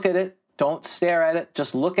 don't look at it. Don't stare at it.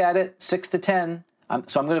 Just look at it, 6 to 10.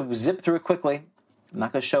 So I'm going to zip through it quickly. I'm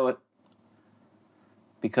not going to show it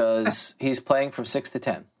because he's playing from 6 to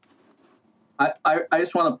 10. I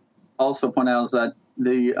just want to also point out is that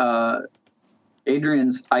the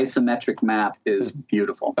Adrian's isometric map is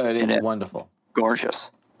beautiful. It is wonderful. Gorgeous.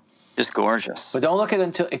 Just gorgeous. But don't look at it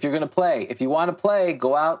until if you're going to play. If you want to play,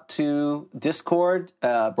 go out to Discord.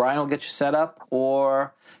 Brian will get you set up,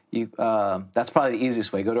 or you. That's probably the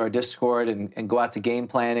easiest way. Go to our Discord and go out to game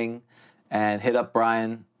planning and hit up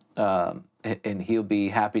Brian, and he'll be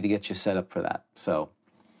happy to get you set up for that. So,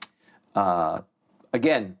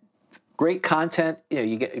 again, great content.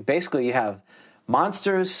 You have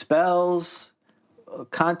monsters, spells,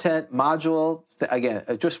 content, module. Again,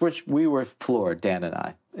 we were floored, Dan and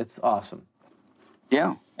I. It's awesome.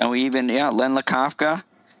 Yeah, and we even Len LaKafka,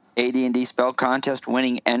 AD&D Spell Contest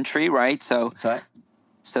winning entry, right? So, right.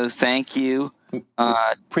 So thank you.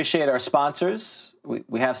 Appreciate our sponsors.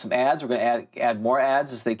 We have some ads. We're going to add more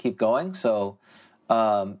ads as they keep going. So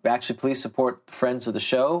actually, please support the friends of the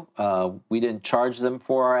show. We didn't charge them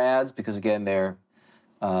for our ads because, again, they're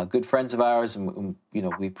good friends of ours, and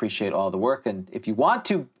we appreciate all the work. And if you want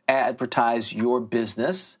to advertise your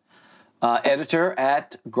business, editor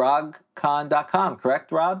at grogcon.com,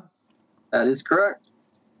 correct, Rob? That is correct.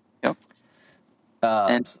 Yep.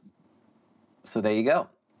 So there you go.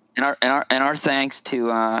 And our thanks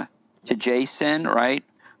to Jason, right,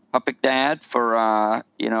 Puppet Dad, for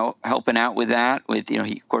helping out with that. With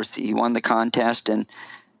he won the contest and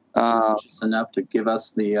just enough to give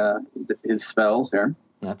us his spells here.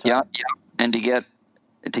 That's right. Yeah, and to get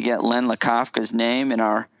Len LaKafka's name in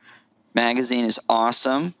our magazine is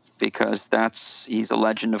awesome because he's a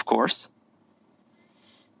legend, of course.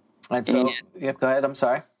 And so, go ahead. I'm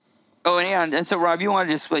sorry. Oh, and so Rob, you want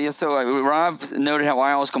to just Rob noted how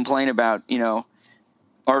I always complain about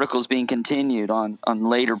articles being continued on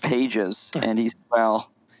later pages, and he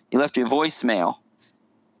left you a voicemail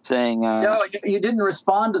saying. No, you didn't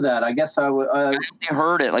respond to that. I guess I only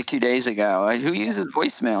heard it like 2 days ago. Who uses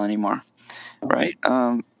voicemail anymore, right?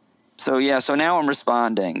 So now I'm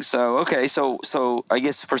responding. So okay, so I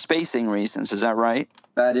guess for spacing reasons, is that right?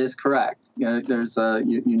 That is correct. There's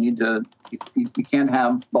you need to you can't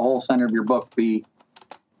have the whole center of your book be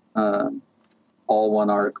all one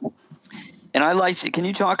article. And can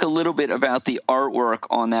you talk a little bit about the artwork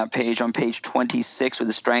on that page, on page 26 with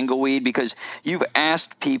the strangleweed? Because you've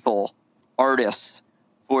asked artists,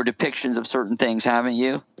 for depictions of certain things, haven't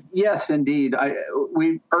you? Yes, indeed.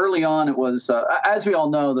 Early on, it was, as we all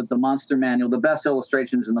know, that the Monster Manual, the best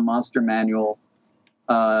illustrations in the Monster Manual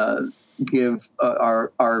give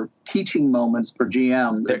our teaching moments for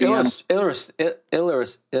GM. They're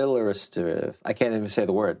illustrative. I can't even say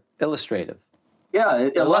the word. Illustrative. Yeah,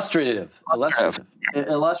 illustrative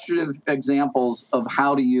examples of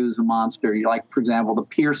how to use a monster. Like, for example, the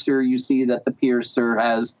Piercer. You see that the Piercer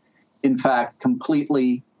has, in fact,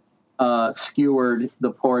 completely skewered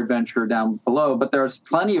the poor adventurer down below. But there's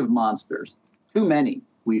plenty of monsters, too many,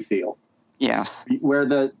 we feel. Yes, where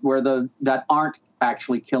that aren't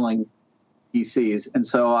actually killing PCs. And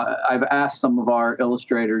so I've asked some of our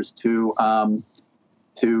illustrators to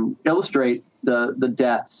illustrate the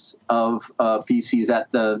deaths of PCs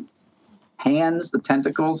at the hands, the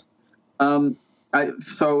tentacles. And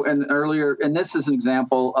this is an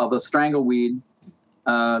example of a strangleweed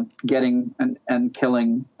getting and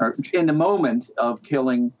killing, or in the moment of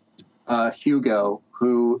killing Hugo,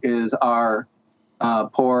 who is our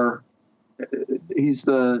poor. He's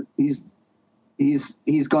going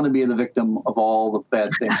to be the victim of all the bad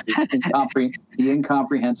things, the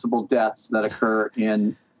incomprehensible deaths that occur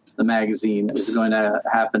in the magazine is going to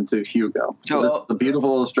happen to Hugo. So this is a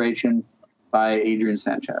beautiful illustration by Adrian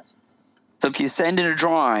Sanchez. So if you send in a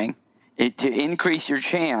drawing to increase your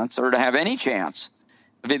chance, or to have any chance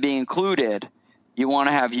of it being included, you want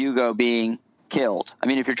to have Hugo being killed. I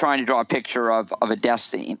mean, if you're trying to draw a picture of a death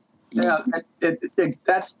scene. Yeah,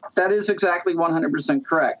 that is exactly 100%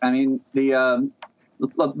 correct. I mean,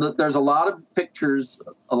 there's a lot of pictures,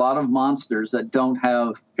 a lot of monsters that don't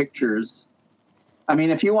have pictures. I mean,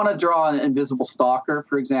 if you want to draw an invisible stalker,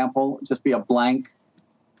 for example, just be a blank.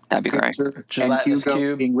 That'd be great. And Hugo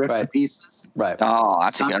cube, being ripped to pieces. Right. Oh,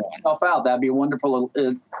 that's a good one. Yourself out. That'd be a wonderful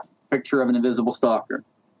picture of an invisible stalker.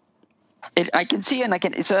 I can see it.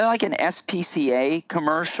 It's like an SPCA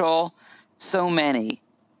commercial. So many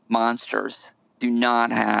monsters do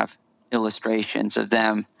not have illustrations of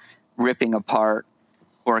them ripping apart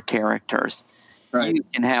poor characters. Right. You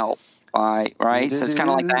can help by, right? So it's kind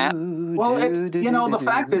of like that. Well, the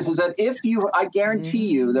fact is that I guarantee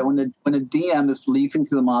you that when a DM is leafing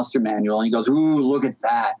through the monster manual and he goes, "Ooh, look at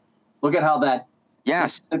that! Look at how that!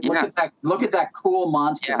 Yes, look at that cool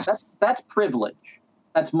monster! Yes. That's privilege.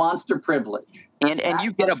 That's monster privilege. And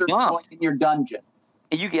you get a bump in your dungeon.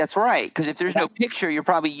 That's right, because if there's no picture, you're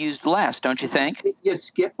probably used less, don't you think? You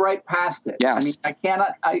skip right past it. Yes. I mean,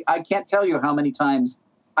 I can't tell you how many times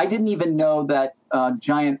I didn't even know that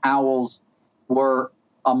giant owls were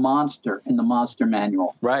a monster in the monster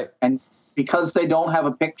manual. Right. And because they don't have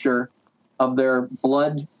a picture of their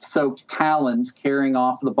blood-soaked talons carrying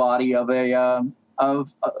off the body of a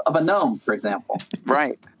gnome, for example.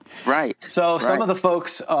 Right. Right. So some of the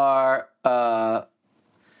folks are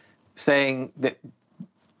saying that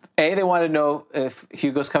they want to know if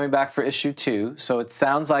Hugo's coming back for issue 2. So it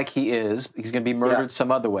sounds like he is. He's going to be murdered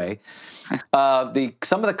some other way.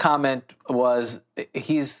 Some of the comment was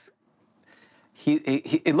it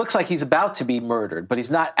looks like he's about to be murdered, but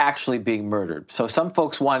he's not actually being murdered. So some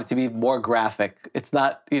folks want it to be more graphic. It's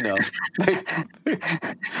not, they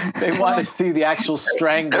want to see the actual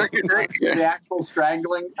strangling. The actual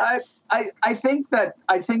strangling. I think that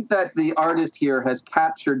the artist here has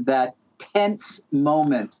captured that tense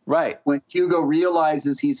moment, right, when Hugo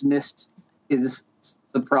realizes he's missed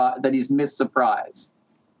surprise,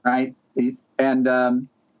 right, and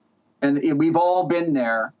we've all been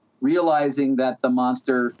there, realizing that the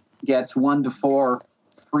monster gets 1 to 4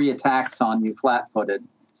 free attacks on you flat-footed.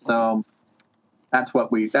 So that's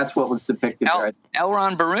what was depicted. Right?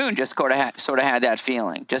 Elron Baroon just sort of had that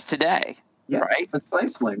feeling just today. Yeah, right.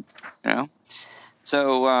 Precisely.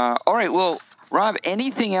 So all right. Well, Rob,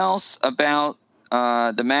 anything else about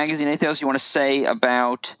the magazine? Anything else you want to say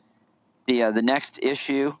about the next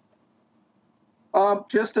issue?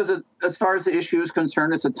 Just as far as the issue is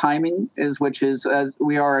concerned, it's a timing which is as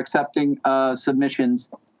we are accepting submissions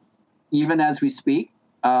even as we speak.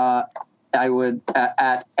 I would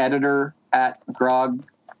at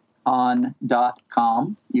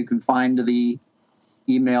editor@grogcon.com. You can find the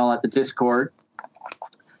email at the Discord.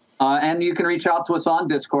 And you can reach out to us on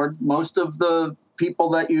Discord. Most of the people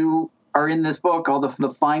that you are in this book, all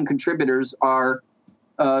the fine contributors,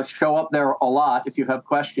 show up there a lot if you have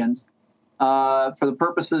questions. For the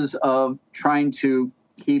purposes of trying to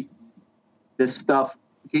keep this stuff,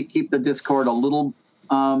 keep the Discord a little,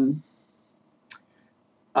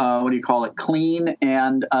 clean.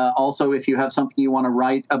 And also, if you have something you want to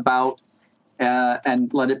write about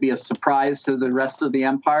and let it be a surprise to the rest of the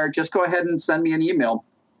Empire, just go ahead and send me an email,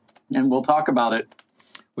 and we'll talk about it.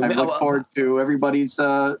 I look forward to everybody's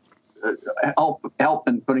help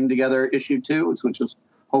in putting together issue 2, which is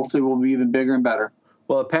hopefully will be even bigger and better.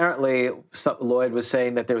 Well, apparently, Lloyd was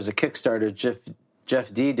saying that there was a Kickstarter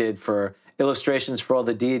Jeff D did for illustrations for all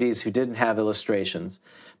the deities who didn't have illustrations.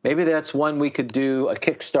 Maybe that's one we could do, a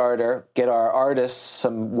Kickstarter, get our artists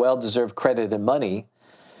some well-deserved credit and money,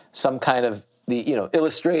 some kind of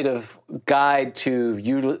illustrative guide to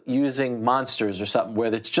using monsters or something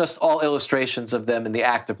where it's just all illustrations of them in the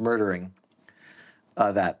act of murdering.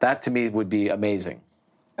 That to me would be amazing.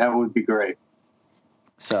 That would be great.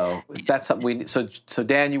 So that's something we. So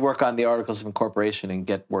Dan, you work on the articles of incorporation and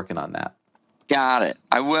get working on that. Got it.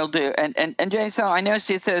 I will do. And Jay, so I know it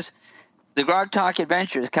says the Grog Talk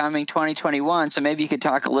Adventure is coming 2021. So maybe you could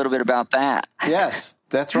talk a little bit about that. Yes,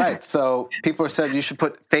 that's right. So people have said you should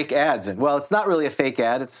put fake ads in. Well, it's not really a fake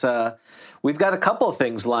ad. It's we've got a couple of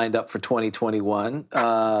things lined up for 2021.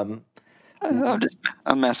 I'm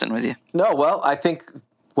messing with you. No, well, I think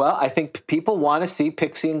Well, I think people want to see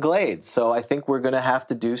Pixie and Glade, so I think we're going to have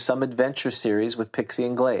to do some adventure series with Pixie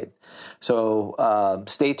and Glade. So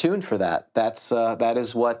stay tuned for that. That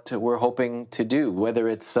is what we're hoping to do, whether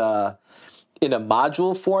it's in a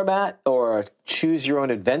module format or a choose your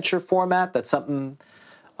own adventure format. That's something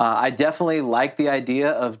I definitely like the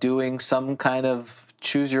idea of doing some kind of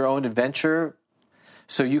choose your own adventure,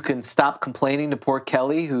 so you can stop complaining to poor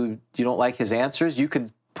Kelly who you don't like his answers. You can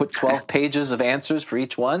put 12 pages of answers for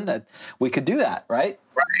each one. We could do that, right?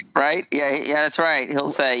 Right. Yeah, that's right. He'll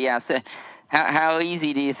say, yes. How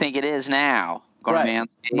easy do you think it is now? Right.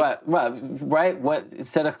 Right.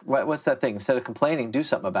 What's that thing? Instead of complaining, do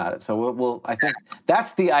something about it. So I think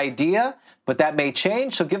that's the idea, but that may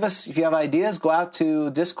change. So give us, if you have ideas, go out to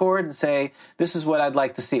Discord and say, this is what I'd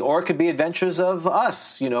like to see. Or it could be adventures of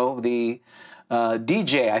us, the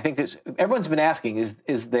DJ. I think everyone's been asking,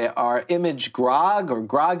 is there our image Grog or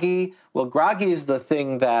Groggy? Well, Groggy is the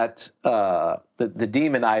thing that the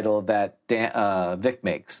demon idol that Vic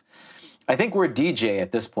makes. I think we're DJ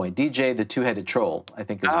at this point. DJ, the two-headed troll, I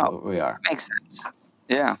think is what we are. Makes sense.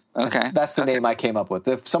 Yeah, okay. That's the name I came up with.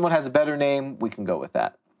 If someone has a better name, we can go with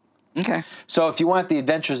that. Okay. So if you want the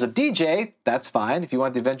Adventures of DJ, that's fine. If you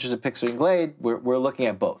want the Adventures of Pixie and Glade, we're looking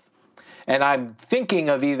at both. And I'm thinking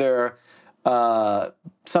of either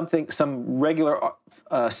some regular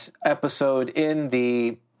episode in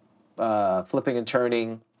the flipping and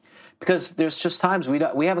turning, because there's just times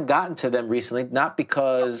we haven't gotten to them recently, not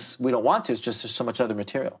because we don't want to, it's just there's so much other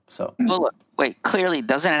material. So well, look, wait, clearly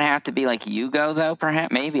doesn't it have to be like Hugo though?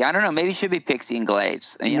 Perhaps, maybe, I don't know. Maybe it should be Pixie and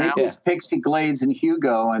Glades. Maybe it's Pixie, Glades, and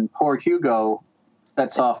Hugo, and poor Hugo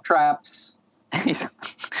sets off traps.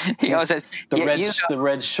 He always says the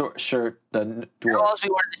red short shirt, the dwarf. Always be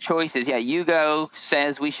one of the choices. Yeah, Hugo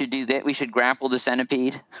says we should do that. We should grapple the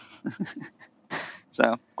centipede.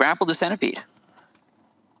 So grapple the centipede.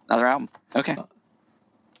 Another album. Okay.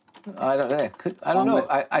 I don't know. I don't know.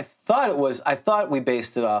 I thought we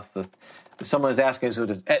based it off the. Someone was asking, is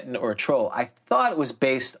it an Etten or a troll? I thought it was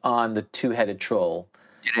based on the two-headed troll.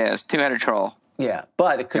 It is two-headed troll. Yeah,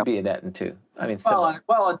 but it could be an Etten too. I mean,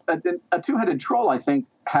 a two-headed troll, I think,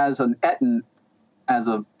 has an Etten as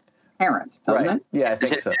a parent, doesn't it? Yeah, I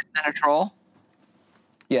think so. Is it Etten and a troll?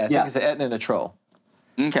 Yeah, I think it's an Etten and a troll.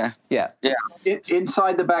 Okay. Yeah.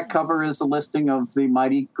 Inside the back cover is the listing of the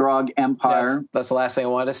Mighty Grog Empire. That's the last thing I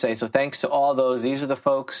wanted to say. So thanks to all those. These are the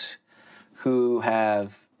folks who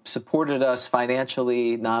have supported us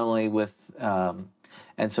financially, not only with,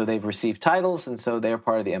 and so they've received titles, and so they're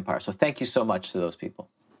part of the Empire. So thank you so much to those people.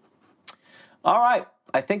 All right.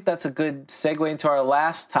 I think that's a good segue into our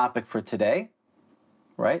last topic for today.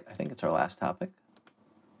 Right? I think it's our last topic.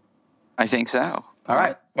 I think so. All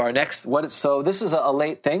right. Our next, so this is a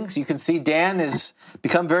late thing. So you can see Dan has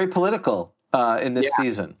become very political in this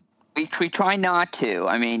season. We try not to.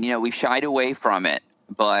 I mean, we've shied away from it.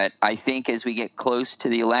 But I think as we get close to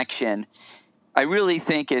the election, I really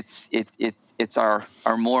think it's our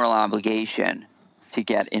moral obligation to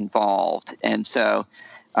get involved. And so,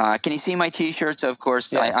 can you see my T-shirts? Of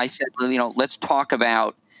course, yes. I said, let's talk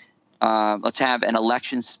about, let's have an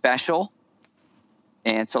election special.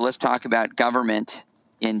 And so let's talk about government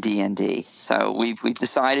in D&D. So we've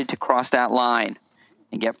decided to cross that line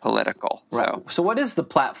and get political. Right. So what is the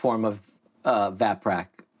platform of VAPRAC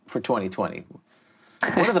for 2020?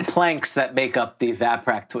 What are the planks that make up the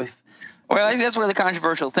VAPRAC? Well, I think that's one of the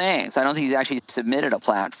controversial things. I don't think he's actually submitted a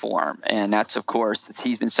platform. And that's, of course,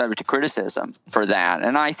 he's been subject to criticism for that.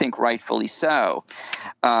 And I think rightfully so.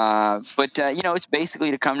 But it's basically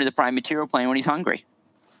to come to the prime material plane when he's hungry.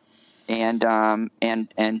 And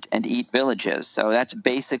eat villages. So that's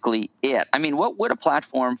basically it. I mean, what would a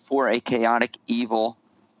platform for a chaotic evil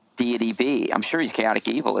deity be? I'm sure he's chaotic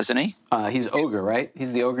evil, isn't he? He's ogre, right?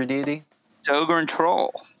 He's the ogre deity? It's ogre and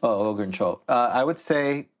troll. Oh, ogre and troll. I would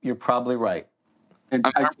say you're probably right.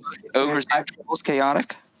 Ogres and trolls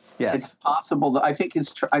chaotic? Yes. It's possible. I think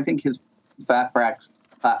his VAPRAC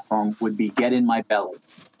platform would be get in my belly.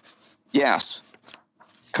 Yes.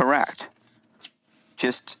 Correct.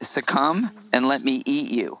 Just succumb and let me eat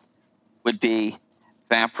you would be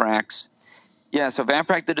VAPRAC's. Yeah, so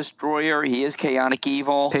VAPRAC the Destroyer, he is chaotic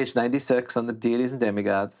evil. Page 96 on the deities and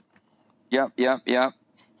demigods. Yep.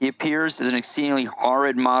 He appears as an exceedingly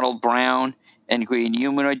horrid mottled brown and green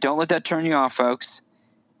humanoid. Don't let that turn you off, folks.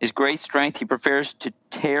 His great strength, he prefers to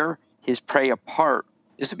tear his prey apart.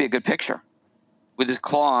 This would be a good picture. With his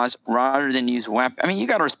claws rather than use weapons. I mean, you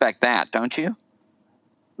got to respect that, don't you?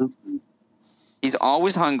 Mm-hmm. He's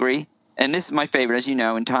always hungry, and this is my favorite. As you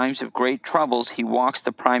know, in times of great troubles, he walks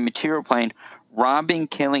the prime material plane, robbing,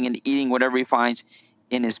 killing, and eating whatever he finds.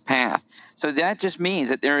 in his path. So that just means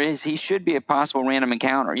that he should be a possible random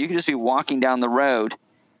encounter. You could just be walking down the road,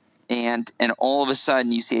 and all of a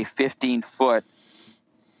sudden you see a 15-foot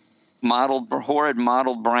horrid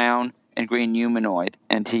mottled brown and green humanoid,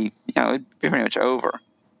 and it'd be pretty much over.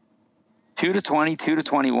 2 to 20, 2 to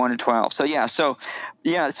 21 to 12. So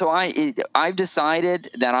I've decided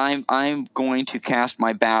that I'm going to cast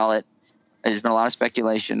my ballot. There's been a lot of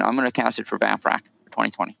speculation. I'm going to cast it for Vaprak for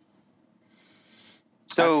 2020.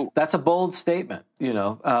 So that's a bold statement,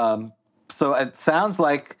 So it sounds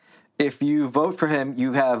like if you vote for him,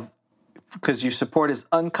 because you support his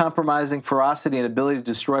uncompromising ferocity and ability to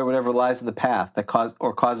destroy whatever lies in the path that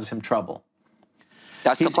causes him trouble.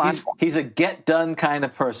 That's the platform. He's a get done kind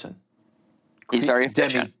of person. He's very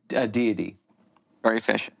efficient. Deity. Very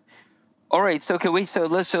efficient. All right. So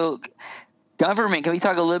government. Can we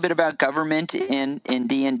talk a little bit about government in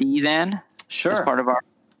D&D then? Sure. As part of our.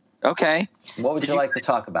 Okay. What would you like to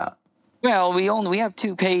talk about? Well, we have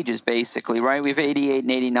 2 pages basically, right? We have 88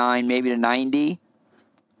 and 89, maybe to 90.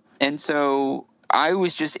 And so I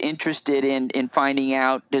was just interested in finding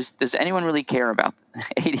out, does anyone really care about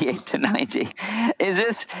 88 to 90? Is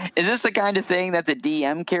this the kind of thing that the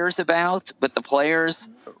DM cares about, but the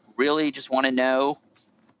players really just want to know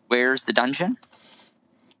where's the dungeon?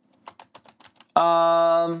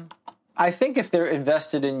 I think if they're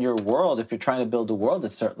invested in your world, if you're trying to build a world,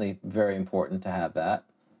 it's certainly very important to have that.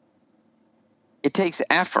 It takes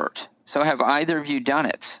effort. So have either of you done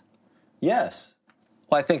it? Yes.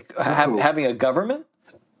 Well, I think having a government?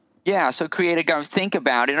 Yeah, so create a government. Think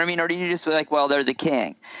about it. I mean, or did you just be like, well, they're the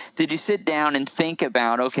king? Did you sit down and think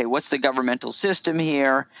about, okay, what's the governmental system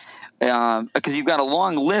here? Because you've got a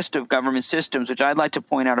long list of government systems, which I'd like to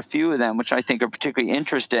point out a few of them, which I think are particularly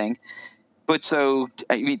interesting. But so,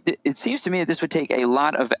 I mean, it seems to me that this would take a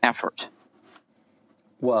lot of effort.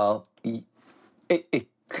 Well, it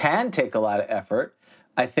can take a lot of effort.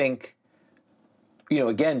 I think,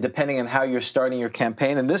 again, depending on how you're starting your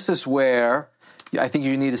campaign, and this is where I think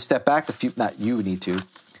you need to step back a few, not you need to.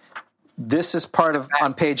 This is part of,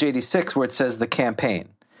 on page 86, where it says the campaign.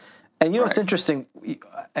 And it's interesting,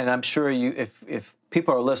 and I'm sure if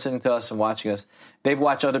people are listening to us and watching us, they've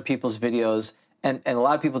watched other people's videos, and a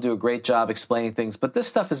lot of people do a great job explaining things, but this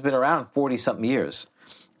stuff has been around 40-something years.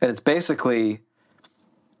 And it's basically,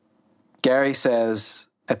 Gary says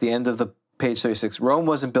at the end of the page 36, Rome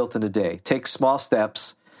wasn't built in a day. Take small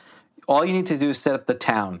steps. All you need to do is set up the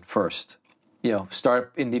town first.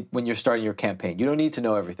 Start when you're starting your campaign. You don't need to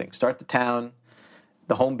know everything. Start the town,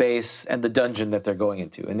 the home base, and the dungeon that they're going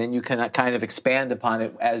into, and then you can kind of expand upon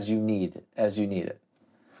it as you need it.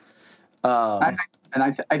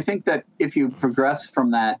 I think that if you progress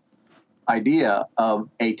from that idea of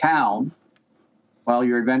a town, well,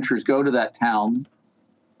 your adventurers go to that town,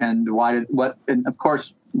 and of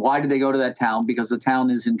course, why did they go to that town? Because the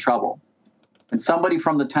town is in trouble, and somebody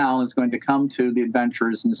from the town is going to come to the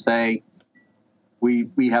adventurers and say,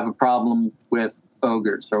 we have a problem with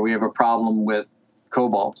ogres, or we have a problem with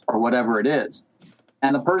kobolds, or whatever it is.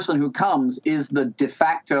 And the person who comes is the de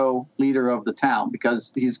facto leader of the town,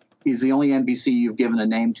 because he's the only NPC you've given a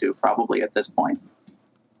name to, probably at this point.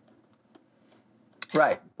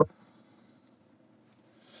 Right.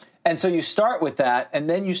 And so you start with that, and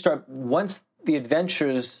then you start, once the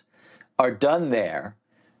adventures are done there,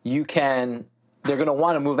 they're going to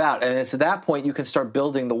want to move out. And it's at that point you can start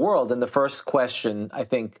building the world. And the first question, I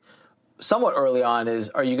think, somewhat early on is,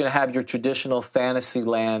 are you going to have your traditional fantasy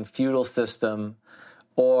land feudal system,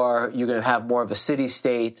 or you're going to have more of a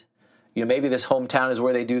city-state? Maybe this hometown is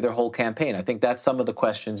where they do their whole campaign. I think that's some of the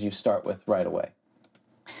questions you start with right away.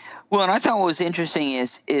 Well, and I thought what was interesting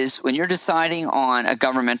is when you're deciding on a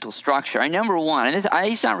governmental structure, number one, and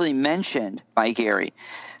it's not really mentioned by Gary,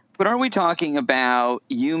 but are we talking about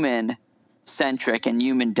human-centric and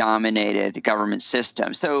human-dominated government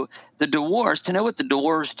systems? So the dwarves, to know what the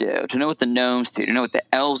dwarves do, to know what the gnomes do, to know what the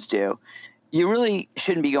elves do, you really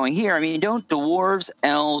shouldn't be going here. I mean, don't dwarves,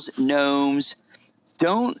 elves, gnomes,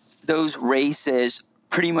 don't those races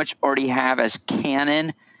pretty much already have as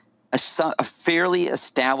canon a fairly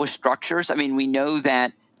established structures? I mean, we know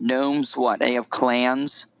that gnomes, they have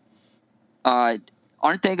clans.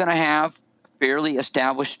 Aren't they going to have fairly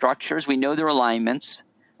established structures? We know their alignments,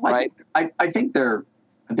 right? I think those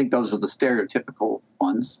are the stereotypical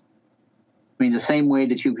ones. I mean, the same way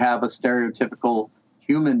that you have a stereotypical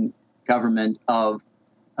human government of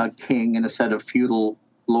a king and a set of feudal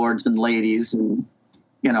lords and ladies, and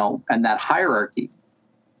and that hierarchy.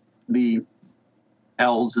 The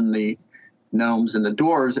elves and the gnomes and the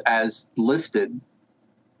dwarves, as listed,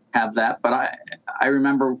 have that. But I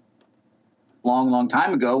remember long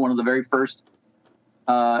time ago, one of the very first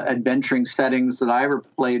adventuring settings that I ever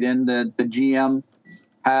played in, the GM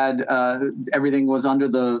had everything was under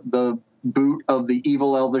the boot of the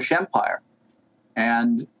evil Elvish Empire,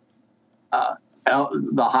 and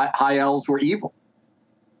the high elves were evil,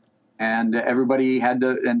 and everybody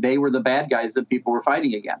and they were the bad guys that people were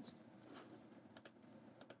fighting against.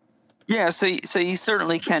 Yeah, so you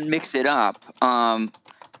certainly can mix it up.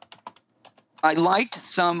 I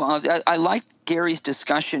liked Gary's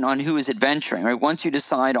discussion on who is adventuring. Right, once you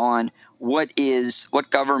decide on what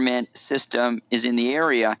government system is in the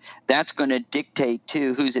area, that's going to dictate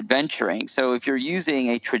to who's adventuring. So if you're using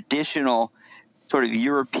a traditional sort of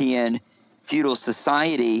European feudal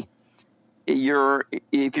society, if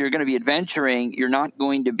you're going to be adventuring, you're not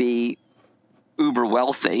going to be uber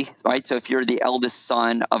wealthy, right? So if you're the eldest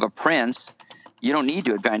son of a prince, you don't need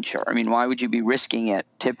to adventure. I mean, why would you be risking it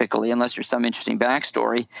typically, unless there's some interesting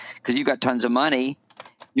backstory? Because you've got tons of money.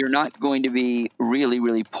 You're not going to be really,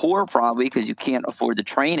 really poor probably because you can't afford the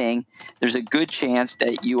training. There's a good chance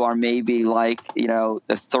that you are maybe like,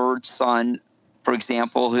 the third son, for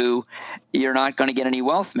example, who you're not going to get any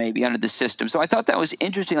wealth maybe under the system. So I thought that was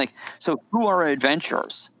interesting. Like, so who are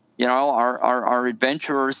adventurers? Are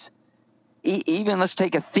adventurers, even let's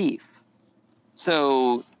take a thief.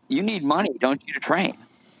 So you need money, don't you, to train?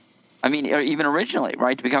 I mean, even originally,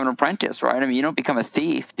 right, to become an apprentice, right? I mean, you don't become a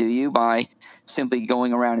thief, do you, by simply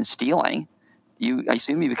going around and stealing? I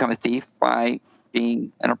assume you become a thief by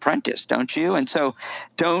being an apprentice, don't you? And so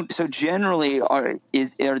generally, are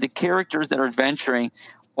the characters that are adventuring,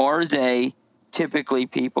 are they typically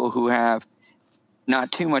people who have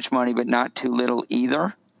not too much money but not too little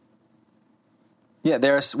either? Yeah,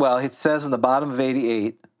 it says in the bottom of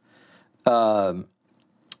 88,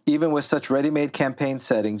 even with such ready-made campaign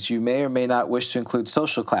settings, you may or may not wish to include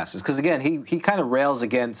social classes. Because again, he kind of rails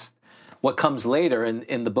against what comes later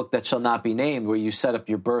in the book that shall not be named, where you set up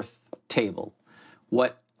your birth table,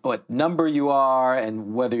 what number you are,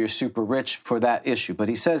 and whether you're super rich for that issue. But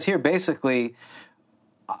he says here basically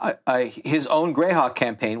his own Greyhawk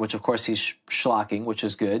campaign, which of course he's schlocking, which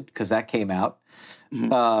is good because that came out.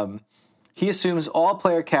 Mm-hmm. He assumes all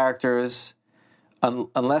player characters,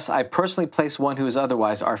 unless I personally place one who is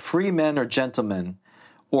otherwise, are free men or gentlemen,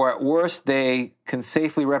 or at worst they can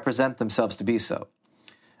safely represent themselves to be so.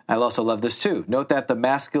 I also love this too. Note that the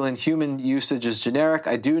masculine human usage is generic.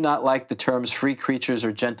 I do not like the terms free creatures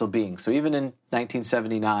or gentle beings. So even in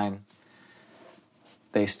 1979,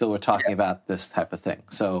 they still were talking about this type of thing.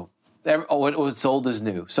 So what's old is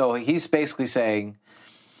new. So he's basically saying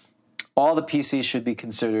all the PCs should be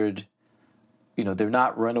considered, they're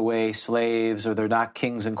not runaway slaves or they're not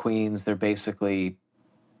kings and queens. They're basically...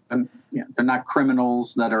 they're not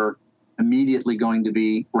criminals that are immediately going to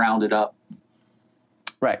be rounded up.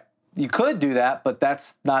 Right. You could do that, but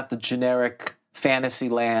that's not the generic fantasy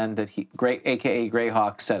land that aka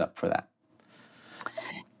Greyhawk set up for that.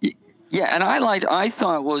 Yeah, and I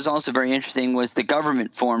thought what was also very interesting was the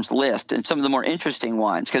government forms list and some of the more interesting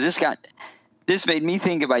ones, because this made me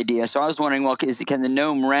think of ideas. So I was wondering, well, can the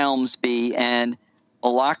Gnome Realms be an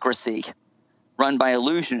holacracy run by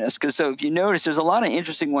illusionists? Because so if you notice, there's a lot of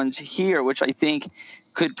interesting ones here, which I think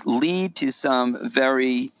could lead to some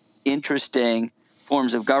very interesting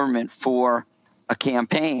forms of government for a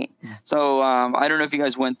campaign. So I don't know if you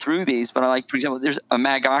guys went through these, but I like, for example, there's a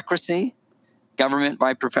magocracy, government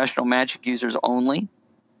by professional magic users only,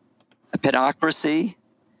 a pedocracy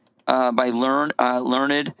by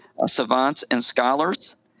learned savants and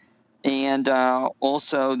scholars, and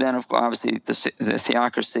also then obviously the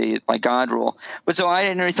theocracy by God rule. But so I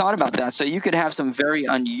hadn't really thought about that. So you could have some very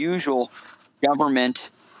unusual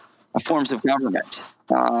government forms of government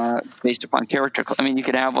based upon character. I mean, you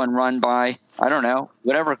could have one run by, I don't know,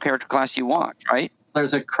 whatever character class you want, right?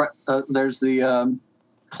 There's the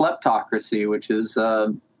kleptocracy, which is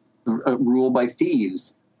rule by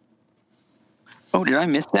thieves. Oh, did I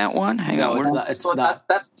miss that one? Hang on. That's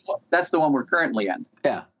the one we're currently in.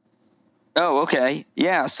 Yeah. Oh, okay.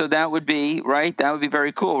 Yeah, so that would be, right? That would be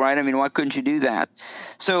very cool, right? I mean, why couldn't you do that?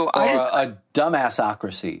 So a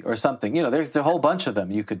dumbassocracy or something. There's a whole bunch of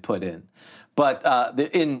them you could put in. But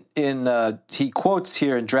he quotes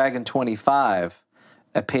here in Dragon 25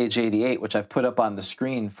 at page 88, which I've put up on the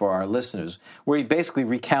screen for our listeners, where he basically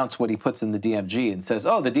recounts what he puts in the DMG and says,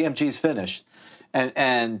 oh, the DMG's finished.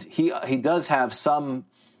 And he does have some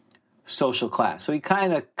social class. So he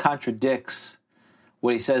kind of contradicts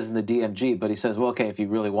what he says in the DMG, but he says, well, okay, if you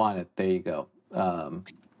really want it, there you go. And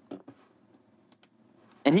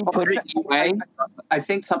he put it away. I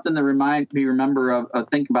think something to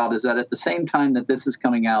think about is that at the same time that this is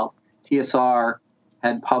coming out, TSR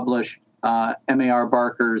had published M.A.R.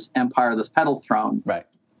 Barker's Empire of the Petal Throne Right.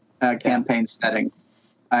 Campaign setting.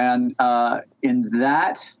 And in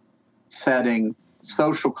that setting,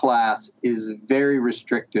 social class is very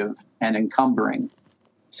restrictive and encumbering.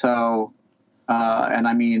 So, and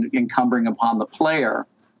I mean encumbering upon the player,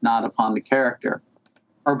 not upon the character,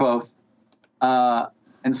 or both.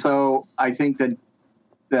 And so I think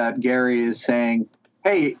that Gary is saying,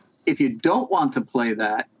 hey, if you don't want to play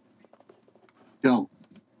that, don't.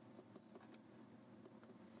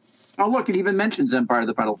 Oh, look, it even mentions Empire of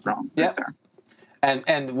the Petal Throne right there.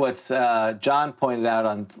 And what's John pointed out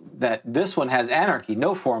on that this one has anarchy,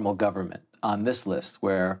 no formal government on this list.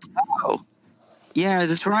 Where yeah,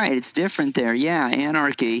 that's right. It's different there. Yeah,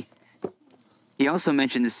 anarchy. He also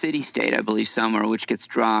mentioned the city-state, I believe, somewhere, which gets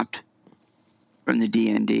dropped from the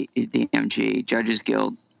DMG, Judges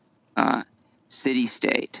Guild,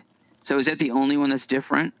 city-state. So is that the only one that's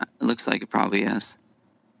different? It looks like it probably is.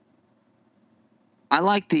 I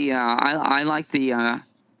like the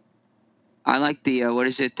what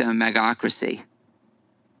is it, magocracy.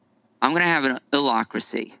 I'm going to have an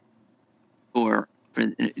illocracy. For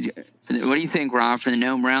what do you think, Rob, for the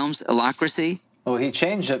Gnome Realms? Illocracy? Oh, he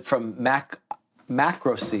changed it from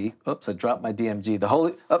macrocy. Oops, I dropped my DMG. The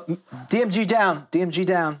holy DMG down. DMG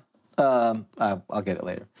down. I'll get it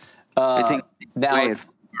later. I think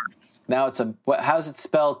now it's a. How's it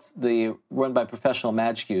spelled? The run by professional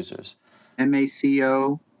magic users.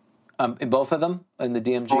 MACO. In both of them in the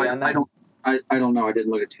DMG on that. I don't know. I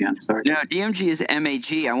didn't look at TN. Sorry. No, DMG is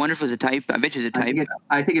MAG. I wonder if it was a typo. I bet you it's a typo.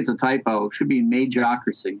 I think it's a typo. It should be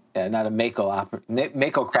Magocracy. Yeah, not a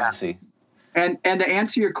Macocracy. And to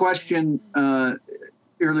answer your question,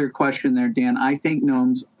 earlier question there, Dan, I think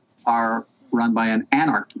gnomes are run by an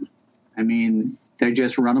anarchy. I mean, they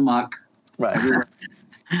just run amok. Right.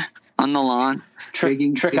 On the lawn.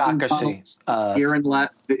 Trickocracy.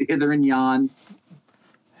 Hither and yon.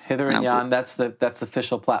 Hither and yon. That's the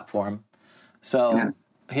official platform. So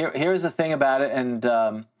here's the thing about it. And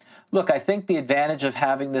look, I think the advantage of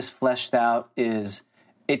having this fleshed out is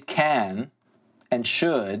it can and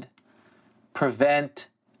should prevent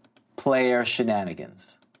player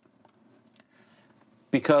shenanigans.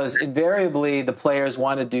 Because invariably the players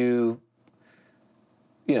want to do,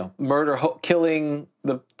 murder, killing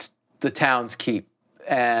the town's keep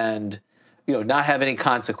and, not have any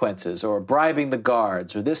consequences, or bribing the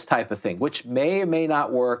guards, or this type of thing, which may or may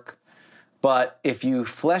not work. But if you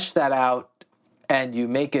flesh that out and you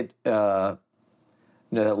make it, that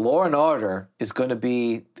law and order is going to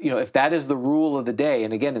be, if that is the rule of the day,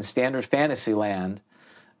 and again, in standard fantasy land,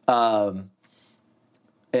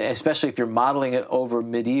 especially if you're modeling it over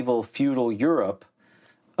medieval feudal Europe,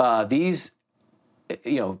 the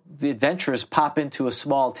adventurers pop into a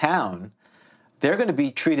small town, they're going to be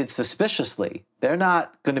treated suspiciously. They're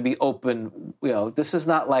not going to be open. This is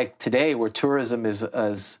not like today where tourism is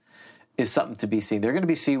something to be seen. They're going to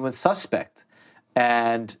be seen with suspect.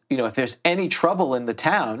 And, if there's any trouble in the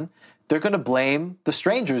town, they're going to blame the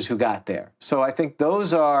strangers who got there. So I think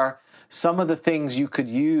those are some of the things you could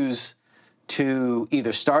use to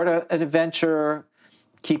either start an adventure,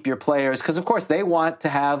 keep your players, because, of course, they want to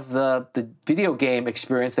have the video game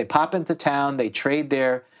experience. They pop into town, they trade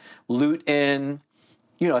their loot in.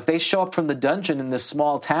 If they show up from the dungeon in this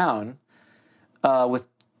small town with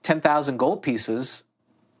 10,000 gold pieces,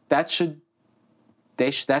 there should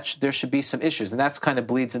be some issues, and that's kind of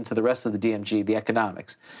bleeds into the rest of the DMG, the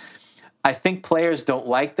economics. I think players don't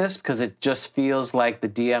like this because it just feels like the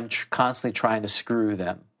DM constantly trying to screw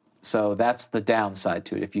them. So that's the downside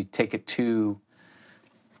to it. If you take it to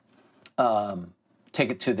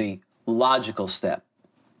the logical step.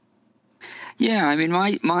 Yeah, I mean,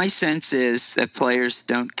 my sense is that players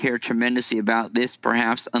don't care tremendously about this,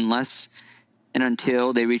 perhaps, unless and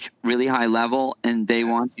until they reach really high level and they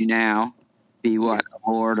want to now be a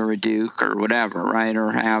lord or a duke or whatever, right?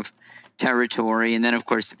 Or have territory, and then of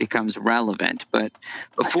course it becomes relevant. But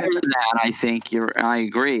before that, I think I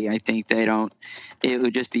agree. I think they don't. It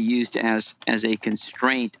would just be used as a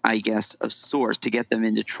constraint, I guess, of sorts to get them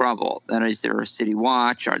into trouble. That is, there a city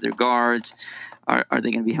watch? Are there guards? Are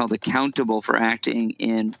they going to be held accountable for acting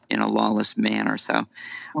in a lawless manner? So,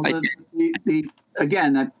 well,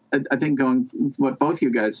 again, I think going what both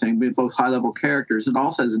you guys saying, both high level characters, it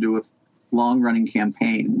also has to do with long running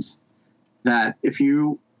campaigns. That if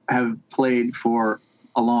you have played for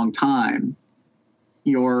a long time,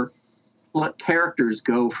 your characters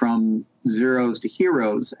go from zeros to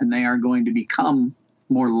heroes, and they are going to become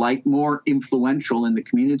more influential in the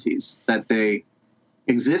communities that they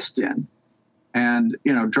exist in. And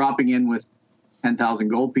dropping in with 10,000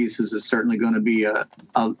 gold pieces is certainly going to be a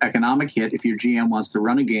economic hit if your GM wants to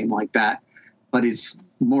run a game like that. But it's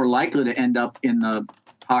more likely to end up in the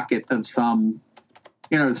pocket of some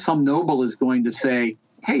noble is going to say,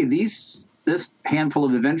 hey, this handful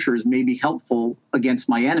of adventurers may be helpful against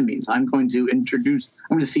my enemies. I'm going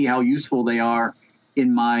to see how useful they are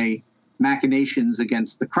in my machinations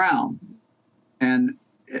against the crown. And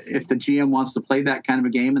if the GM wants to play that kind of a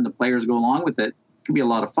game and the players go along with it, it can be a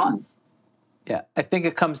lot of fun. Yeah, I think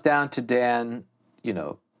it comes down to, Dan,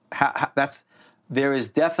 there is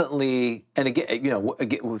definitely, and again,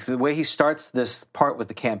 the way he starts this part with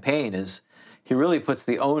the campaign is he really puts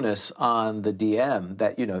the onus on the DM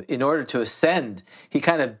that, in order to ascend, he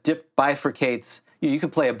kind of bifurcates. You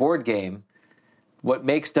can play a board game. What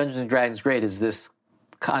makes Dungeons and Dragons great is this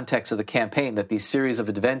context of the campaign, that these series of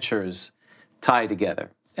adventures tie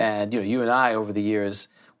together. And, you and I, over the years,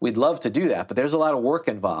 we'd love to do that, but there's a lot of work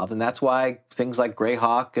involved, and that's why things like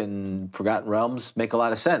Greyhawk and Forgotten Realms make a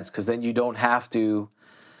lot of sense, because then you don't have to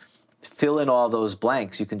fill in all those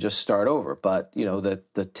blanks. You can just start over. But,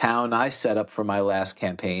 the town I set up for my last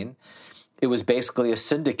campaign, it was basically a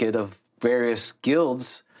syndicate of various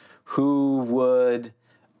guilds who would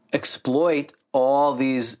exploit all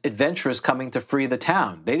these adventurers coming to free the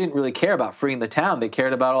town. They didn't really care about freeing the town. They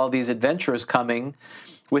cared about all these adventurers coming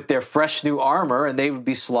with their fresh new armor, and they would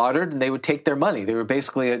be slaughtered, and they would take their money. They were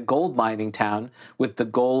basically a gold mining town, with the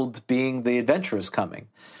gold being the adventurers coming.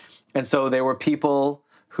 And so there were people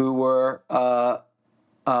who were,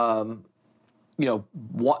 some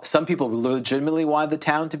people legitimately wanted the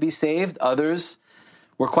town to be saved. Others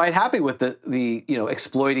were quite happy with the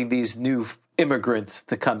exploiting these new immigrants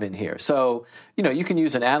to come in here. So, you can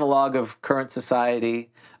use an analog of current society.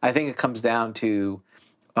 I think it comes down to,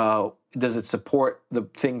 does it support the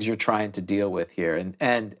things you're trying to deal with here?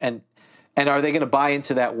 And are they going to buy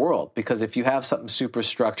into that world? Because if you have something super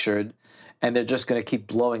structured and they're just going to keep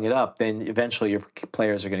blowing it up, then eventually your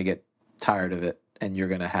players are going to get tired of it, and you're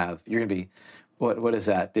going to be, what is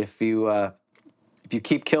that? If you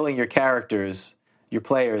keep killing your characters, your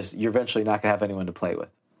players, you're eventually not going to have anyone to play with,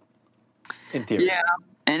 in theory. Yeah.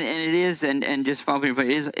 And it is, and just following, but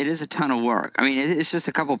it is a ton of work. I mean, it's just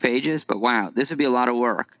a couple pages, but wow, this would be a lot of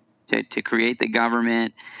work to create the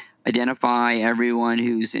government, identify everyone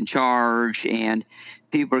who's in charge, and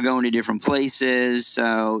people are going to different places.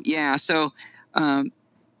 So yeah, I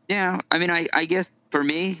mean, I guess for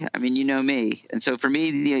me, I mean, you know me, and so for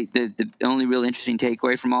me, the only real interesting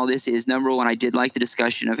takeaway from all this is, number one, I did like the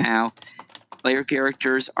discussion of how player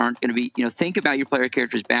characters aren't going to be, think about your player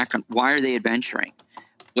character's background. Why are they adventuring?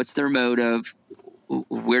 What's their motive?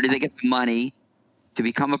 Where do they get the money to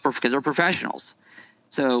become because they're professionals.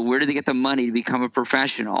 So where do they get the money to become a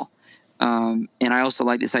professional? And I also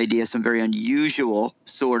like this idea of some very unusual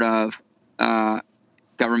sort of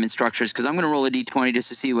government structures, because I'm going to roll a D20 just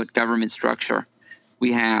to see what government structure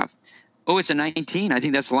we have. Oh, it's a 19. I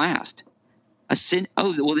think that's last.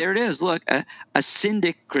 Well, there it is. Look, a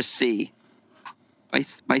syndicracy by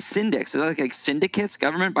syndics. So like syndicates,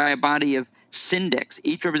 government by a body of syndics,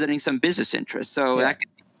 each representing some business interest. So that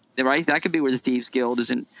could be where the Thieves Guild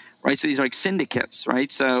isn't, right? So these are like syndicates,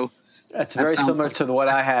 right? So that's very similar to what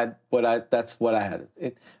I had. That's what I had.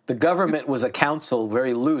 The government was a council,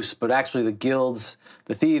 very loose, but actually the guilds,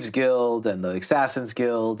 the Thieves Guild and the Assassins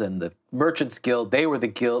Guild and the Merchants Guild, they were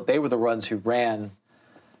the ones who ran,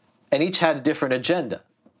 and each had a different agenda,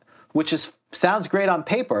 which sounds great on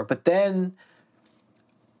paper, but then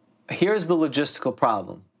here's the logistical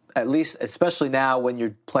problem. At least, especially now when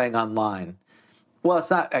you're playing online. Well, it's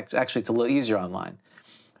not actually. It's a little easier online.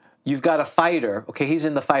 You've got a fighter. Okay, he's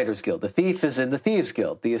in the Fighters Guild. The thief is in the Thieves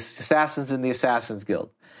Guild. The assassin's in the Assassins Guild.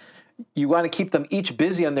 You want to keep them each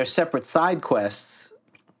busy on their separate side quests,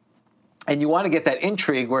 and you want to get that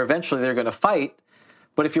intrigue where eventually they're going to fight.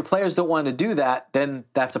 But if your players don't want to do that, then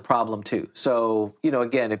that's a problem too. So,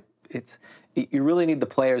 again, you really need the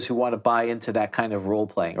players who want to buy into that kind of role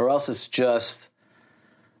playing, or else it's just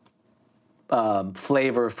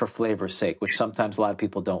flavor for flavor's sake, which sometimes a lot of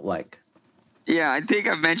people don't like. Yeah, I think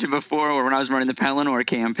I've mentioned before when I was running the Pelennor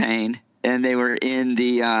campaign, and they were in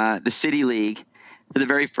the City League for the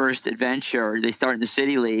very first adventure. They start in the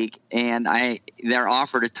City League, and they're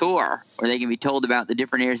offered a tour where they can be told about the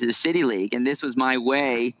different areas of the City League. And this was my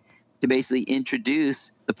way to basically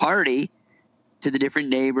introduce the party to the different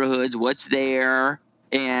neighborhoods, what's there,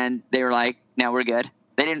 and they were like, "No, we're good."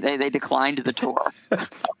 They declined the tour.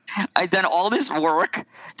 I'd done all this work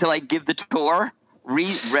to give the tour,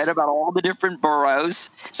 read about all the different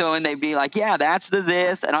boroughs. So, and they'd be like, "Yeah, that's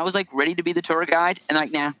this," and I was ready to be the tour guide,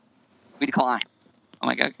 and nah, we decline. I'm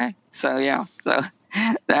like, okay. So yeah, so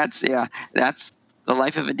That's the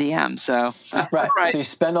life of a DM. So Right. Right. So you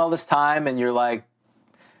spend all this time, and you're like,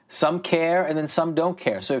 some care, and then some don't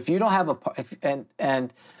care. So if you don't have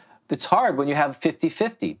and it's hard when you have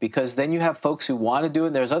 50-50, because then you have folks who want to do it,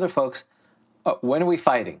 and there's other folks, when are we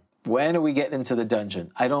fighting? When are we getting into the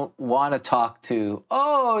dungeon? I don't want to talk to,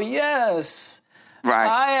 oh, yes, Right.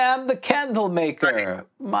 I am the candle maker.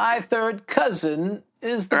 My third cousin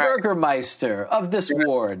is the Burgermeister of this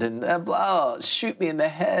ward, and blah, shoot me in the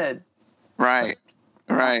head. Right.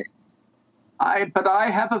 Right. But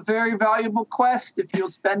I have a very valuable quest. If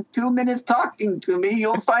you'll spend 2 minutes talking to me,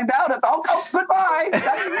 you'll find out about. Oh, goodbye.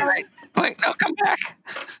 That's Right. Wait, no, come back.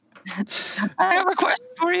 I have a question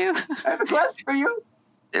for you. I have a quest for you.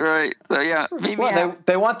 Right. So yeah. Well,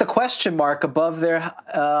 they want the question mark above their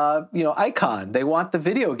icon. They want the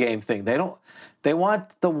video game thing. They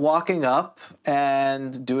want the walking up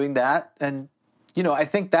and doing that. And I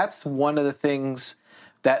think that's one of the things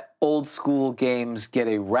that old school games get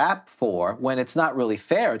a rap for, when it's not really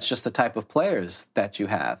fair. It's just the type of players that you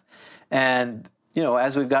have. And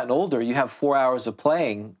as we've gotten older, you have 4 hours of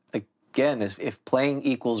playing. Again, if playing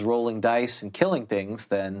equals rolling dice and killing things,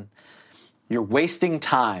 then you're wasting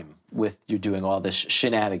time with you doing all this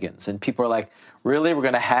shenanigans. And people are like, really, we're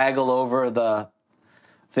going to haggle over the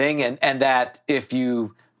thing? And that if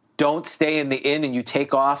you don't stay in the inn and you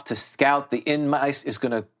take off to scout, the inn mice is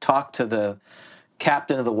going to talk to the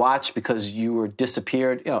captain of the watch because you were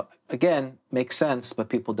disappeared. Again, makes sense, but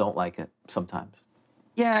people don't like it sometimes.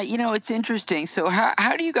 Yeah, it's interesting. So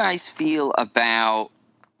how do you guys feel about,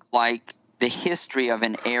 like, the history of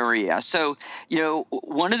an area? So,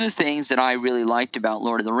 one of the things that I really liked about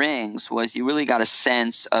Lord of the Rings was you really got a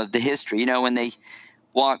sense of the history. When they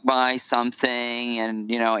walk by something and,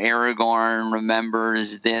 Aragorn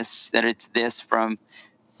remembers that it's this from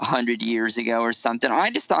 100 years ago or something. I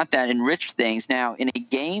just thought that enriched things. Now, in a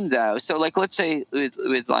game, though, so like, let's say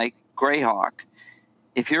with like Greyhawk,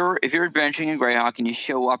 if you're adventuring in Greyhawk and you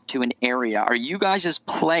show up to an area, are you guys as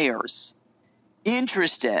players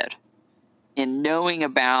interested in knowing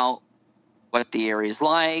about what the area is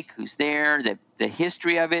like, who's there, the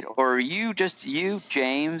history of it, or are you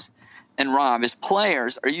James and Rob, as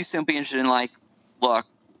players, are you simply interested in, like, look,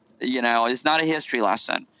 it's not a history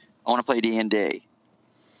lesson, I want to play D&D?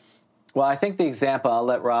 Well, I think the example, I'll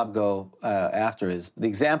let Rob go after, is the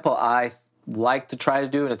example I like to try to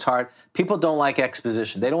do, and it's hard. People don't like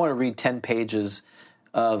exposition. They don't want to read 10 pages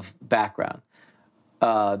of background.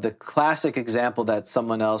 The classic example that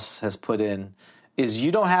someone else has put in is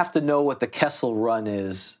you don't have to know what the Kessel Run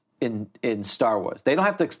is in Star Wars. They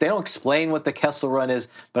don't explain what the Kessel Run is,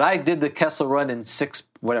 but I did the Kessel Run in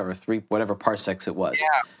 3 parsecs it was.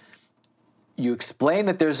 Yeah. You explain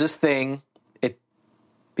that there's this thing.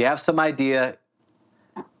 You have some idea.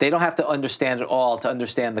 They don't have to understand it all to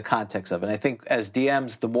understand the context of it. And I think as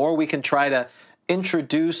DMs, the more we can try to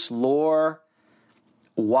introduce lore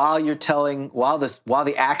while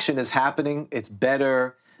the action is happening, it's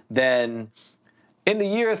better than in the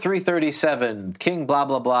year 337, King blah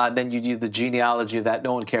blah blah, and then you do the genealogy of that.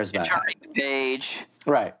 No one cares about turning the page.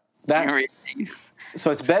 Right. So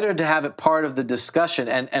it's better to have it part of the discussion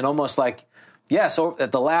and almost like, so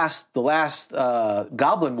at the last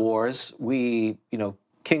Goblin Wars, we,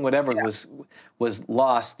 King whatever was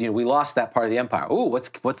lost. We lost that part of the Empire. Ooh,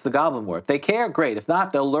 what's the Goblin War? If they care, great. If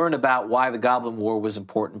not, they'll learn about why the Goblin War was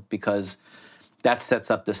important, because that sets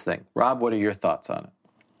up this thing. Rob, what are your thoughts on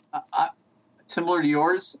it? Similar to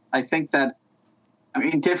yours, I think that,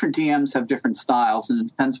 different DMs have different styles, and it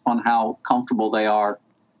depends upon how comfortable they are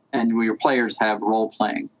and your players have role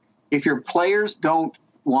playing. If your players don't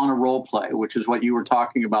want to role play, which is what you were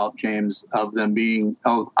talking about, James, of them being,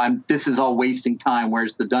 this is all wasting time,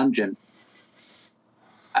 where's the dungeon?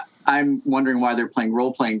 I'm wondering why they're playing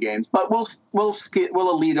role playing games, but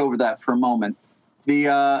we'll lead over that for a moment.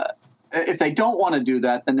 If they don't want to do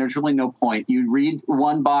that, then there's really no point. You read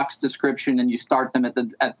one box description and you start them at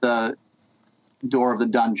the door of the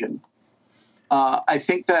dungeon. I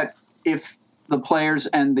think that if the players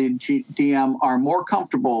and the DM are more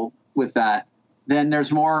comfortable with that, then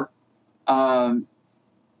there's more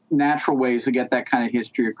natural ways to get that kind of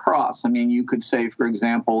history across. You could say, for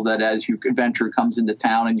example, that as your adventure comes into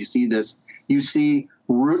town and you see this,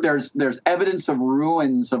 there's evidence of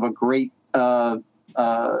ruins of a great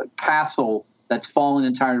castle that's fallen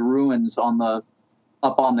into ruins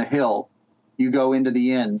up on the hill. You go into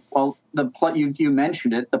the inn. Well, you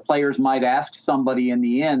mentioned it. The players might ask somebody in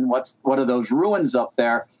the inn, what are those ruins up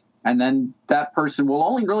there? And then that person will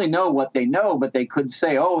only really know what they know, but they could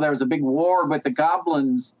say, there was a big war with the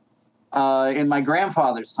goblins in my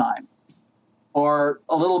grandfather's time. or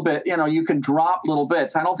a little bit, you can drop little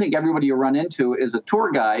bits. I don't think everybody you run into is a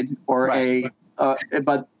tour guide or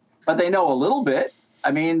but they know a little bit.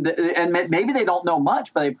 I mean, and maybe they don't know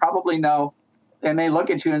much, but they probably know, and they look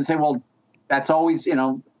at you and say, well, that's always,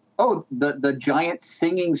 the giant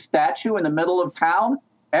singing statue in the middle of town.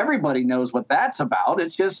 Everybody knows what that's about.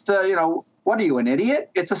 It's just, what are you, an idiot?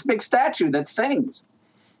 It's a big statue that sings.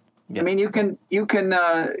 Yeah. I mean, you can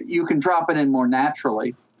drop it in more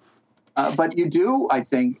naturally. But you do, I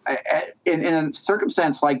think, in a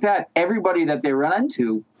circumstance like that, everybody that they run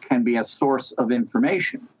into can be a source of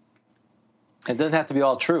information. It doesn't have to be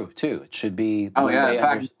all true, too. It should be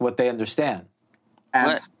what they understand.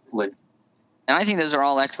 Absolutely. And I think those are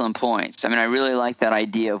all excellent points. I mean, I really like that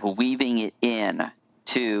idea of weaving it in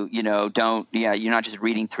to, you're not just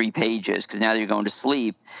reading 3 pages because now you're going to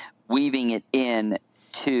sleep, weaving it in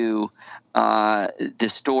to the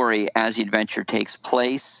story as the adventure takes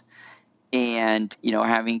place. And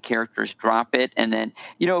having characters drop it, and then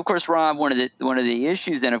of course, Rob, one of the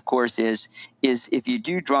issues then, of course, is if you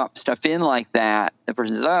do drop stuff in like that, the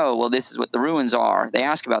person says, "Oh, well, this is what the ruins are." They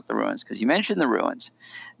ask about the ruins because you mentioned the ruins.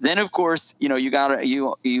 Then, of course,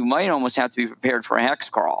 you might almost have to be prepared for a hex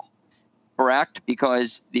crawl, correct?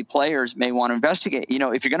 Because the players may want to investigate.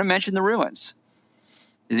 If you're going to mention the ruins,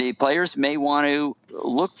 the players may want to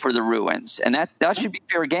look for the ruins, and that should be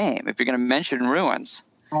fair game if you're going to mention ruins.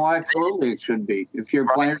 Oh, absolutely, it should be. If your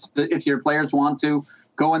players want to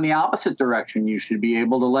go in the opposite direction, you should be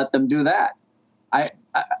able to let them do that.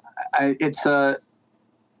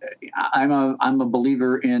 I'm a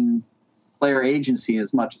believer in player agency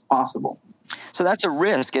as much as possible. So that's a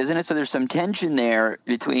risk, isn't it? So there's some tension there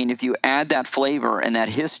between if you add that flavor and that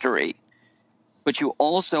history, but you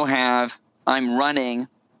also have I'm running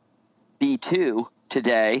B2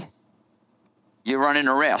 today. You're running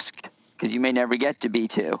a risk. Because you may never get to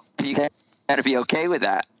B2. You got to be okay with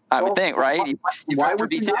that, I would think, right? Why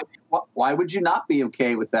would you not be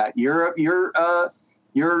okay with that? You're a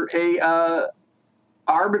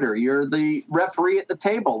arbiter. You're the referee at the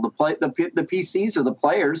table. The PCs are the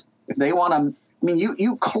players. If they want to, I mean,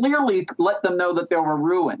 you clearly let them know that there were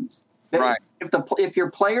ruins. Right. If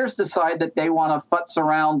your players decide that they want to futz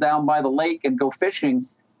around down by the lake and go fishing,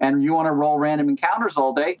 and you want to roll random encounters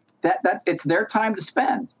all day, that it's their time to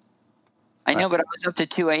spend. I know, but I was up to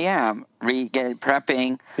 2 a.m.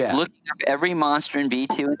 Prepping, looking up every monster in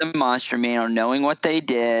B2 in the monster manual, knowing what they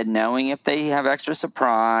did, knowing if they have extra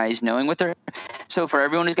surprise, knowing what they're. So for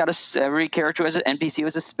everyone who's got every character who has an NPC who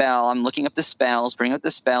has a spell, I'm looking up the spells, bringing up the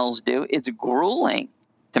spells do. It's grueling.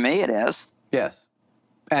 To me, it is. Yes,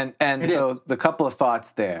 and so the couple of thoughts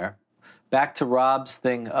there. Back to Rob's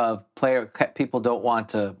thing of people don't want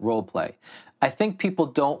to role play. I think people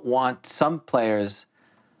don't want some players.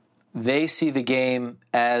 They see the game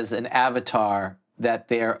as an avatar that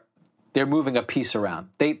they're moving a piece around.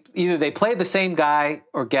 They play the same guy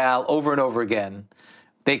or gal over and over again.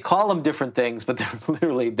 They call them different things, but they're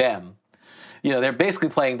literally them. They're basically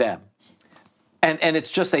playing them, and it's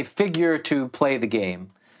just a figure to play the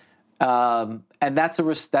game. And that's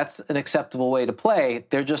an acceptable way to play.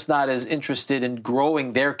 They're just not as interested in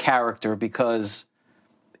growing their character because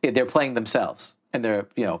they're playing themselves, and they're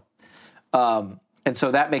and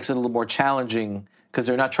so that makes it a little more challenging because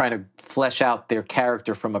they're not trying to flesh out their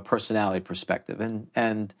character from a personality perspective.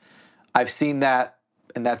 And I've seen that,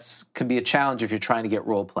 and that's can be a challenge if you're trying to get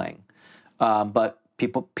role playing. But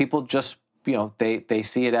people just they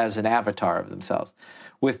see it as an avatar of themselves.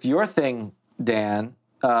 With your thing, Dan,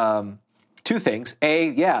 2 things.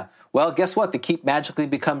 Well, guess what? The keep magically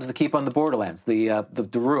becomes the keep on the Borderlands, the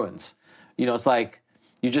ruins. It's like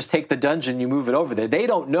you just take the dungeon, you move it over there. They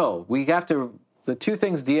don't know. We have to. The 2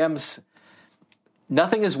 things DMs,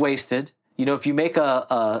 nothing is wasted. If you make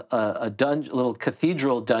a little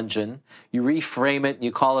cathedral dungeon, you reframe it and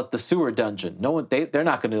you call it the sewer dungeon. They're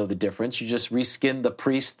not going to know the difference. You just reskin the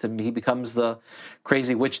priest and he becomes the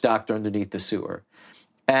crazy witch doctor underneath the sewer.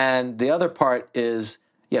 And the other part is,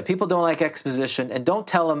 people don't like exposition, and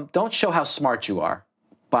don't show how smart you are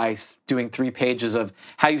by doing 3 pages of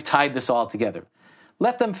how you've tied this all together.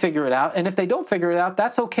 Let them figure it out. And if they don't figure it out,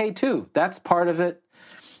 that's okay too. That's part of it.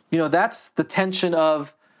 That's the tension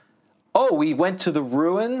of, we went to the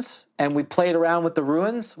ruins and we played around with the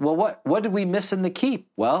ruins. Well, what did we miss in the keep?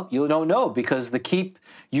 Well, you don't know because the keep,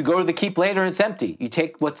 you go to the keep later and it's empty. You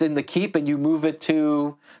take what's in the keep and you move it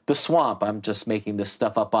to the swamp. I'm just making this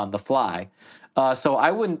stuff up on the fly. So I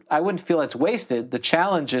wouldn't feel it's wasted. The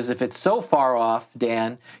challenge is if it's so far off,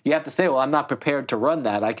 Dan, you have to say, well, I'm not prepared to run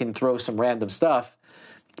that. I can throw some random stuff.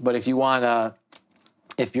 But if you're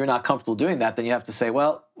not comfortable doing that, then you have to say,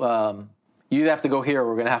 well, you have to go here.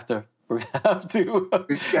 We're going to We're going to have to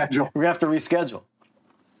Reschedule. We're going to have to reschedule.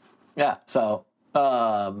 Yeah. So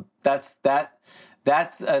that's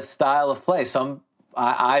a style of play.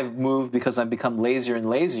 I've moved because I've become lazier and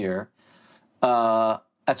lazier.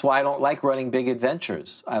 That's why I don't like running big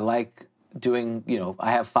adventures. I like doing,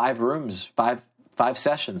 I have 5 rooms, five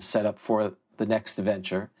sessions set up for the next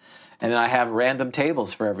adventure. And then I have random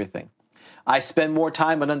tables for everything. I spend more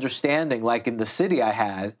time on understanding, like in the city I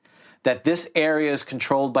had, that this area is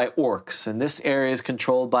controlled by orcs and this area is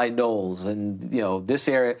controlled by gnolls and, this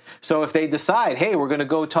area. So if they decide, hey, we're going to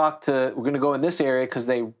go in this area because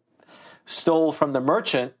they stole from the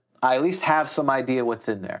merchant, I at least have some idea what's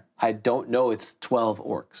in there. I don't know it's 12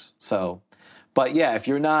 orcs. So, but yeah, if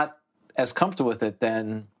you're not as comfortable with it,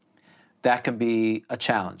 then that can be a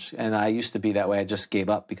challenge. And I used to be that way. I just gave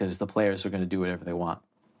up because the players are going to do whatever they want.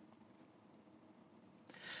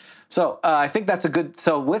 So I think that's a good.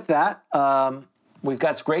 So with that, we've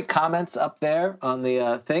got some great comments up there on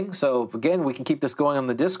the thing. So again, we can keep this going on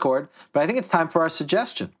the Discord. But I think it's time for our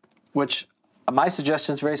suggestion, which my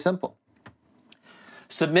suggestion is very simple.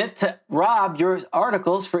 Submit to Rob your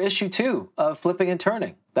articles for issue 2 of Flipping and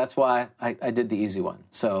Turning. That's why I did the easy one.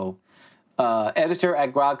 So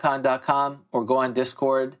editor@grogcon.com or go on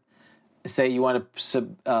Discord. Say you want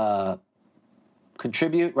to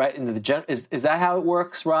contribute right into the is that how it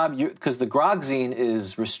works, Rob? Because the Grog Zine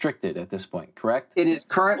is restricted at this point, correct? It is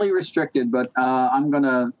currently restricted, but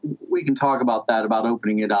we can talk about that, about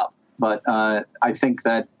opening it up. But I think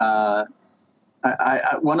that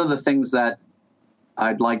one of the things that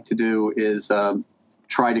I'd like to do is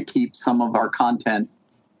try to keep some of our content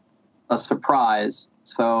a surprise.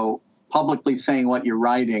 So publicly saying what you're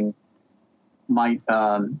writing might,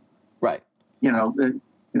 right.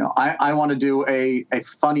 I want to do a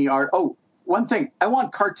funny art. Oh, one thing. I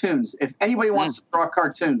want cartoons. If anybody wants to draw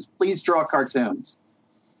cartoons, please draw cartoons.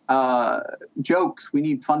 Jokes. We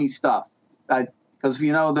need funny stuff. Because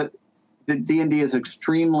that the D&D is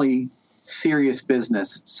extremely serious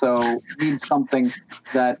business. So we need something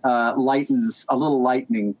that lightens, a little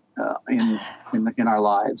lightening in our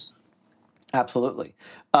lives. Absolutely.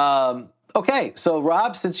 Okay, so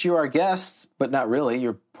Rob, since you're our guest, but not really,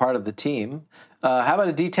 you're part of the team. How about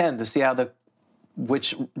a D10 to see how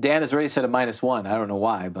which Dan has already said a -1. I don't know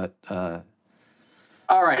why, but.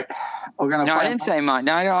 All right. We're gonna. No, I didn't say mine.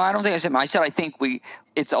 No, I don't think I said mine. I said I think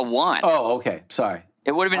it's a 1. Oh, okay. Sorry.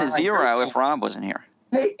 It would have been a 0 if Rob wasn't here.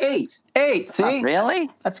 Hey, 8. 8. See? Really?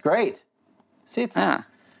 That's great. See, it's. I'm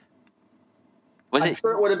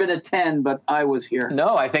sure it would have been a 10, but I was here.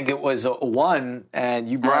 No, I think it was a 1, and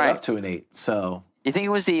you brought it up to an 8. So. You think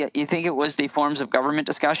it was the forms of government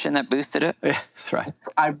discussion that boosted it? Yeah, that's right.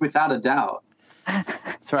 Without a doubt.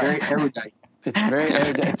 That's right. Very erudite. It's very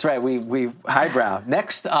erudite. That's right. We highbrow.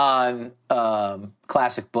 Next on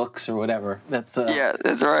classic books or whatever. That's yeah,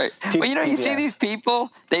 that's right. Well, you see these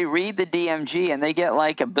people, they read the DMG and they get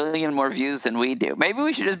like 1 billion more views than we do. Maybe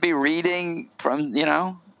we should just be reading from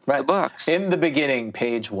the books. In the beginning,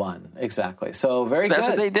 page 1. Exactly. So very good. That's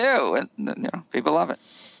what they do, and people love it.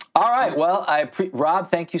 All right. Well,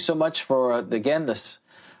 Rob, thank you so much for again this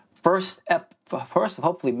first of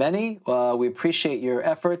hopefully many. We appreciate your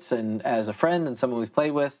efforts, and as a friend and someone we've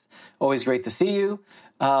played with, always great to see you.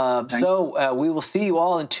 So we will see you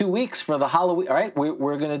all in 2 weeks for the Halloween. All right,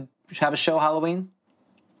 we're going to have a show Halloween.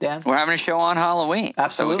 Dan? We're having a show on Halloween.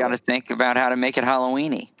 Absolutely. So we got to think about how to make it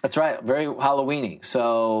Halloween-y. That's right. Very Halloween-y.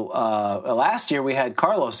 So last year we had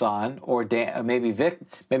Carlos on, or Dan, maybe Vic.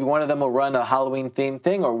 Maybe one of them will run a Halloween-themed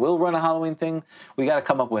thing, or will run a Halloween thing. We got to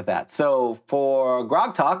come up with that. So for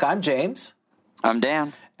Grog Talk, I'm James. I'm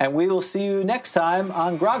Dan. And we will see you next time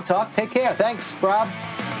on Grog Talk. Take care. Thanks, Rob.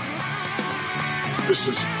 This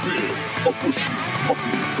has been a Bushy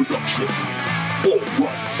Puppy production. All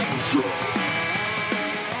rights reserved.